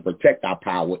power and protect our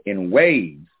power in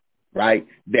ways, right,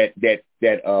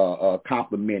 that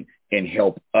complement and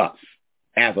help us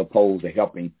as opposed to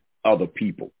helping other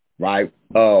people, right?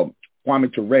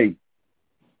 Kwame Ture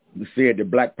said that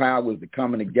Black power is the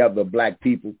coming together of Black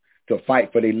people to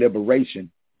fight for their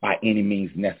liberation by any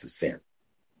means necessary.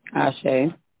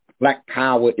 Ashe. Black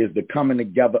power is the coming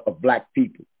together of Black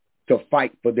people to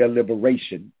fight for their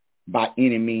liberation by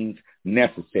any means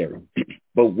necessary.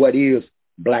 But what is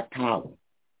Black power?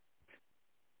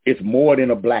 It's more than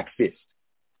a black fist.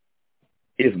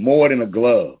 It's more than a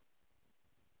glove,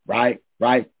 right?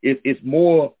 It's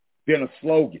more than a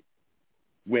slogan.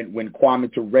 When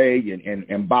Kwame Ture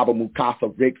and Baba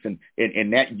Mukasa Ricks and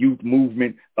that youth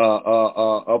movement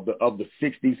of the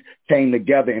 60s came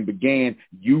together and began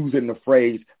using the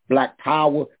phrase Black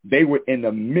power, they were in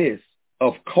the midst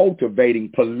of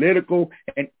cultivating political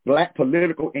and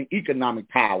economic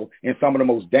power in some of the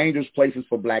most dangerous places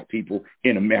for Black people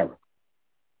in America.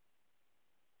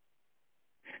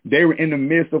 They were in the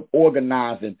midst of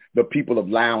organizing the people of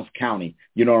Lowndes County,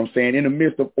 you know what I'm saying, in the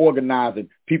midst of organizing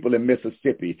people in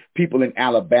Mississippi, people in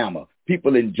Alabama,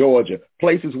 people in Georgia,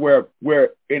 places where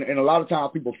and a lot of times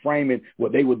people frame it,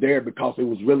 well, they were there because it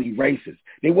was really racist.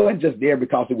 They weren't just there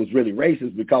because it was really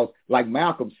racist, because like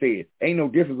Malcolm said, ain't no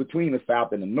difference between the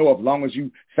South and the North. As long as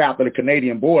you south of the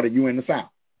Canadian border, you in the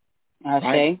South. Okay.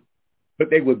 Right?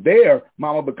 But they were there,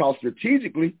 mama, because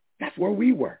strategically, that's where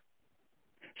we were.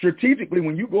 Strategically,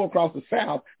 when you go across the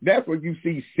South, that's where you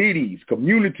see cities,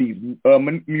 communities,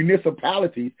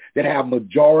 municipalities that have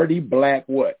majority Black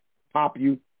what?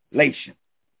 Population.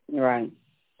 Right.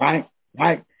 Right.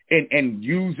 and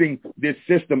using this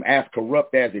system as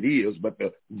corrupt as it is, but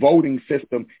the voting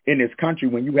system in this country,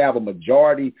 when you have a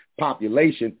majority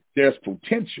population, there's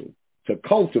potential to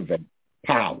cultivate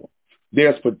power.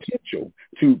 There's potential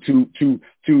to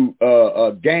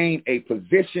gain a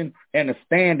position and a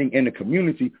standing in the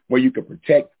community where you can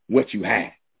protect what you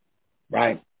have,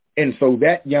 right? And so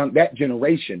that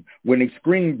generation, when they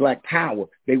screamed Black Power,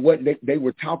 they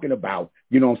were talking about,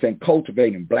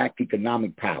 cultivating Black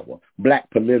economic power, Black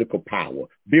political power,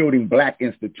 building Black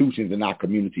institutions in our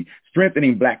community,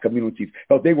 strengthening Black communities,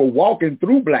 because they were walking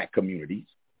through Black communities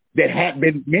that had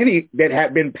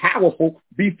been powerful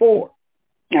before.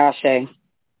 I'll say.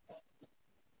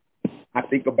 I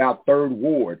think about Third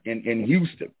Ward in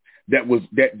Houston. That was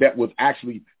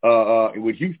actually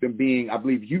with Houston being, I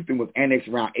believe Houston was annexed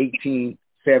around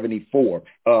 1874,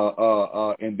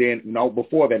 and then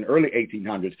before that, in early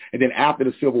 1800s, and then after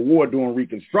the Civil War, during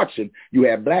Reconstruction, you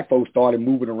had Black folks started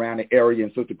moving around the area,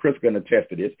 and Sister Chris can attest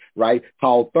to this, right?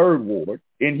 Called Third Ward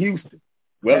in Houston.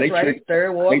 Well, that's right.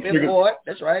 Third Ward, Fifth Ward.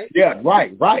 That's right. Yeah,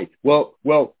 right. Well,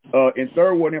 in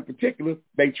Third Ward in particular,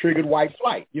 they triggered white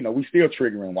flight. We still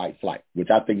triggering white flight, which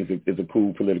I think is a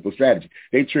cool political strategy.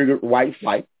 They triggered white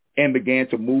flight and began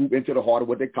to move into the heart of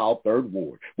what they call Third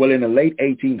Ward. Well, in the late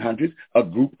 1800s, a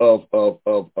group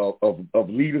of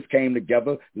leaders came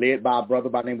together, led by a brother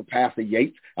by the name of Pastor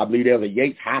Yates. I believe there was a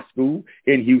Yates High School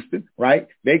in Houston, right?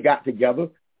 They got together.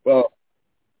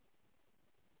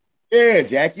 Yeah,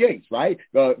 Jack Yates, right?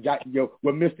 With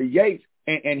Mr. Yates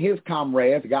and his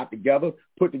comrades got together,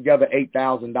 put together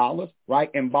 $8,000, right,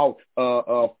 and bought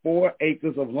 4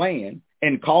 acres of land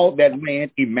and called that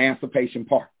land Emancipation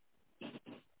Park.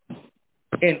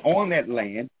 And on that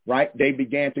land, right, they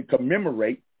began to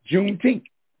commemorate Juneteenth.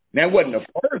 Now, it wasn't the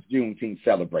first Juneteenth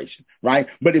celebration, right?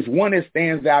 But it's one that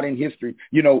stands out in history,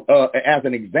 as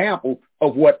an example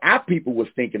of what our people was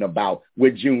thinking about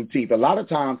with Juneteenth. A lot of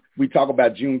times we talk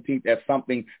about Juneteenth as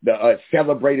something that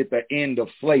celebrated the end of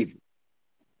slavery.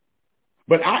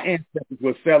 But our ancestors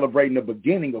were celebrating the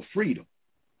beginning of freedom.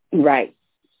 Right.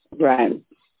 I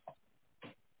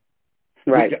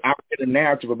read a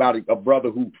narrative about a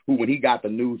brother who, when he got the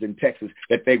news in Texas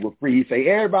that they were free, he said,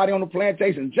 everybody on the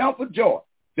plantation jump for joy.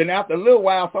 Then after a little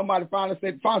while, somebody finally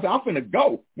said, I'm finna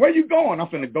go. Where you going? I'm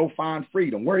finna go find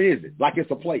freedom. Where is it? Like it's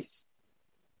a place.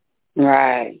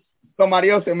 Right. Somebody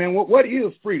else said, man, what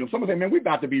is freedom? Somebody said, man, we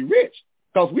about to be rich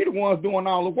because we the ones doing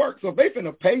all the work. So if they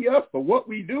finna pay us for what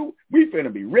we do, we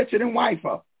finna be richer than white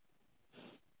folk.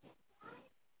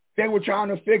 They were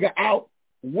trying to figure out,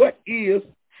 what is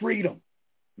freedom?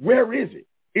 Where is it?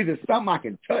 Is it something I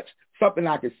can touch, something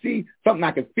I can see, something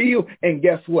I can feel? And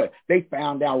guess what? They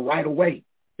found out right away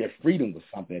that freedom was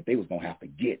something that they was going to have to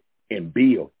get and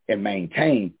build and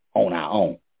maintain on our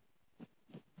own.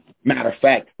 Matter of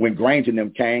fact, when Granger and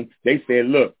them came, they said,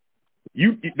 look,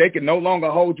 they can no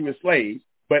longer hold you as slaves,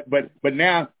 but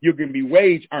now you can be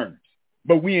wage earners.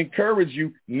 But we encourage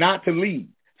you not to leave.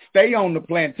 Stay on the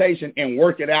plantation and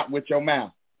work it out with your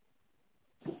mouth.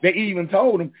 They even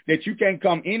told them that you can't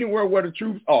come anywhere where the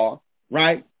troops are,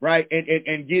 right,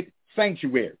 and get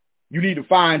sanctuary. You need to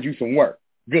find you some work.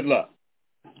 Good luck.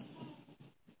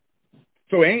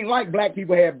 So it ain't like black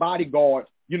people had bodyguards,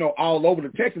 all over. The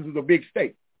Texas is a big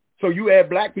state. So you had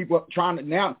black people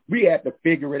now we had to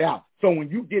figure it out. So when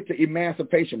you get to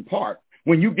Emancipation Park,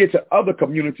 when you get to other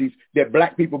communities that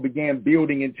black people began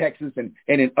building in Texas and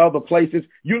in other places,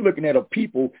 you're looking at a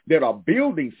people that are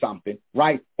building something,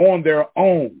 right, on their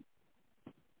own.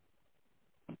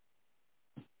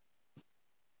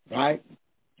 Right?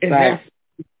 And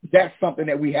that's something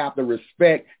that we have to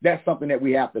respect. That's something that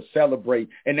we have to celebrate.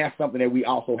 And that's something that we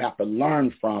also have to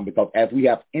learn from, because as we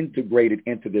have integrated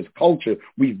into this culture,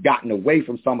 we've gotten away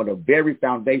from some of the very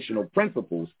foundational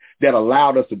principles that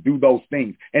allowed us to do those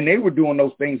things. And they were doing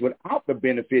those things without the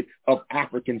benefit of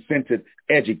African-centered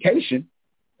education,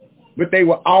 but they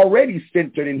were already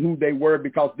centered in who they were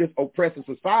because this oppressive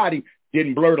society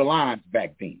didn't blur the lines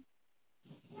back then.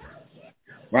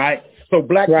 Right? So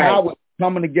Black Power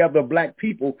coming together of black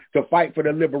people to fight for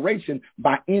their liberation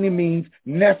by any means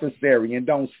necessary. And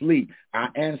don't sleep. Our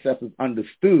ancestors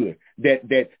understood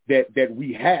that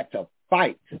we had to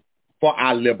fight for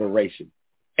our liberation,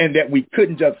 and that we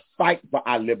couldn't just fight for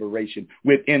our liberation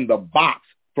within the box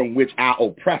from which our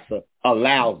oppressor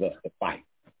allows us to fight.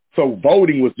 So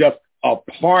voting was just a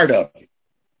part of it.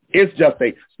 It's just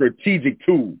a strategic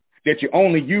tool that you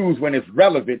only use when it's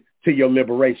relevant to your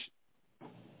liberation.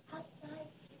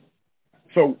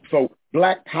 So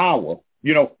Black Power,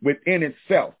 within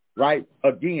itself, right?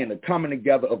 Again, the coming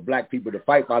together of black people to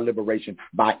fight for our liberation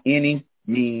by any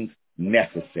means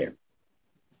necessary.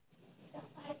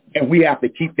 And we have to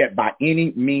keep that by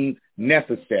any means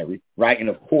necessary, right? And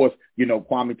of course,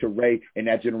 Kwame Ture and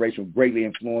that generation was greatly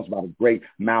influenced by the great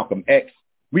Malcolm X.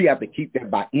 We have to keep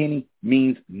that by any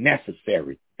means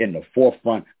necessary in the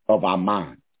forefront of our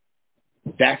mind.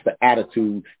 That's the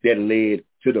attitude that led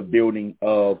to the building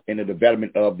of and the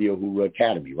development of the Uhuru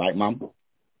Academy, right, Mom?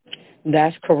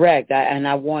 That's correct. And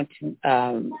I want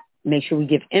to make sure we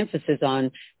give emphasis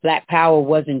on Black Power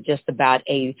wasn't just about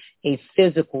a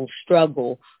physical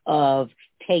struggle of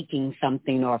taking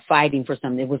something or fighting for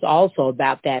something. It was also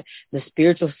about the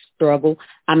spiritual struggle.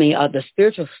 The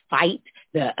spiritual fight,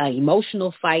 the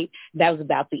emotional fight. That was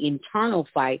about the internal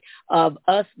fight of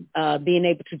us being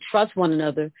able to trust one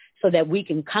another so that we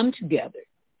can come together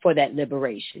for that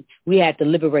liberation. We had to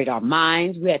liberate our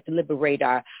minds. We had to liberate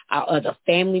our other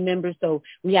family members. So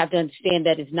we have to understand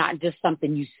that it's not just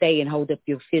something you say and hold up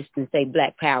your fist and say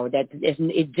Black Power. That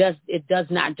it does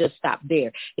not just stop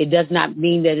there. It does not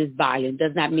mean that it's violent. It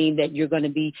does not mean that you're going to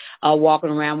be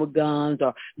walking around with guns,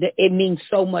 or it means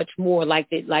so much more. Like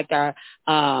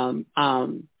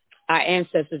our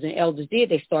ancestors and elders did.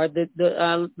 They started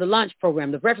the lunch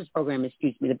program, the breakfast program.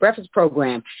 The breakfast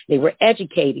program. They were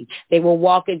educating. They were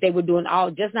walking. They were doing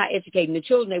just not educating the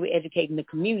children. They were educating the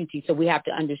community. So we have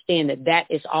to understand that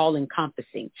is all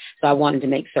encompassing. So I wanted to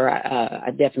make sure I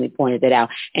definitely pointed that out,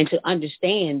 and to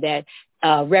understand that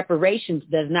reparations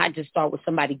does not just start with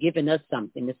somebody giving us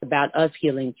something. It's about us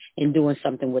healing and doing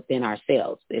something within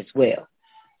ourselves as well.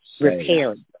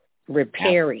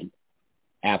 Repairing.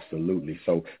 Absolutely.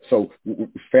 So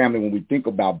family, when we think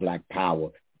about Black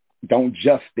Power, don't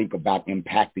just think about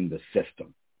impacting the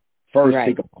system. First,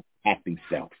 think about impacting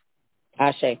self.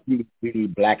 Ashe. We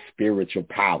need Black spiritual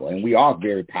power, and we are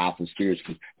very powerful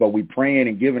spiritually, but we praying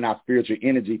and giving our spiritual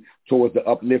energy towards the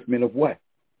upliftment of what?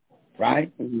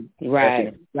 Right?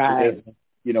 Right.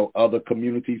 Other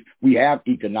communities, we have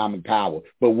economic power,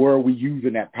 but where are we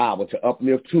using that power to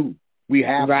uplift to? We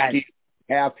have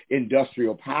have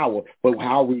industrial power, but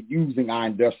how are we using our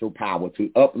industrial power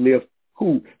to uplift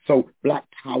who? So Black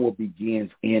Power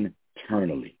begins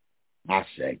internally. I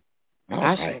say. All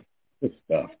right.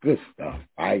 Good stuff.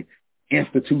 Right?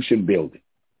 Institution building.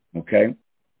 Okay.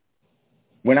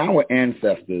 When our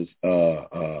ancestors,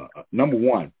 number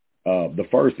one, the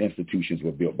first institutions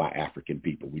were built by African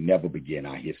people. We never begin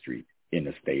our history in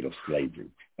the state of slavery.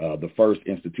 The first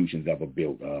institutions ever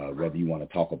built, whether you want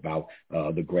to talk about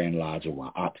the Grand Lodge of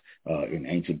Wa'at in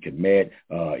ancient Kemet,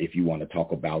 if you want to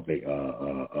talk about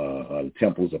the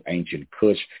temples of ancient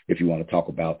Kush, if you want to talk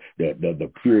about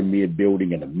the pyramid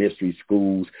building and the mystery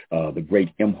schools, the great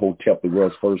Imhotep, the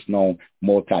world's first known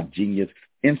multi-genius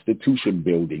institution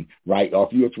building, right? Or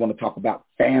if you just want to talk about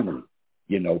family,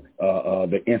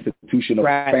 the institution of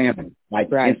family,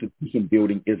 institution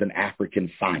building is an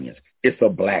African science. It's a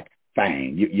Black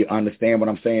thing. You understand what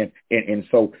I'm saying? And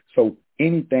so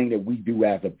anything that we do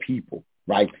as a people,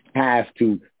 right, has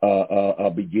to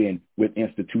begin with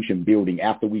institution building.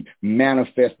 After we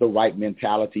manifest the right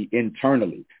mentality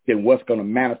internally, then what's going to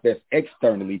manifest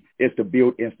externally is to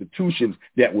build institutions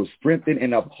that will strengthen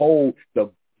and uphold the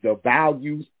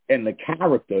values and the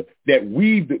character that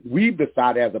we've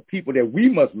decided as a people that we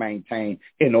must maintain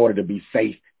in order to be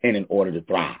safe and in order to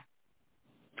thrive.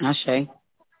 Ashe.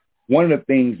 One of the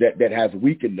things that has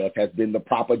weakened us has been the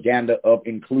propaganda of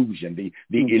inclusion, the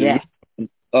illusion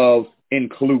of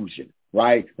inclusion,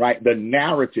 right? The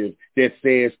narrative that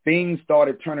says things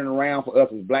started turning around for us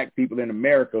as Black people in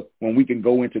America when we can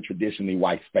go into traditionally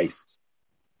white spaces.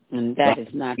 And that is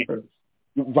not true.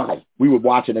 Right. We were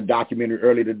watching a documentary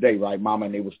earlier today, right, Mama,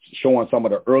 and they was showing some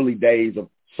of the early days of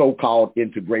so-called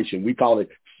integration. We call it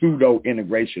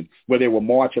pseudo-integration, where they were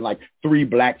marching like 3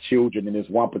 Black children in this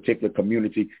one particular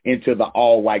community into the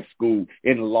all-white school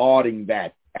and lauding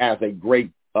that as a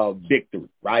great victory,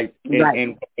 right?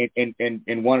 And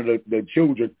one of the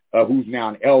children who's now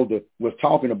an elder was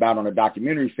talking about on a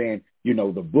documentary saying,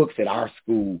 the books at our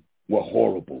school were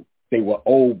horrible. They were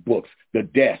old books. The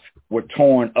desks were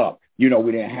torn up. We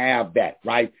didn't have that,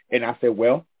 right? And I said,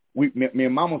 well, me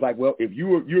and Mom was like, well, if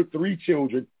you're 3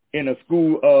 children in a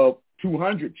school of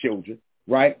 200 children,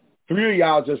 right? 3 of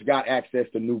y'all just got access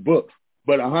to new books,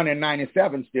 but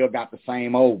 197 still got the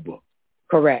same old book.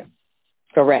 Correct.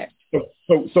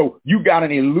 So you got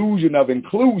an illusion of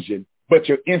inclusion, but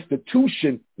your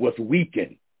institution was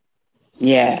weakened.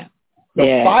 Yeah.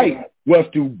 The fight was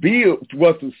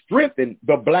to strengthen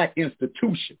the Black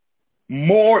institution,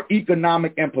 more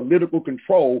economic and political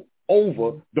control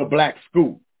over the Black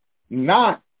school,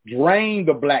 not drain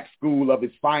the Black school of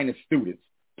its finest students,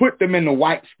 put them in the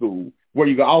white school where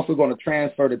you're also going to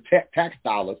transfer the tax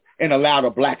dollars and allow the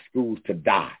Black schools to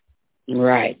die.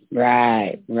 Right.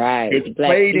 It's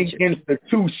trading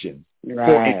institutions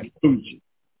for inclusion.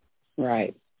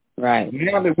 Right.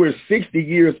 Now that we're 60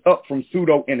 years up from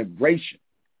pseudo-integration,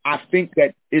 I think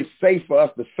that it's safe for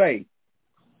us to say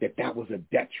that was a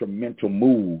detrimental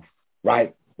move,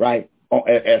 right,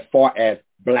 as far as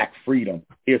Black freedom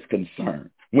is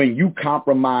concerned. When you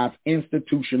compromise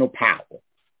institutional power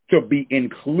to be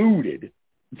included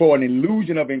for an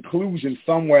illusion of inclusion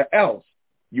somewhere else,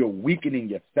 you're weakening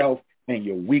yourself and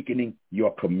you're weakening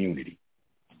your community.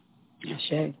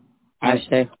 I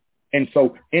say. And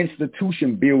so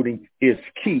institution building is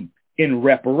key in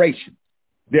reparations.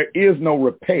 There is no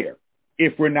repair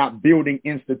if we're not building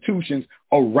institutions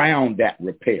around that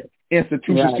repair.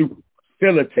 Institutions to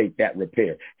facilitate that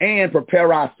repair and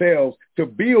prepare ourselves to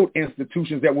build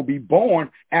institutions that will be born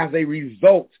as a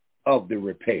result of the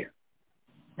repair,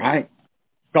 right?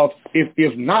 Because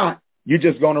if not, you're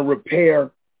just going to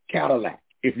repair Cadillac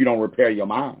if you don't repair your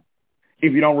mind.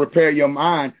 If you don't repair your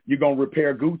mind, you're going to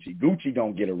repair Gucci. Gucci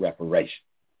don't get a reparation.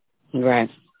 Right.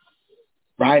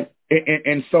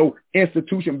 And so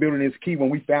institution building is key. When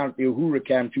we founded the Uhuru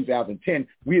Academy in 2010,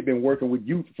 we had been working with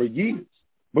youth for years.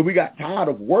 But we got tired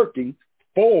of working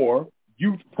for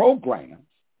youth programs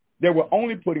that were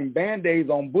only putting Band-Aids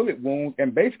on bullet wounds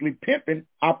and basically pimping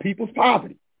our people's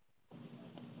poverty.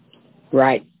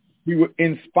 Right. We were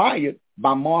inspired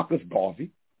by Marcus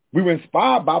Garvey. We were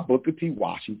inspired by Booker T.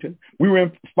 Washington. We were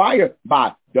inspired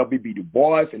by W.B. Du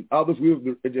Bois and others. We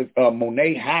were just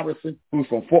Monet Harrison, who's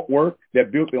from Fort Worth,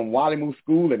 that built the Walimu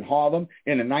School in Harlem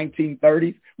in the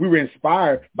 1930s. We were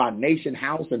inspired by Nation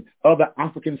House and other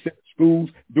African schools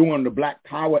during the Black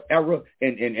Power era,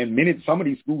 and some of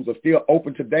these schools are still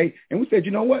open today. And we said,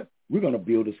 you know what? We're going to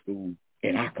build a school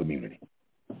in our community.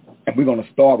 And we're going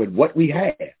to start with what we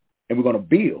have, and we're going to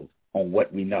build on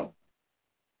what we know.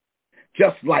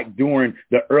 Just like during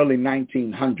the early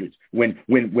 1900s,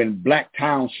 when Black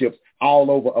townships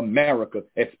all over America,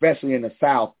 especially in the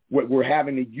South, were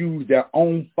having to use their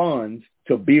own funds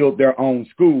to build their own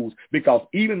schools, because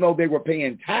even though they were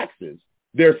paying taxes,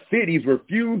 their cities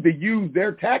refused to use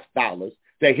their tax dollars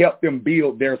to help them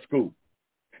build their schools.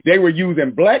 They were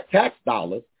using Black tax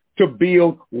dollars to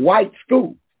build white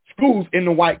schools in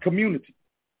the white community.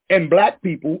 And Black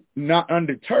people, not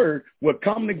undeterred, would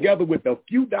come together with the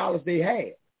few dollars they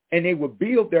had, and they would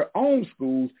build their own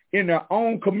schools in their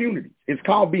own communities. It's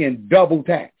called being double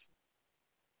taxed.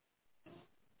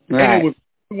 Right. And it was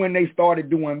when they started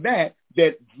doing that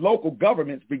local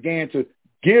governments began to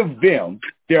give them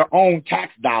their own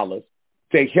tax dollars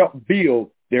to help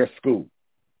build their schools.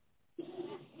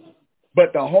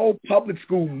 But the whole public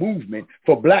school movement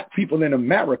for Black people in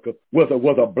America was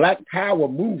a Black Power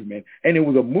movement, and it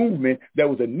was a movement that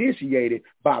was initiated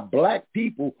by Black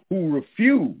people who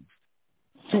refused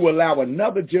to allow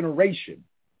another generation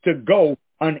to go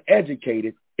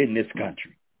uneducated in this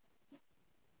country.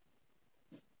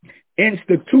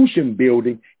 Institution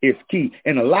building is key.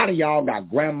 And a lot of y'all got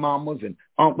grandmamas and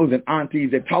uncles and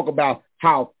aunties that talk about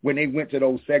how when they went to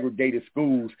those segregated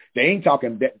schools, they ain't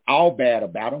talking all bad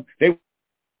about them. They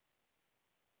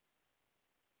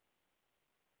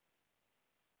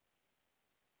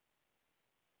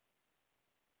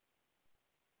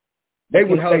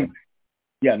would say,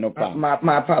 yeah, no problem.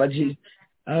 My apologies.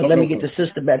 Let me get the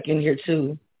sister back in here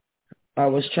too.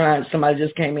 Somebody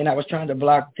just came in. I was trying to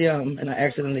block them and I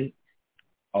accidentally.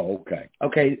 Oh, okay.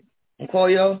 Okay.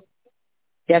 Nkoyo?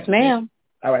 Yes, ma'am.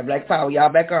 All right, Black Power. Y'all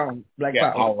back on. Black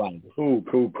Power. All right.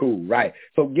 Cool. Right.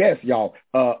 So yes, y'all,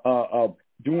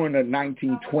 during the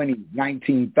 1920s,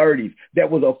 1930s, there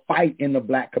was a fight in the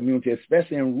Black community,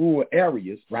 especially in rural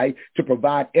areas, right, to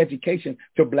provide education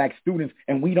to Black students.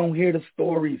 And we don't hear the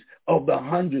stories of the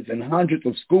hundreds and hundreds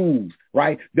of schools,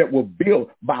 right, that were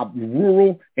built by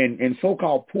rural and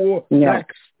so-called poor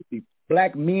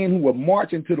Black men who were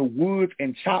marching to the woods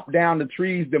and chop down the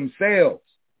trees themselves.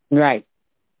 Right.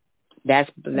 That's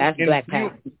Black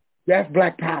Power. That's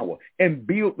Black Power. And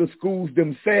build the schools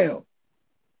themselves.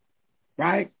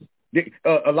 Right?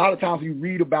 A lot of times you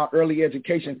read about early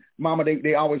education, Mama,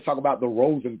 they always talk about the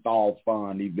Rosenthal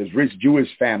Fund, this rich Jewish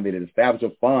family that established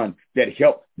a fund that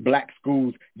helped Black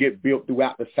schools get built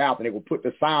throughout the South, and they will put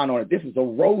the sign on it. This is a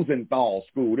Rosenthal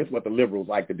school. This is what the liberals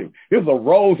like to do. This is a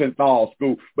Rosenthal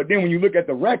school. But then when you look at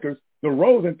the records, the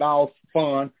Rosenthal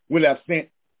Fund will have sent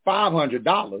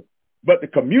 $500, but the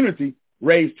community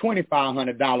raised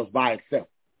 $2,500 by itself.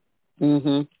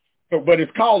 Mm-hmm. But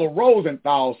it's called a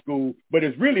Rosenthal school, but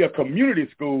it's really a community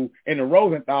school, and the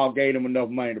Rosenthal gave them enough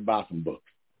money to buy some books.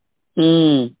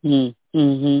 Mm-hmm.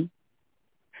 Mm-hmm.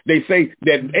 They say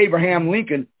that Abraham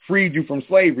Lincoln freed you from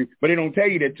slavery, but they don't tell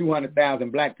you that 200,000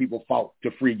 black people fought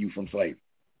to free you from slavery.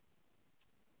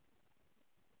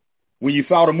 When you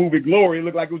saw the movie Glory, it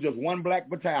looked like it was just one black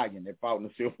battalion that fought in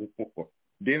the Civil War.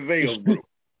 Denzel's group.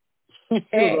 It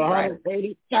was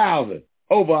 180,000,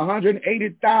 over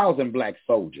 180,000 black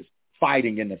soldiers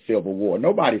fighting in the Civil War.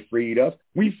 Nobody freed us.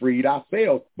 We freed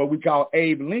ourselves, but we call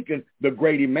Abe Lincoln the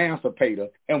great emancipator,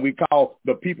 and we call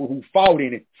the people who fought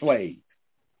in it slaves.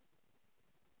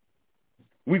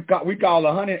 We call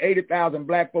 180,000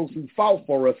 black folks who fought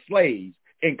for us slaves,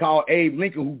 and call Abe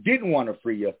Lincoln, who didn't want to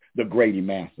free us, the great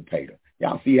emancipator.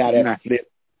 Y'all see how that flips,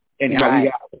 and how we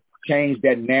have to change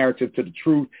that narrative to the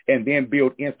truth and then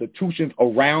build institutions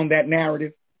around that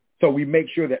narrative so we make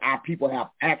sure that our people have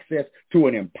access to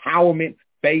an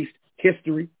empowerment-based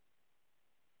history.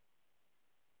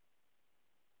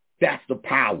 That's the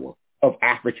power of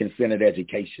African-centered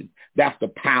education. That's the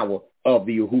power of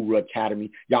the Uhuru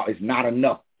Academy. Y'all, it's not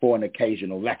enough for an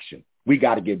occasional lecture. We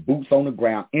got to get boots on the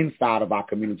ground inside of our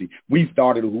community. We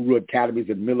started Uhuru Academies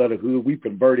in the middle of the hood. We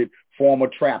converted former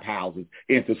trap houses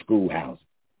into schoolhouses.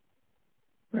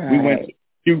 Right. We went to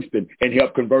Houston and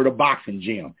helped convert a boxing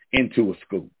gym into a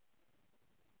school.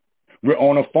 We're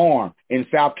on a farm in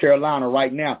South Carolina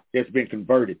right now that's been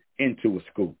converted into a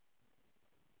school.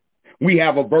 We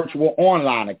have a virtual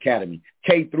online academy,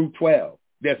 K through 12,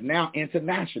 that's now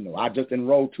international. I just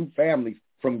enrolled 2 families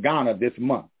from Ghana this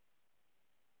month.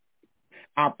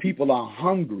 Our people are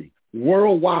hungry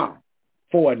worldwide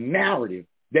for a narrative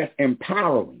that's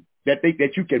empowering, that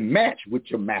you can match with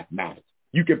your mathematics.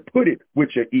 You can put it with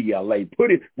your ELA,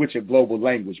 put it with your global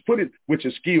language, put it with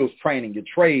your skills training, your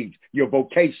trades, your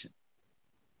vocation.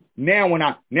 Now when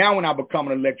I become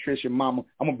an electrician, Mama,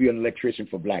 I'm going to be an electrician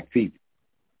for black people.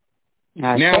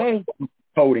 Now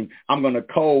coding, I'm going to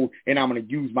code, and I'm going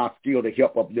to use my skill to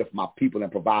help uplift my people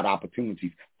and provide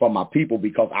opportunities for my people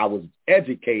because I was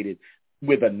educated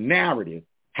with a narrative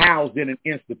housed in an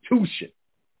institution.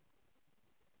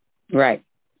 Right.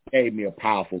 Gave me a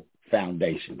powerful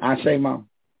foundation. I say, Mom.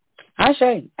 I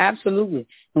say, absolutely.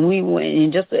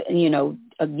 And just,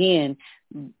 again,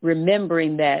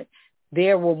 remembering that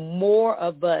there were more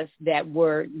of us that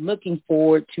were looking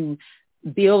forward to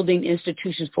building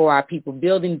institutions for our people,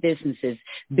 building businesses,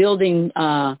 building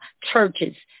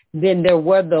churches, then there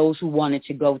were those who wanted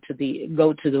to go to the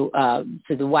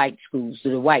white schools, to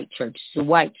the white churches, to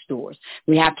white stores.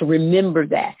 We have to remember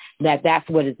that's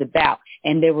what it's about.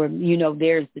 And there were,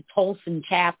 there's the Tolson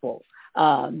Chapel.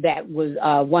 That was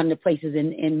one of the places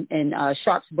in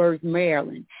Sharpsburg,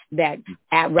 Maryland, that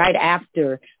right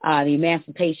after the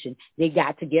emancipation, they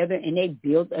got together and they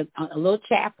built a little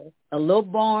chapel, a little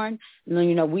barn.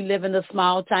 We live in a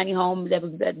small, tiny home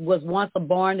that was once a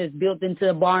barn that's built into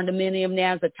a barn dominium.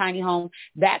 Now it's a tiny home.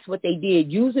 That's what they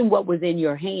did, using what was in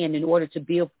your hand in order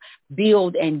to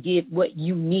build and get what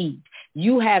you need.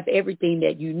 You have everything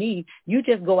that you need. You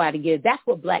just go out and get it. That's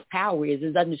what Black Power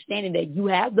is understanding that you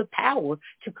have the power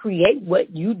to create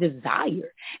what you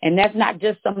desire. And that's not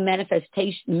just some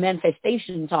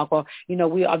manifestation talk or,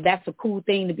 that's a cool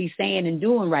thing to be saying and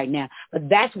doing right now. But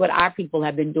that's what our people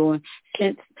have been doing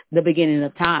since the beginning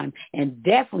of time. And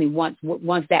definitely once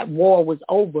that war was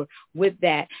over with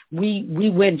that, we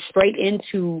went straight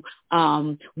into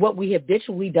what we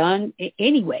habitually done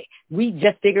anyway. We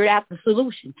just figured out the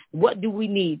solution. What do we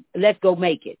need? Let's go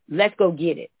make it. Let's go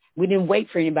get it. We didn't wait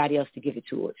for anybody else to give it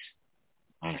to us.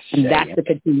 And that's the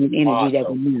continued energy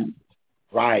that we need.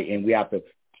 Right, and we have to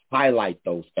highlight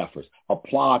those efforts,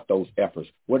 applaud those efforts.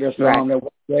 Were there some that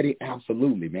were ready?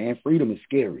 Absolutely, man. Freedom is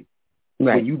scary.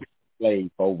 Right. When you've been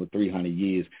enslaved for over 300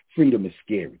 years, freedom is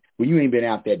scary. When you ain't been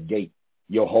out that gate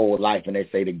your whole life and they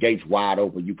say the gate's wide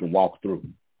open, you can walk through,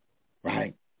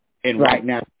 right? And right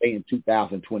now, in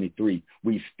 2023,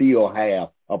 we still have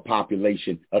a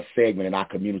population, a segment in our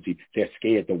community that's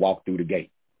scared to walk through the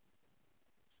gate.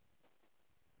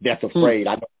 That's afraid.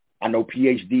 I know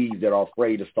PhDs that are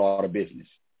afraid to start a business.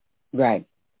 Right.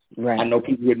 I know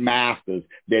people with masters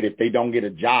that if they don't get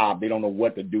a job, they don't know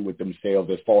what to do with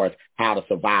themselves as far as how to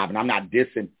survive. And I'm not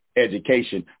dissing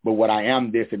education, but what I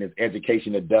am dissing is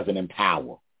education that doesn't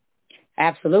empower.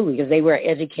 Absolutely, because they were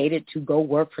educated to go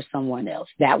work for someone else.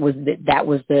 That was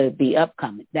the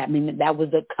upcoming. That was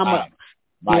the come up.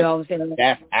 Right. You know what I'm saying?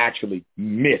 That's actually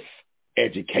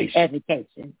miseducation.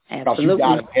 Education, absolutely. Because you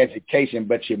got an education,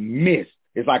 but you miss.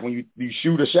 It's like when you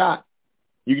shoot a shot,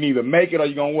 you can either make it or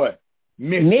you're going to what?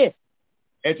 Miss.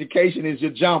 Education is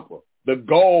your jumper. The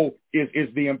goal is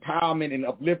the empowerment and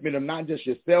upliftment of not just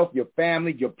yourself, your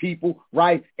family, your people,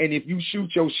 right? And if you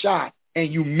shoot your shot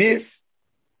and you miss,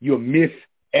 you're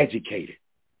miseducated.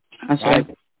 That's right.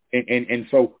 And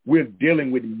so we're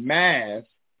dealing with mass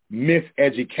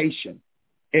miseducation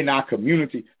in our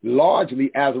community,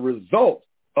 largely as a result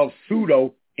of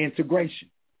pseudo-integration.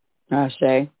 I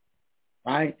say.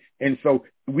 Right? And so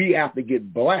we have to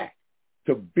get Black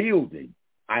to building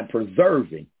and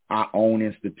preserving our own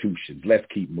institutions. Let's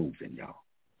keep moving, y'all.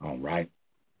 All right?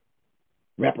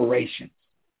 Reparations.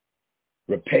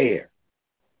 Repair.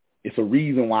 It's a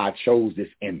reason why I chose this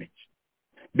image.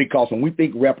 Because when we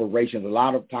think reparations, a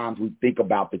lot of times we think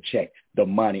about the check, the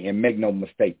money, and make no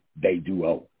mistake, they do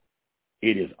owe.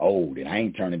 It is owed, and I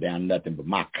ain't turning down nothing but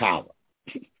my collar.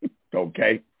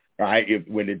 Okay? Right?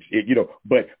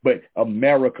 But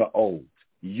America owes,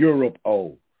 Europe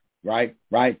owes, right?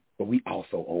 But we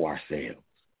also owe ourselves.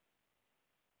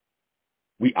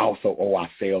 We also owe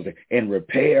ourselves. And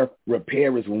repair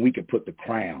is when we can put the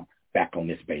crown back on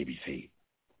this baby's head.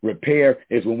 Repair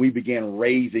is when we begin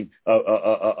raising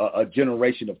a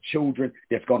generation of children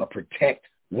that's going to protect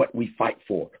what we fight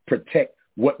for, protect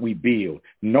what we build.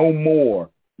 No more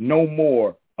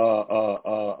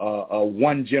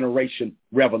one generation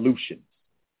revolutions.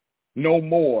 No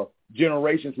more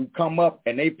generations who come up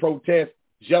and they protest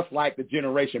just like the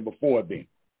generation before them.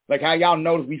 Like how y'all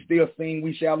notice we still sing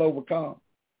 "We Shall Overcome"?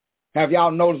 Have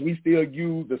y'all noticed we still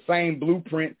use the same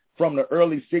blueprint from the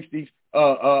early 60s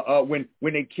when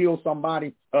they kill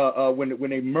somebody, when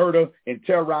they murder and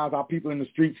terrorize our people in the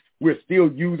streets? We're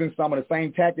still using some of the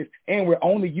same tactics, and we're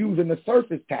only using the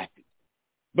surface tactics.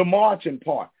 The marching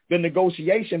part, the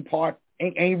negotiation part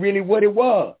ain't really what it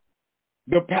was.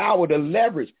 The power, the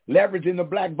leveraging the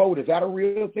Black vote, is that a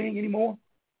real thing anymore?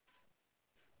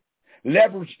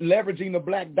 Leveraging the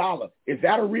Black dollar, is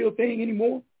that a real thing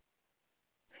anymore?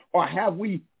 Or have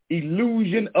we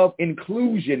illusion of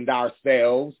inclusion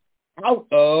ourselves out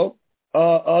of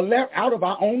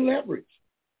our own leverage?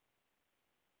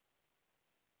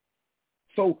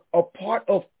 So a part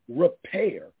of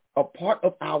repair, a part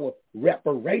of our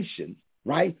reparations,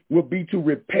 right, will be to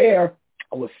repair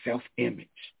our self-image,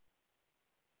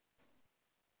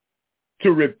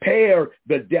 to repair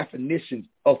the definitions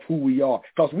of who we are,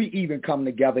 because we even come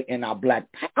together in our Black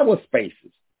power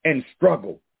spaces and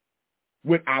struggle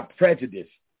with our prejudice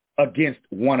against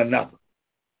one another.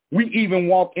 We even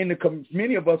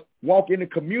many of us walk in the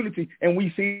community and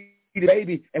we see the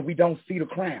baby and we don't see the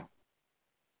crown.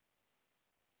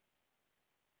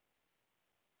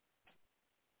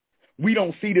 We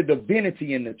don't see the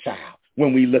divinity in the child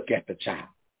when we look at the child.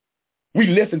 We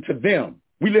listen to them.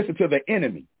 We listen to the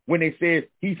enemy when they say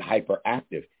he's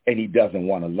hyperactive and he doesn't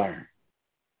want to learn.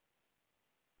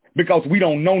 Because we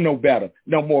don't know no better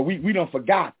no more. We don't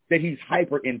forgot that he's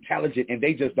hyper intelligent and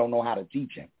they just don't know how to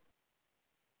teach him.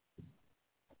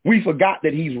 We forgot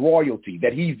that he's royalty,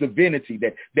 that he's divinity,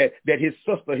 that his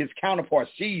sister, his counterpart,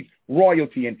 she's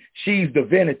royalty and she's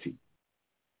divinity.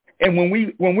 And when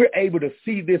we're able to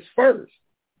see this first,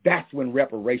 that's when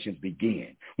reparations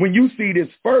begin. When you see this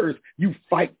first, you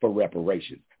fight for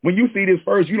reparations. When you see this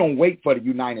first, you don't wait for the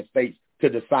United States to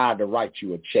decide to write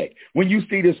you a check. When you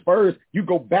see this first, you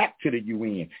go back to the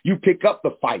UN. You pick up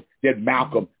the fight that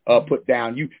Malcolm put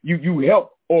down. You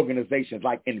help organizations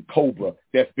like in Cobra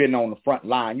that's been on the front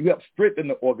line. You help strengthen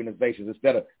the organizations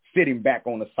instead of sitting back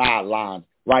on the sidelines,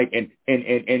 right, and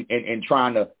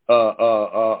trying to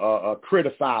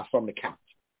criticize from the couch,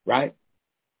 right?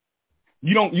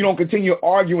 You don't continue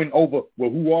arguing over, well,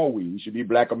 who are we? We should be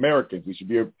Black Americans. We should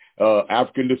be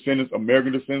African descendants,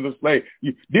 American descendants of slaves.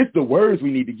 This the words we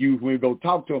need to use when we go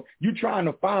talk to them. You're trying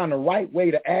to find the right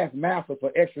way to ask Master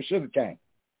for extra sugar cane.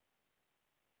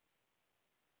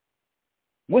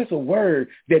 What's a word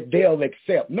that they'll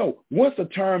accept? No, what's a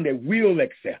term that we'll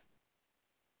accept?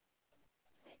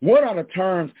 What are the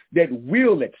terms that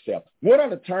we'll accept? What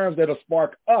are the terms that'll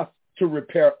spark us to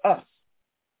repair us?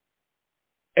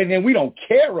 And then we don't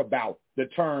care about the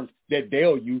terms that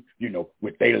they'll use,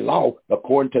 with their law,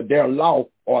 according to their law.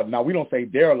 Or now we don't say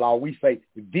their law, we say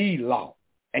the law.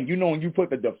 And when you put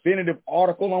the definitive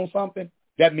article on something,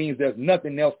 that means there's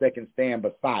nothing else that can stand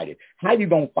beside it. How you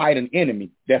going to fight an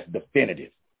enemy that's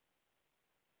definitive?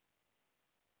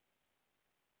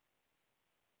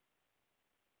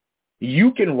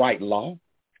 You can write law,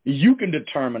 you can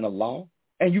determine a law,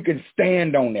 and you can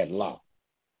stand on that law.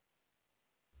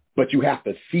 But you have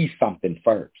to see something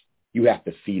first. You have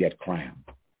to see that crown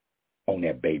on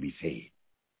that baby's head.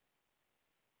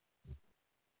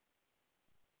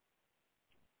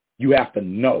 You have to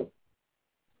know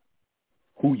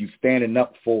who you're standing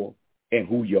up for and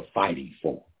who you're fighting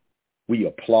for. We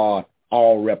applaud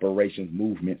all reparations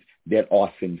movements that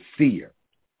are sincere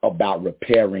about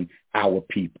repairing our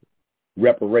people.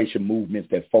 reparation movements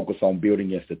that focus on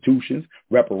building institutions,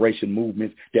 reparation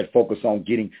movements that focus on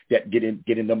getting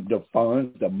them the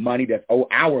funds, the money that's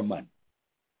our money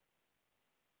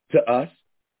to us,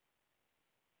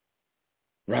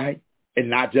 right? And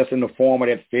not just in the form of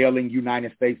that failing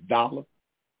United States dollar.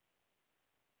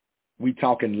 We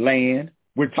talking land.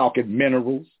 We're talking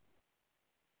minerals.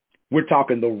 We're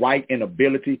talking the right and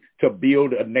ability to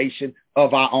build a nation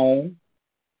of our own.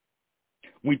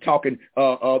 We're talking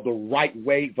the right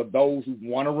way for those who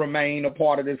want to remain a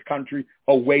part of this country,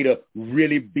 a way to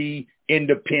really be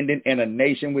independent and a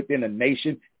nation within a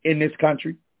nation in this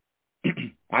country.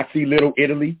 I see Little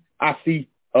Italy. I see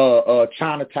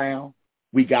Chinatown.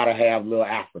 We got to have Little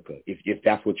Africa if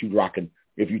that's what you're rocking,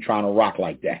 if you're trying to rock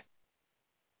like that.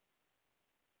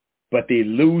 But the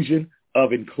illusion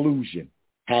of inclusion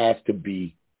has to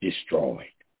be destroyed.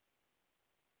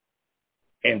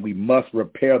 And we must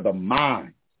repair the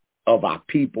minds of our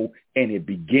people, and it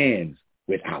begins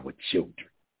with our children.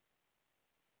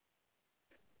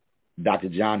 Dr.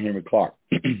 John Henry Clark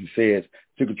says,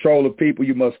 to control the people,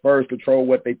 you must first control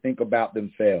what they think about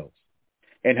themselves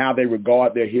and how they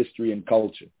regard their history and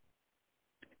culture.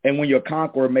 And when your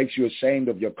conqueror makes you ashamed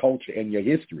of your culture and your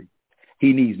history,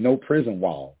 he needs no prison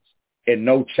walls and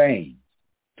no chains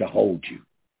to hold you.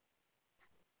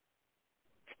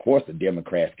 Of course, the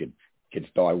Democrats can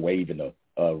start waving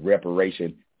a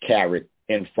reparation carrot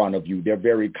in front of you. They're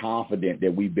very confident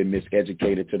that we've been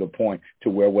miseducated to the point to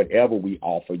where whatever we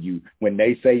offer you, when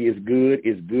they say it's good,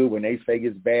 it's good. When they say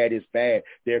it's bad, it's bad.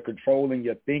 They're controlling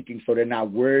your thinking, so they're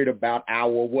not worried about our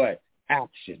what?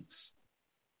 Actions.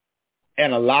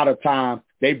 And a lot of times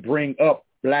they bring up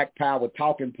Black Power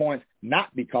talking points,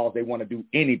 not because they want to do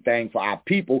anything for our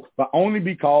people, but only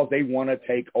because they want to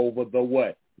take over the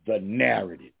what? The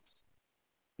narrative.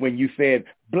 When you said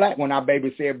when our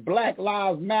baby said Black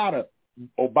Lives Matter,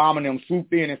 Obama and them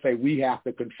swooped in and say we have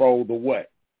to control the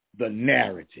what? The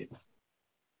narrative.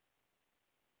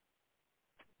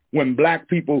 When Black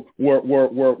people were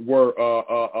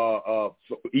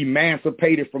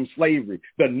emancipated from slavery,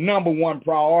 the number one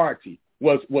priority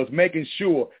was making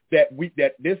sure that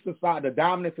this society, the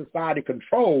dominant society,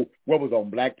 controlled what was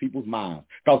on Black people's minds.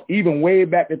 Because even way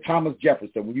back to Thomas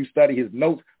Jefferson, when you study his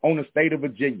notes on the state of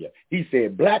Virginia, he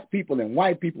said Black people and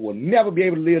white people will never be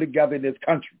able to live together in this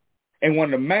country. And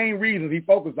one of the main reasons he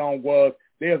focused on was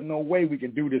there's no way we can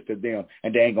do this to them,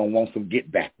 and they ain't going to want some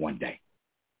get back one day.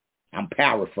 I'm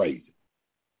paraphrasing.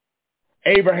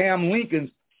 Abraham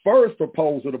Lincoln's first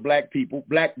proposal to black people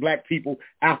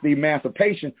after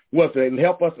emancipation was to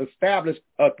help us establish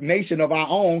a nation of our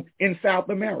own in South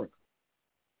America.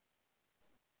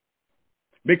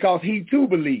 Because he too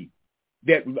believed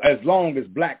that as long as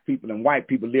Black people and white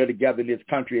people live together in this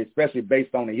country, especially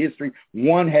based on the history,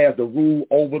 one has the rule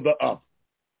over the other.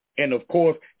 And of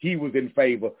course, he was in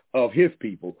favor of his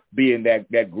people being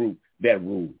that group that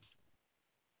rules.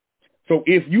 So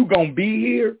if you're going to be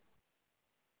here,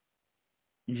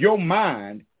 your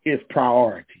mind is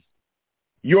priority.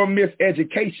 Your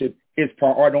miseducation is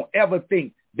priority. Don't ever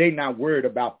think they're not worried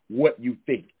about what you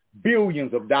think.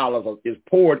 Billions of dollars is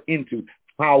poured into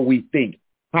how we think,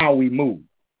 how we move.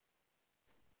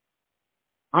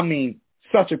 I mean,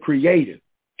 such a creative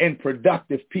and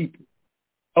productive people,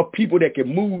 of people that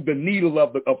can move the needle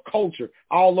of culture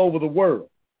all over the world.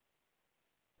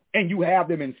 And you have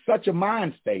them in such a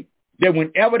mind state that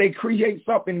whenever they create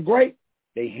something great,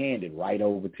 they hand it right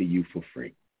over to you for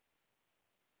free.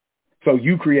 So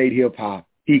you create hip hop,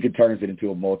 he could turn it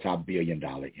into a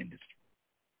multi-billion-dollar industry.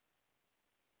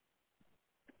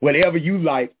 Whatever you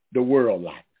like, the world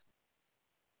likes.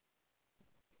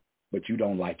 But you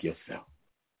don't like yourself.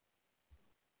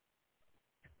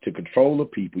 To control the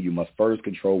people, you must first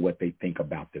control what they think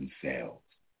about themselves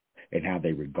and how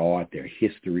they regard their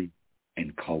history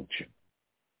and culture.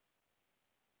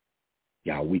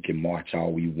 Y'all, we can march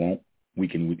all we want.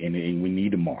 And we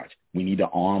need to march. We need to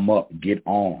arm up, get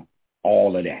on,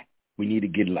 all of that. We need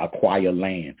to acquire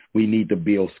land. We need to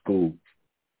build schools.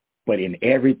 But in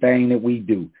everything that we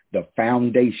do, the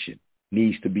foundation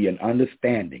needs to be an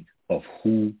understanding of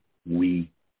who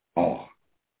we are.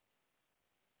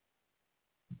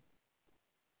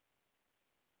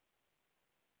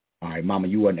 All right, Mama,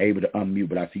 you weren't able to unmute,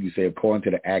 but I see you say, according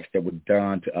to the acts that were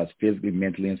done to us physically,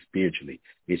 mentally, and spiritually,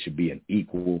 it should be an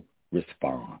equal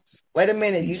response. Wait a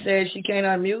minute. You said she can't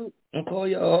unmute and call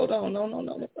you. Hold on.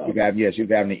 No. She's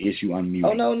having an issue unmuting.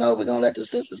 Oh, no. We're going to let the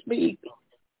sister speak.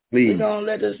 Please. We're going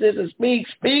to let the sister speak.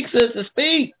 Speak, sister,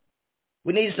 speak.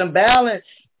 We need some balance.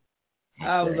 Okay.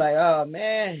 I was like, oh,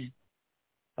 man.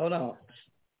 Hold on.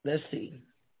 Let's see.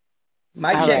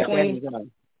 Mic check, Queen.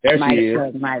 There she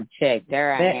is. Mic check.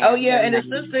 There I am. Oh, yeah, and the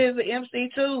sister is the MC,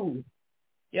 too.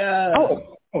 Yeah.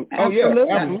 Oh yeah,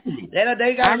 absolutely.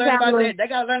 They got to learn about that. They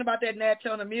got to learn about that Nat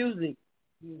Turner music.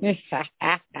 I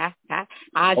got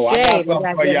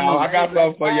something for y'all. I got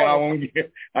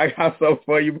something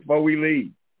for you before we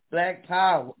leave. Black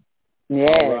Power.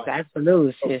 Yes,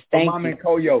 absolutely. Sis. Thank you. Mama and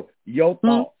Koyo, your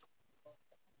thoughts.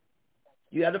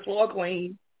 You have the floor,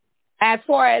 Queen. As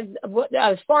far as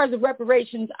the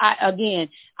reparations,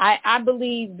 I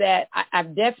believe that I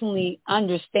definitely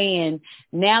understand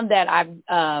now that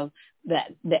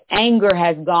that the anger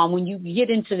has gone. When you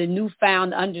get into the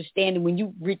newfound understanding, when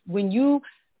you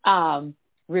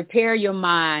repair your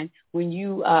mind, when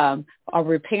you are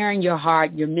repairing your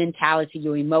heart, your mentality,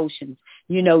 your emotions,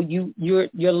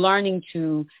 you're learning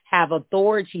to have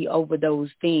authority over those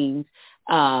things,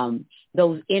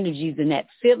 those energies and that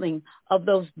feeling of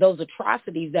those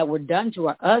atrocities that were done to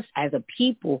us as a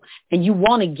people, and you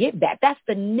want to get back. That's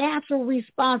the natural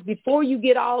response before you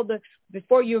get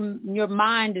before your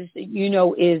mind is,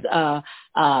 I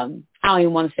don't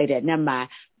even want to say that. Never mind.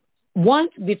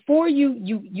 Once before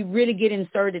you really get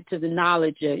inserted to the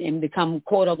knowledge and become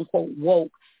quote unquote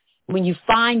woke, when you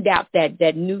find out that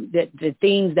the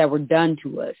things that were done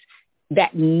to us,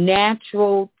 that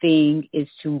natural thing is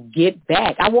to get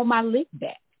back. I want my lick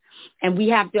back. And we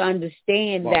have to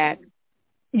understand that,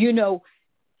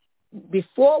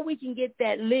 before we can get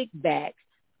that lick back,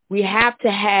 we have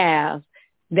to have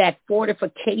that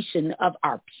fortification of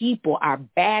our people, our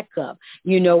backup,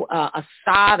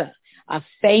 Asada,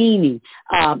 Afeni,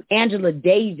 Angela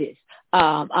Davis,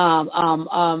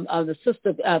 the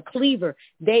sister Cleaver,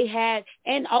 they had,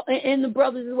 and the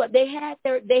brothers as well. They had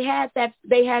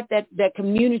that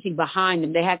community behind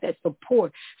them. They had that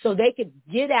support, so they could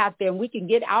get out there, and we can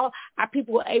get our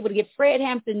people were able to get Fred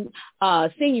Hampton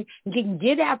Sr. can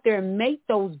get out there and make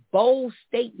those bold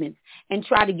statements and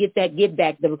try to get that get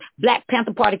back. The Black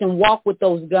Panther Party can walk with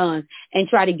those guns and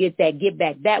try to get that get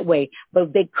back that way,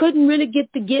 but they couldn't really get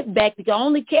the get back. They could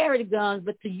only carry the guns,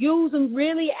 but to use them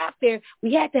really out there,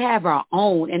 we had to have our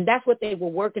own, and that's what they were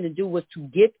working to do, was to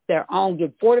get their own,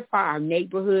 fortify our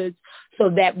neighborhoods so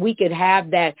that we could have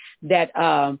that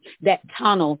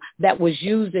tunnel that was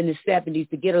used in the 70s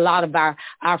to get a lot of our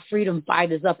freedom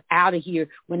fighters up out of here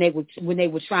when they were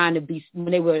trying to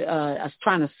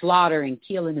slaughter and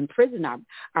kill and imprison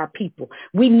our people.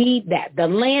 We need that. The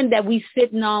land that we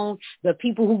sitting on, the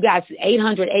people who got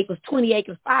 800 acres, 20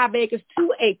 acres, 5 acres,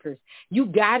 2 acres, you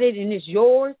got it and it's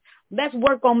yours. Let's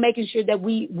work on making sure that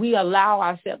we allow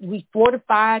ourselves, we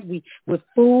fortified with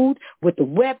food, with the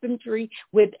weaponry,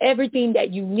 with everything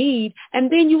that you need,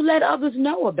 and then you let others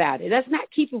know about it. Let's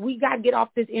not keep it. We got to get off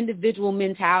this individual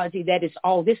mentality that it's,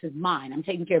 this is mine. I'm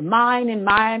taking care of mine and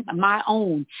my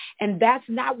own. And that's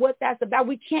not what that's about.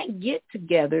 We can't get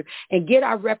together and get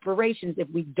our reparations if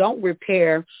we don't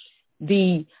repair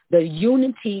the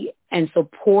unity and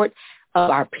support of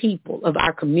our people, of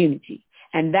our community.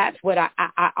 And that's what I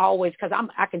always, because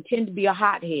I can tend to be a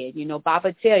hothead,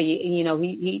 Baba tell you,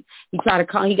 he got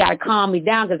to calm me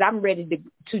down, because I'm ready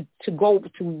to go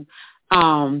to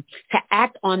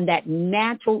act on that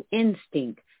natural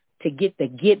instinct to get the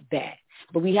get back.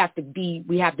 But we have to be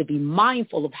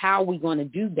mindful of how we're going to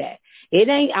do that.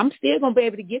 I'm still going to be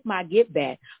able to get my get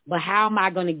back, but how am I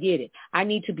going to get it? I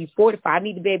need to be fortified. I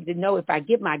need to be able to know if I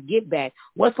get my get back,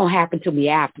 what's going to happen to me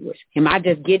afterwards? Am I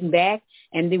just getting back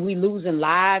and then we losing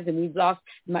lives and we've lost,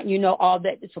 all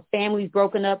that? So families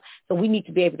broken up. So we need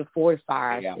to be able to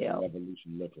fortify ourselves. What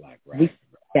revolution look like, right?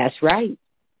 That's right.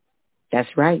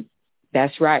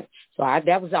 So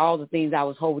that was all the things I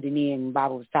was holding in.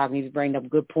 Baba was talking. He was bringing up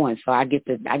good points. So when I get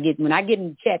in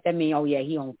the chat, that means,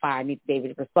 he on fire. I need to be able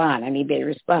to respond.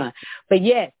 But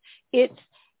yes,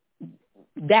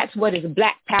 that's what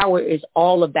Black Power is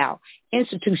all about.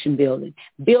 Institution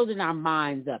building our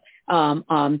minds up,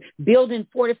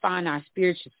 fortifying our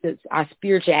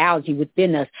spirituality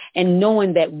within us, and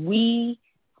knowing that we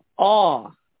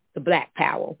are the Black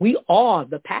Power. We are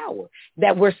the power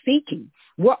that we're seeking.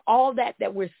 We're all that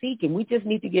we're seeking. We just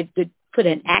need to put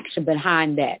an action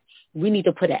behind that. We need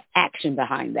to put an action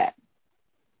behind that.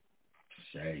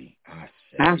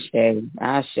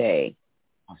 I say.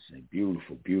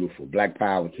 Beautiful, beautiful. Black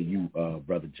Power to you,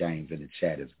 Brother James, in the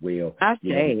chat as well.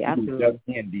 Absolutely.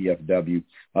 NDFW.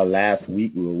 Last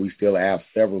week, we still have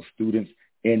several students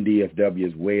in DFW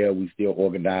as well. We still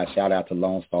organize. Shout out to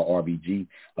Lone Star RBG.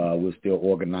 We're still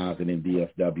organizing in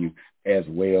DFW as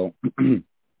well.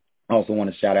 Also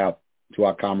want to shout out to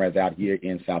our comrades out here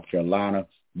in South Carolina,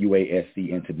 UASC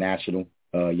International.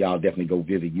 Y'all definitely go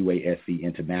visit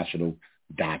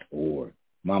UASCinternational.org.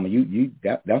 Mama,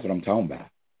 that's what I'm talking about.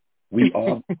 We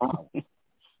are the power.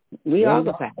 We are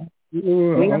the power.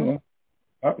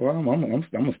 I'm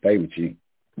gonna stay with you.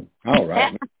 All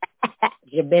right.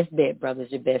 Your best bet, brother.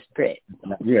 Your best bet.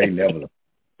 You ain't never.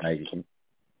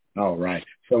 All right.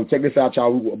 So check this out,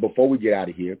 y'all. Before we get out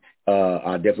of here,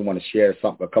 I definitely want to share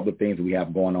a couple of things that we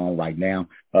have going on right now.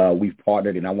 We've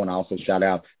partnered, and I want to also shout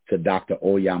out to Dr.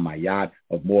 Oya Mayat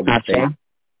of Morgan State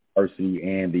University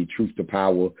and the Truth to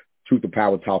Power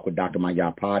Talk with Dr.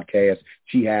 Mayat podcast.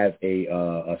 She has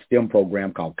a STEM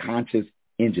program called Conscious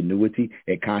Ingenuity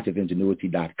at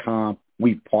consciousingenuity.com.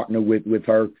 We've partnered with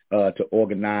her to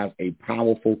organize a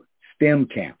powerful STEM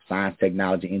camp, science,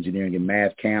 technology, engineering, and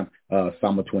math camp,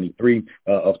 summer 23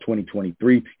 of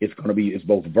 2023. It's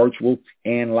both virtual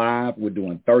and live. We're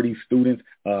doing 30 students.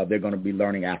 They're going to be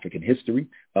learning African history,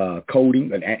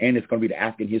 coding, and it's going to be the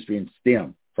African history in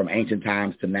STEM from ancient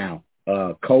times to now.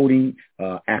 Coding,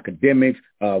 academics.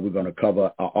 We're going to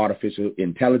cover artificial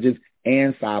intelligence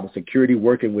and cybersecurity,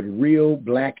 working with real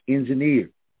Black engineers.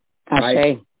 Right?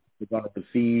 Okay. They're going to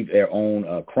receive their own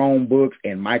Chromebooks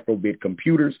and microbit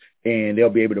computers, and they'll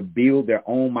be able to build their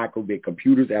own microbit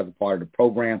computers as a part of the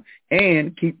program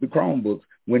and keep the Chromebooks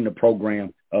when the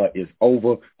program is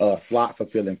over. Slots are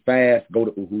filling fast. Go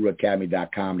to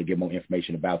uhuraacademy.com to get more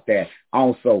information about that.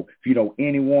 Also, if you know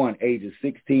anyone ages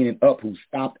 16 and up who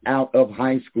stopped out of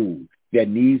high school that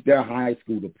needs their high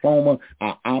school diploma,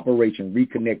 our Operation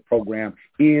Reconnect program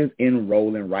is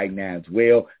enrolling right now as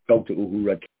well. Go to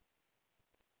Uhuru